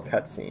expositional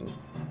cutscene.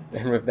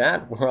 And with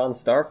that, we're on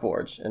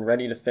Starforge, and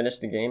ready to finish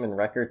the game in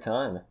record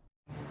time.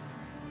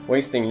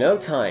 Wasting no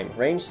time,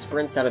 Range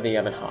sprints out of the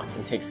Ebon Hawk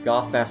and takes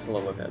Goth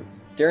Bastila with him.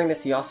 During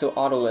this, he also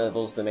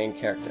auto-levels the main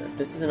character.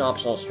 This is an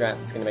optional strat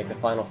that's going to make the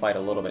final fight a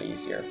little bit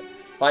easier.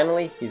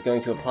 Finally, he's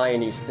going to apply a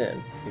new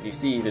stim. As you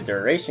see, the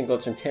duration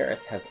glitch from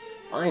Terrace has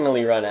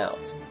finally run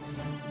out.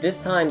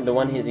 This time, the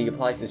one he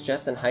applies is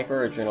just in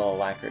Hyper-Adrenal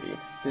Alacrity.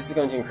 This is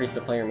going to increase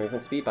the player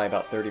movement speed by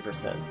about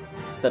 30%.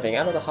 Stepping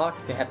out of the Hawk,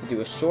 they have to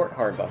do a short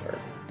hard buffer.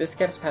 This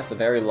skips past a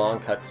very long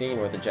cutscene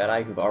where the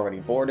Jedi who've already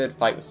boarded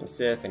fight with some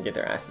Sith and get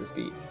their asses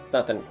beat. It's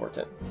not that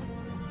important.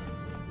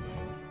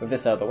 With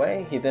this out of the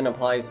way, he then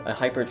applies a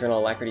Hyper-Adrenal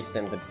Alacrity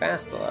stim to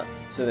Bastila,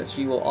 so that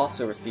she will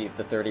also receive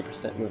the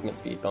 30% movement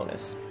speed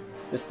bonus.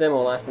 This stim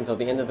will last until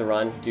the end of the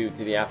run due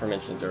to the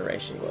aforementioned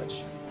duration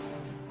glitch.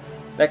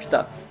 Next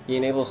up, he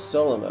enables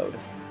solo mode.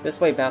 This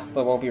way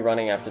Bastila won't be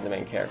running after the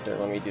main character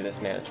when we do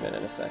this management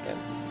in a second.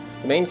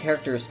 The main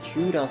character is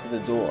queued onto the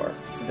door,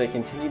 so they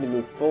continue to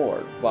move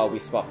forward while we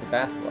swap to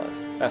Bastila.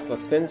 Bastila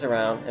spins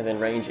around and then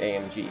range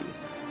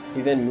AMGs.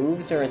 He then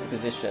moves her into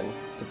position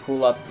to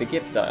pull up the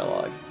GIP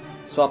dialogue.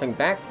 Swapping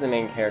back to the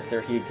main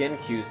character, he again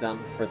queues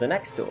them for the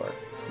next door,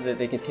 so that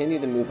they continue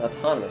to move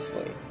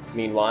autonomously.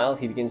 Meanwhile,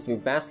 he begins to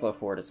move Bastila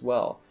forward as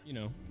well. You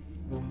know,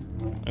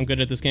 I'm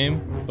good at this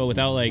game, but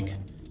without like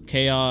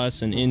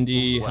Chaos and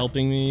Indy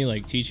helping me,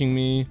 like teaching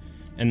me,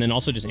 and then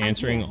also just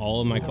answering all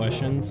of my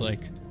questions,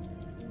 like,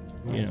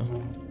 you know,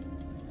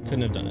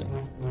 couldn't have done it,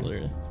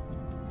 literally.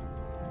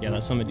 Yeah,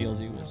 that Summit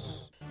DLZ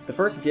was... The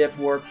first GIP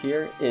warp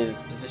here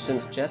is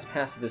positioned just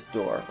past this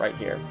door, right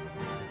here.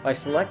 By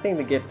selecting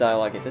the GIP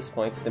dialogue at this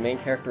point, the main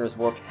character is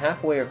warped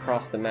halfway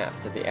across the map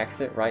to the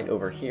exit right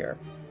over here.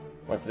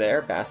 Once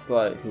there,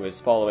 Bastila, who is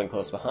following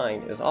close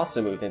behind, is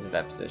also moved into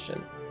that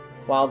position.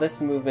 While this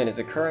movement is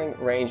occurring,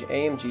 range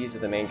AMGs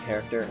of the main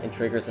character and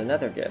triggers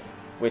another GIP,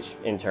 which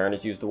in turn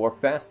is used to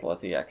warp Bastila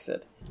to the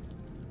exit.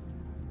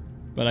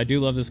 But I do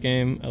love this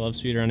game, I love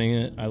speedrunning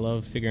it, I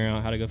love figuring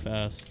out how to go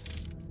fast.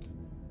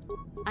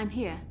 I'm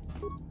here.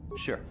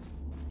 Sure.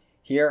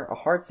 Here, a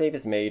hard save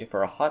is made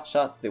for a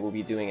hotshot that we'll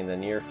be doing in the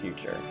near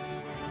future.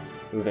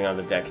 Moving on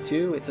to Deck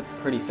 2, it's a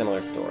pretty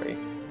similar story.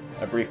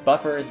 A brief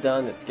buffer is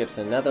done that skips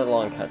another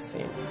long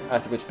cutscene,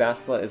 after which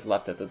Bastila is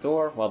left at the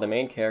door while the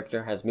main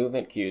character has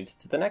movement queued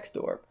to the next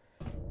door.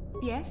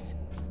 Yes?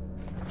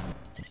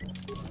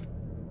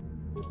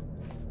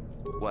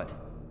 What?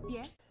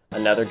 Yes?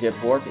 Another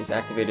GIP warp is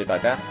activated by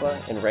Bastila,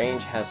 and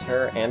Range has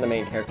her and the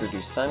main character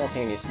do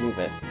simultaneous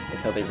movement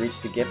until they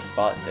reach the GIP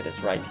spot that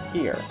is right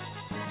here.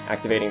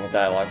 Activating the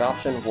dialogue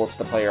option warps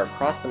the player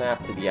across the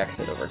map to the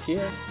exit over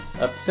here,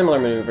 a similar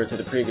maneuver to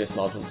the previous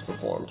modules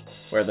performed,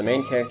 where the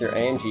main character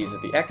AMGs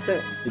at the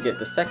exit to get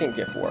the second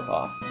GIP warp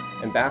off,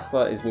 and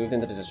Bastila is moved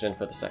into position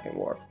for the second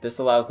warp. This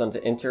allows them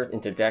to enter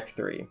into Deck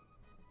 3.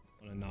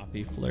 I want to not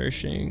be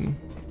flourishing,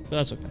 but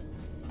that's okay.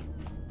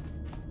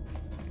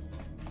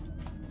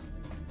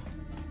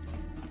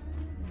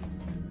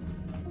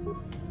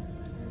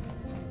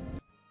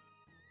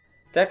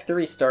 Deck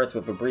 3 starts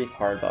with a brief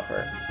hard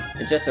buffer.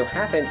 It just so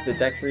happens that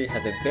Deck 3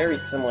 has a very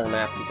similar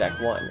map to Deck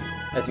 1,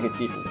 as you can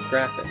see from this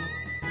graphic.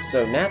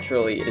 So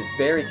naturally, it is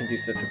very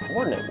conducive to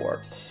coordinate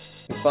warps.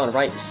 We spawn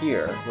right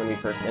here when we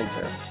first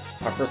enter.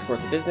 Our first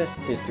course of business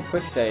is to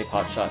quick save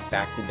hotshot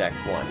back to Deck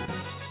 1.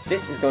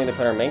 This is going to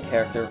put our main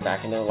character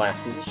back in their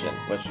last position,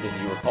 which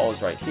as you recall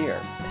is right here.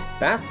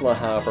 Bastila,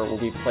 however, will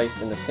be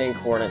placed in the same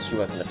coordinates she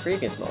was in the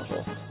previous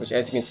module, which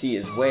as you can see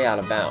is way out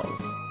of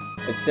bounds.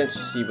 And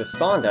since she was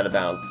spawned out of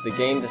bounds, the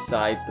game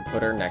decides to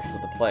put her next to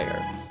the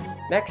player.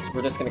 Next,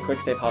 we're just going to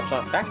quick save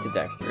hotshot back to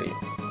Deck 3.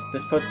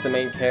 This puts the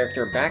main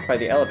character back by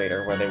the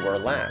elevator where they were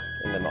last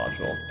in the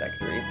module, Deck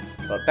 3,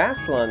 but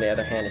Bastila on the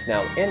other hand is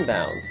now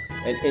inbounds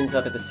and ends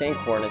up at the same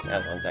coordinates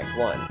as on Deck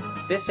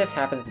 1. This just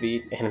happens to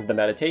be in the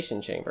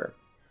meditation chamber.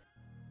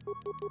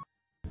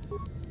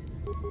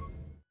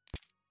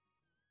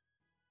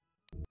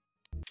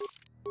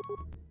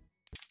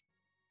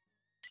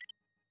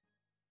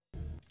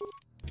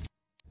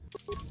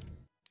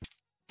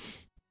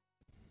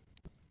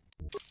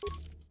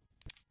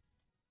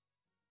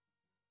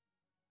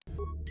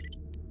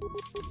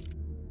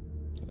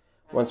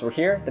 Once we're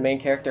here, the main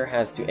character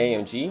has to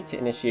AMG to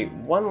initiate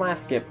one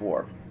last GIP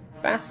warp.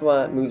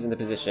 Bastila moves into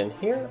position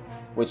here,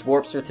 which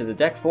warps her to the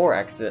Deck 4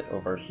 exit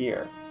over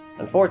here.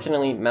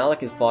 Unfortunately,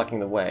 Malik is blocking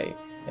the way,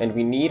 and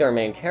we need our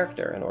main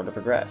character in order to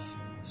progress.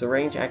 So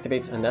Range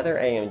activates another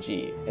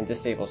AMG and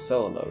disables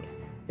solo mode.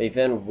 They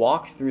then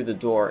walk through the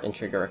door and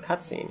trigger a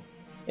cutscene.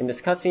 In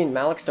this cutscene,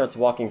 Malik starts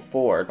walking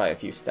forward by a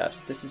few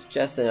steps. This is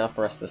just enough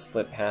for us to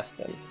slip past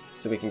him,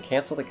 so we can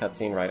cancel the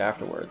cutscene right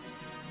afterwards.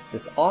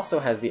 This also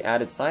has the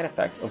added side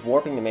effect of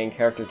warping the main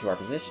character to our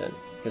position,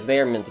 because they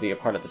are meant to be a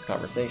part of this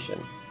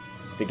conversation.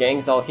 The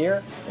gang's all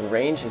here, and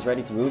Range is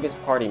ready to move his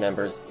party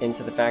members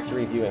into the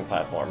factory viewing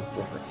platform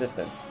with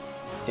persistence.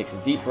 He takes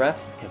a deep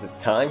breath, because it's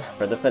time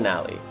for the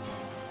finale.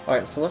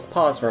 Alright, so let's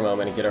pause for a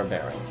moment and get our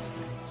bearings.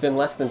 It's been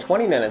less than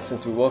 20 minutes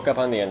since we woke up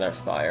on the Ender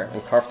Spire,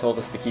 and Karf told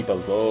us to keep a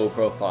low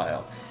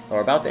profile. And we're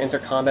about to enter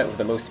combat with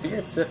the most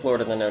feared Sith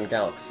Lord in the known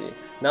galaxy.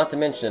 Not to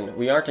mention,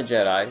 we aren't a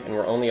Jedi, and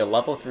we're only a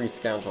level 3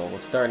 scoundrel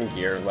with starting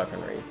gear and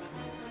weaponry.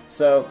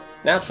 So,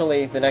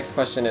 naturally, the next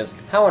question is,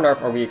 how on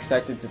earth are we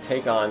expected to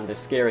take on this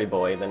scary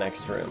boy in the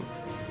next room?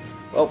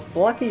 Well,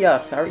 lucky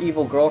us, our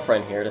evil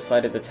girlfriend here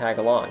decided to tag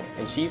along,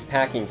 and she's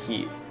packing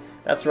heat.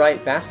 That's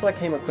right, Bastila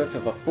came equipped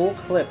with a full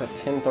clip of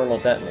 10 thermal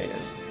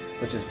detonators,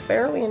 which is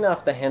barely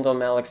enough to handle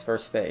Malik's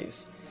first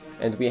phase,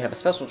 and we have a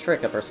special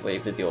trick up our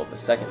sleeve to deal with the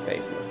second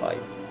phase of the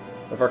fight.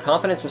 With our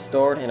confidence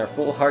restored and our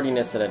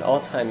foolhardiness at an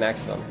all-time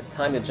maximum, it's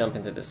time to jump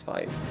into this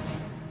fight.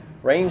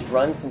 Range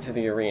runs into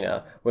the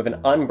arena with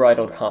an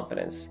unbridled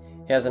confidence.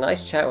 He has a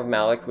nice chat with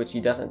Malik, which he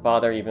doesn't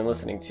bother even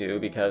listening to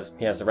because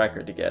he has a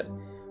record to get.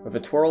 With a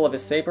twirl of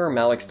his saber,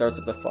 Malik starts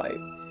up the fight.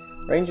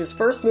 Range's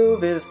first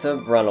move is to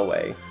run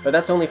away, but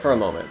that's only for a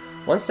moment.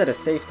 Once at a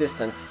safe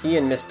distance, he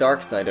and Miss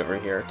Darkseid over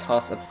here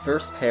toss a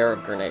first pair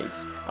of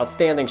grenades.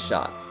 Outstanding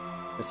shot.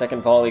 The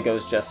second volley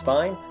goes just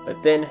fine,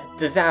 but then,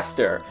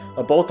 disaster!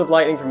 A bolt of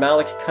lightning from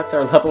Malik cuts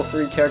our level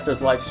 3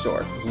 character's life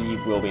short. He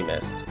will be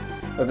missed.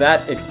 With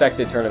that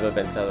expected turn of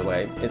events out of the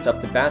way, it's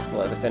up to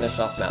Bastila to finish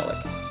off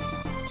Malik.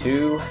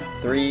 2,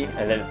 3,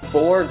 and then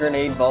 4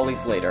 grenade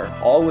volleys later,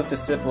 all with the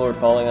Sith Lord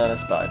falling on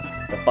his butt.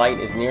 The fight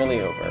is nearly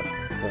over.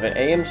 With an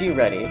AMG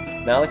ready,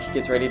 Malik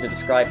gets ready to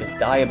describe his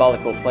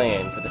diabolical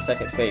plan for the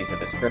second phase of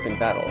this gripping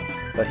battle,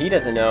 but he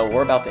doesn't know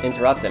we're about to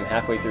interrupt him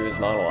halfway through his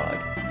monologue.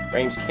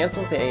 Range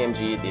cancels the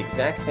AMG at the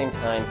exact same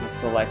time he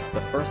selects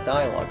the first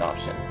dialogue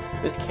option.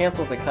 This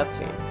cancels the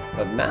cutscene,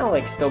 but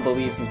Malik still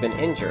believes he's been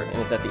injured and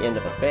is at the end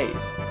of a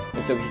phase,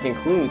 and so he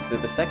concludes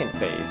that the second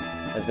phase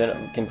has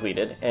been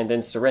completed and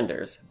then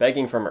surrenders,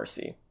 begging for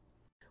mercy.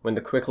 When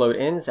the quick load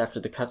ends after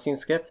the cutscene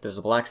skip, there's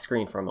a black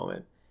screen for a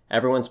moment.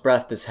 Everyone's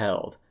breath is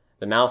held.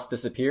 The mouse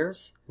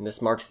disappears, and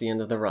this marks the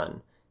end of the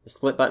run. The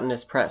split button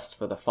is pressed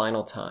for the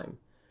final time.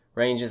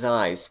 Range's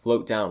eyes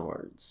float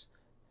downwards.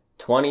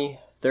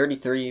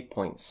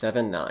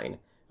 20:33.79,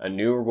 a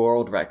new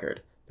world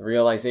record. The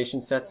realization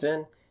sets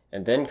in,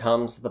 and then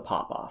comes the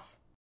pop-off.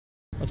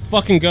 Let's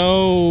fucking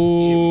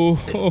go!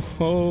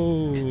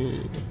 Oh,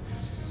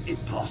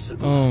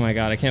 Impossible. oh my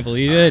god, I can't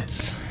believe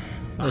it!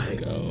 Let's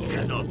go.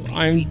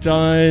 I'm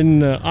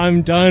done!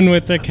 I'm done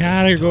with the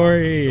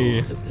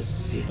category!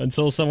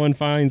 Until someone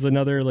finds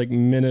another, like,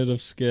 minute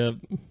of skip.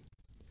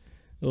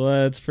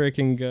 Let's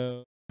freaking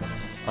go.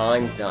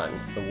 I'm done.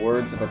 The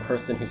words of a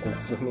person who's been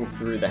swimming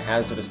through the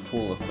hazardous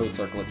pool of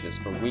KOTOR glitches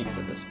for weeks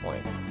at this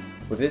point.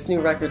 With this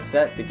new record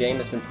set, the game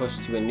has been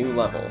pushed to a new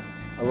level.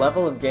 A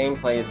level of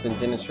gameplay has been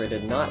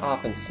demonstrated not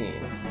often seen.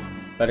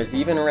 But as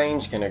even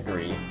Range can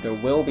agree, there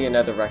will be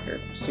another record,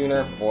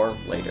 sooner or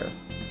later.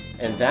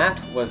 And that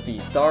was the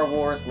Star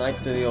Wars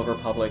Knights of the Old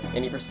Republic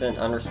 80%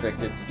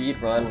 unrestricted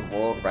speedrun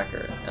world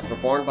record, as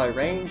performed by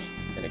Range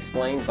and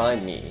explained by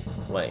me,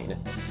 Blaine.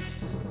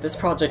 This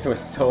project was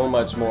so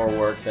much more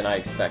work than I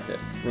expected.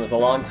 It was a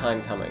long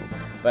time coming,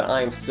 but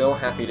I am so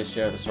happy to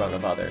share this run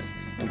with others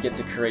and get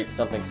to create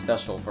something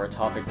special for a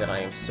topic that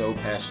I am so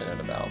passionate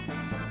about.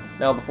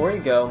 Now before you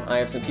go, I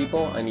have some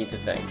people I need to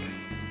thank.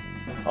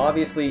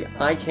 Obviously,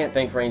 I can't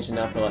thank Range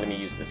enough for letting me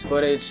use this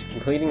footage,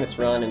 completing this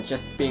run, and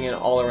just being an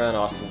all-around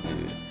awesome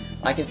dude.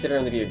 I consider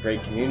him to be a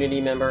great community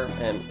member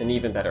and an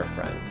even better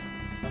friend.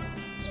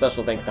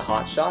 Special thanks to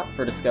Hotshot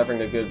for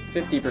discovering a good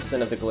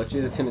 50% of the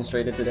glitches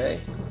demonstrated today.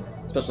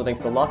 Special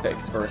thanks to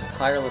Luffix for his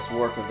tireless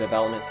work with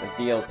development of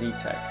DLZ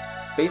tech.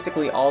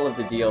 Basically all of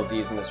the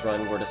DLZs in this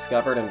run were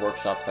discovered and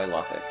workshopped by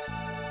Luffix.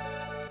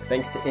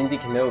 Thanks to Indy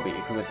Kenobi,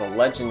 who is a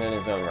legend in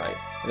his own right,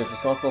 and is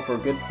responsible for a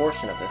good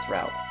portion of this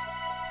route,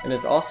 and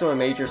is also a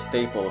major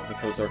staple of the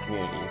KOTOR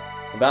community,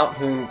 without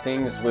whom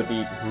things would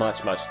be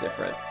much, much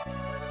different.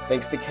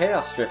 Thanks to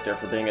Chaos Drifter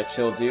for being a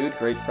chill dude,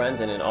 great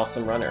friend, and an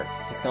awesome runner.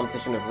 His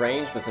competition with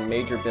Range was a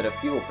major bit of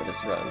fuel for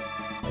this run,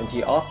 and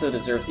he also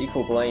deserves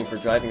equal blame for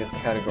driving this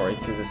category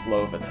to this low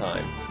of a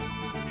time.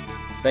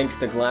 Thanks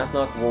to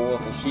Glasnock,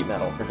 Warwolf, and Sheet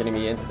Metal for getting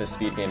me into this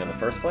speed game in the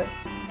first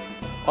place.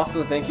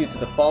 Also thank you to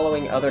the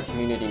following other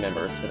community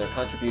members for their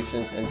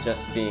contributions and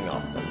just being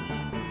awesome.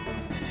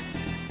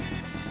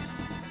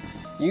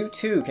 You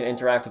too can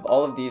interact with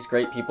all of these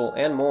great people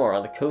and more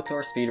on the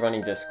KOTOR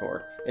Speedrunning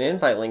Discord, an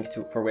invite link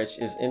for which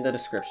is in the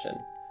description.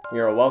 We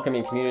are a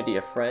welcoming community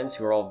of friends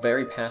who are all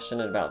very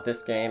passionate about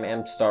this game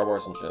and Star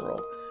Wars in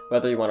general.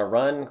 Whether you want to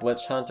run,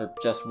 glitch hunt, or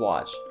just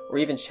watch, or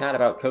even chat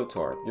about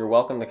KOTOR, you're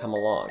welcome to come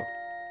along.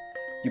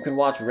 You can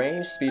watch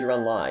Range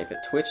speedrun live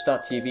at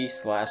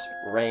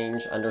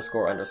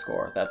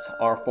twitch.tv/range__. That's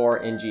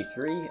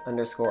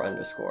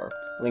R4NG3__.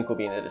 Link will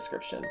be in the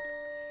description.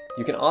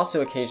 You can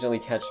also occasionally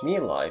catch me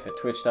live at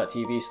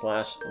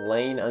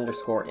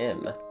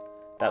twitch.tv/lane_m.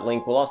 That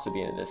link will also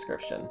be in the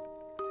description.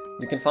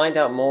 You can find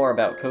out more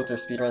about KOTOR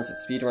speedruns at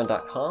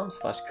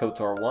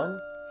speedrun.com/KOTOR1.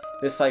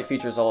 This site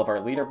features all of our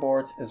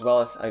leaderboards, as well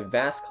as a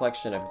vast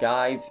collection of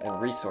guides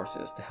and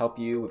resources to help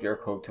you with your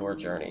KOTOR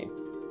journey.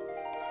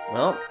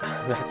 Well,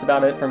 that's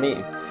about it for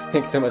me.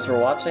 Thanks so much for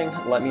watching.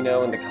 Let me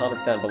know in the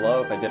comments down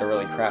below if I did a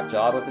really crap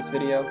job with this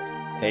video.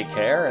 Take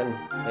care, and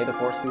may the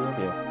Force be with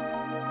you.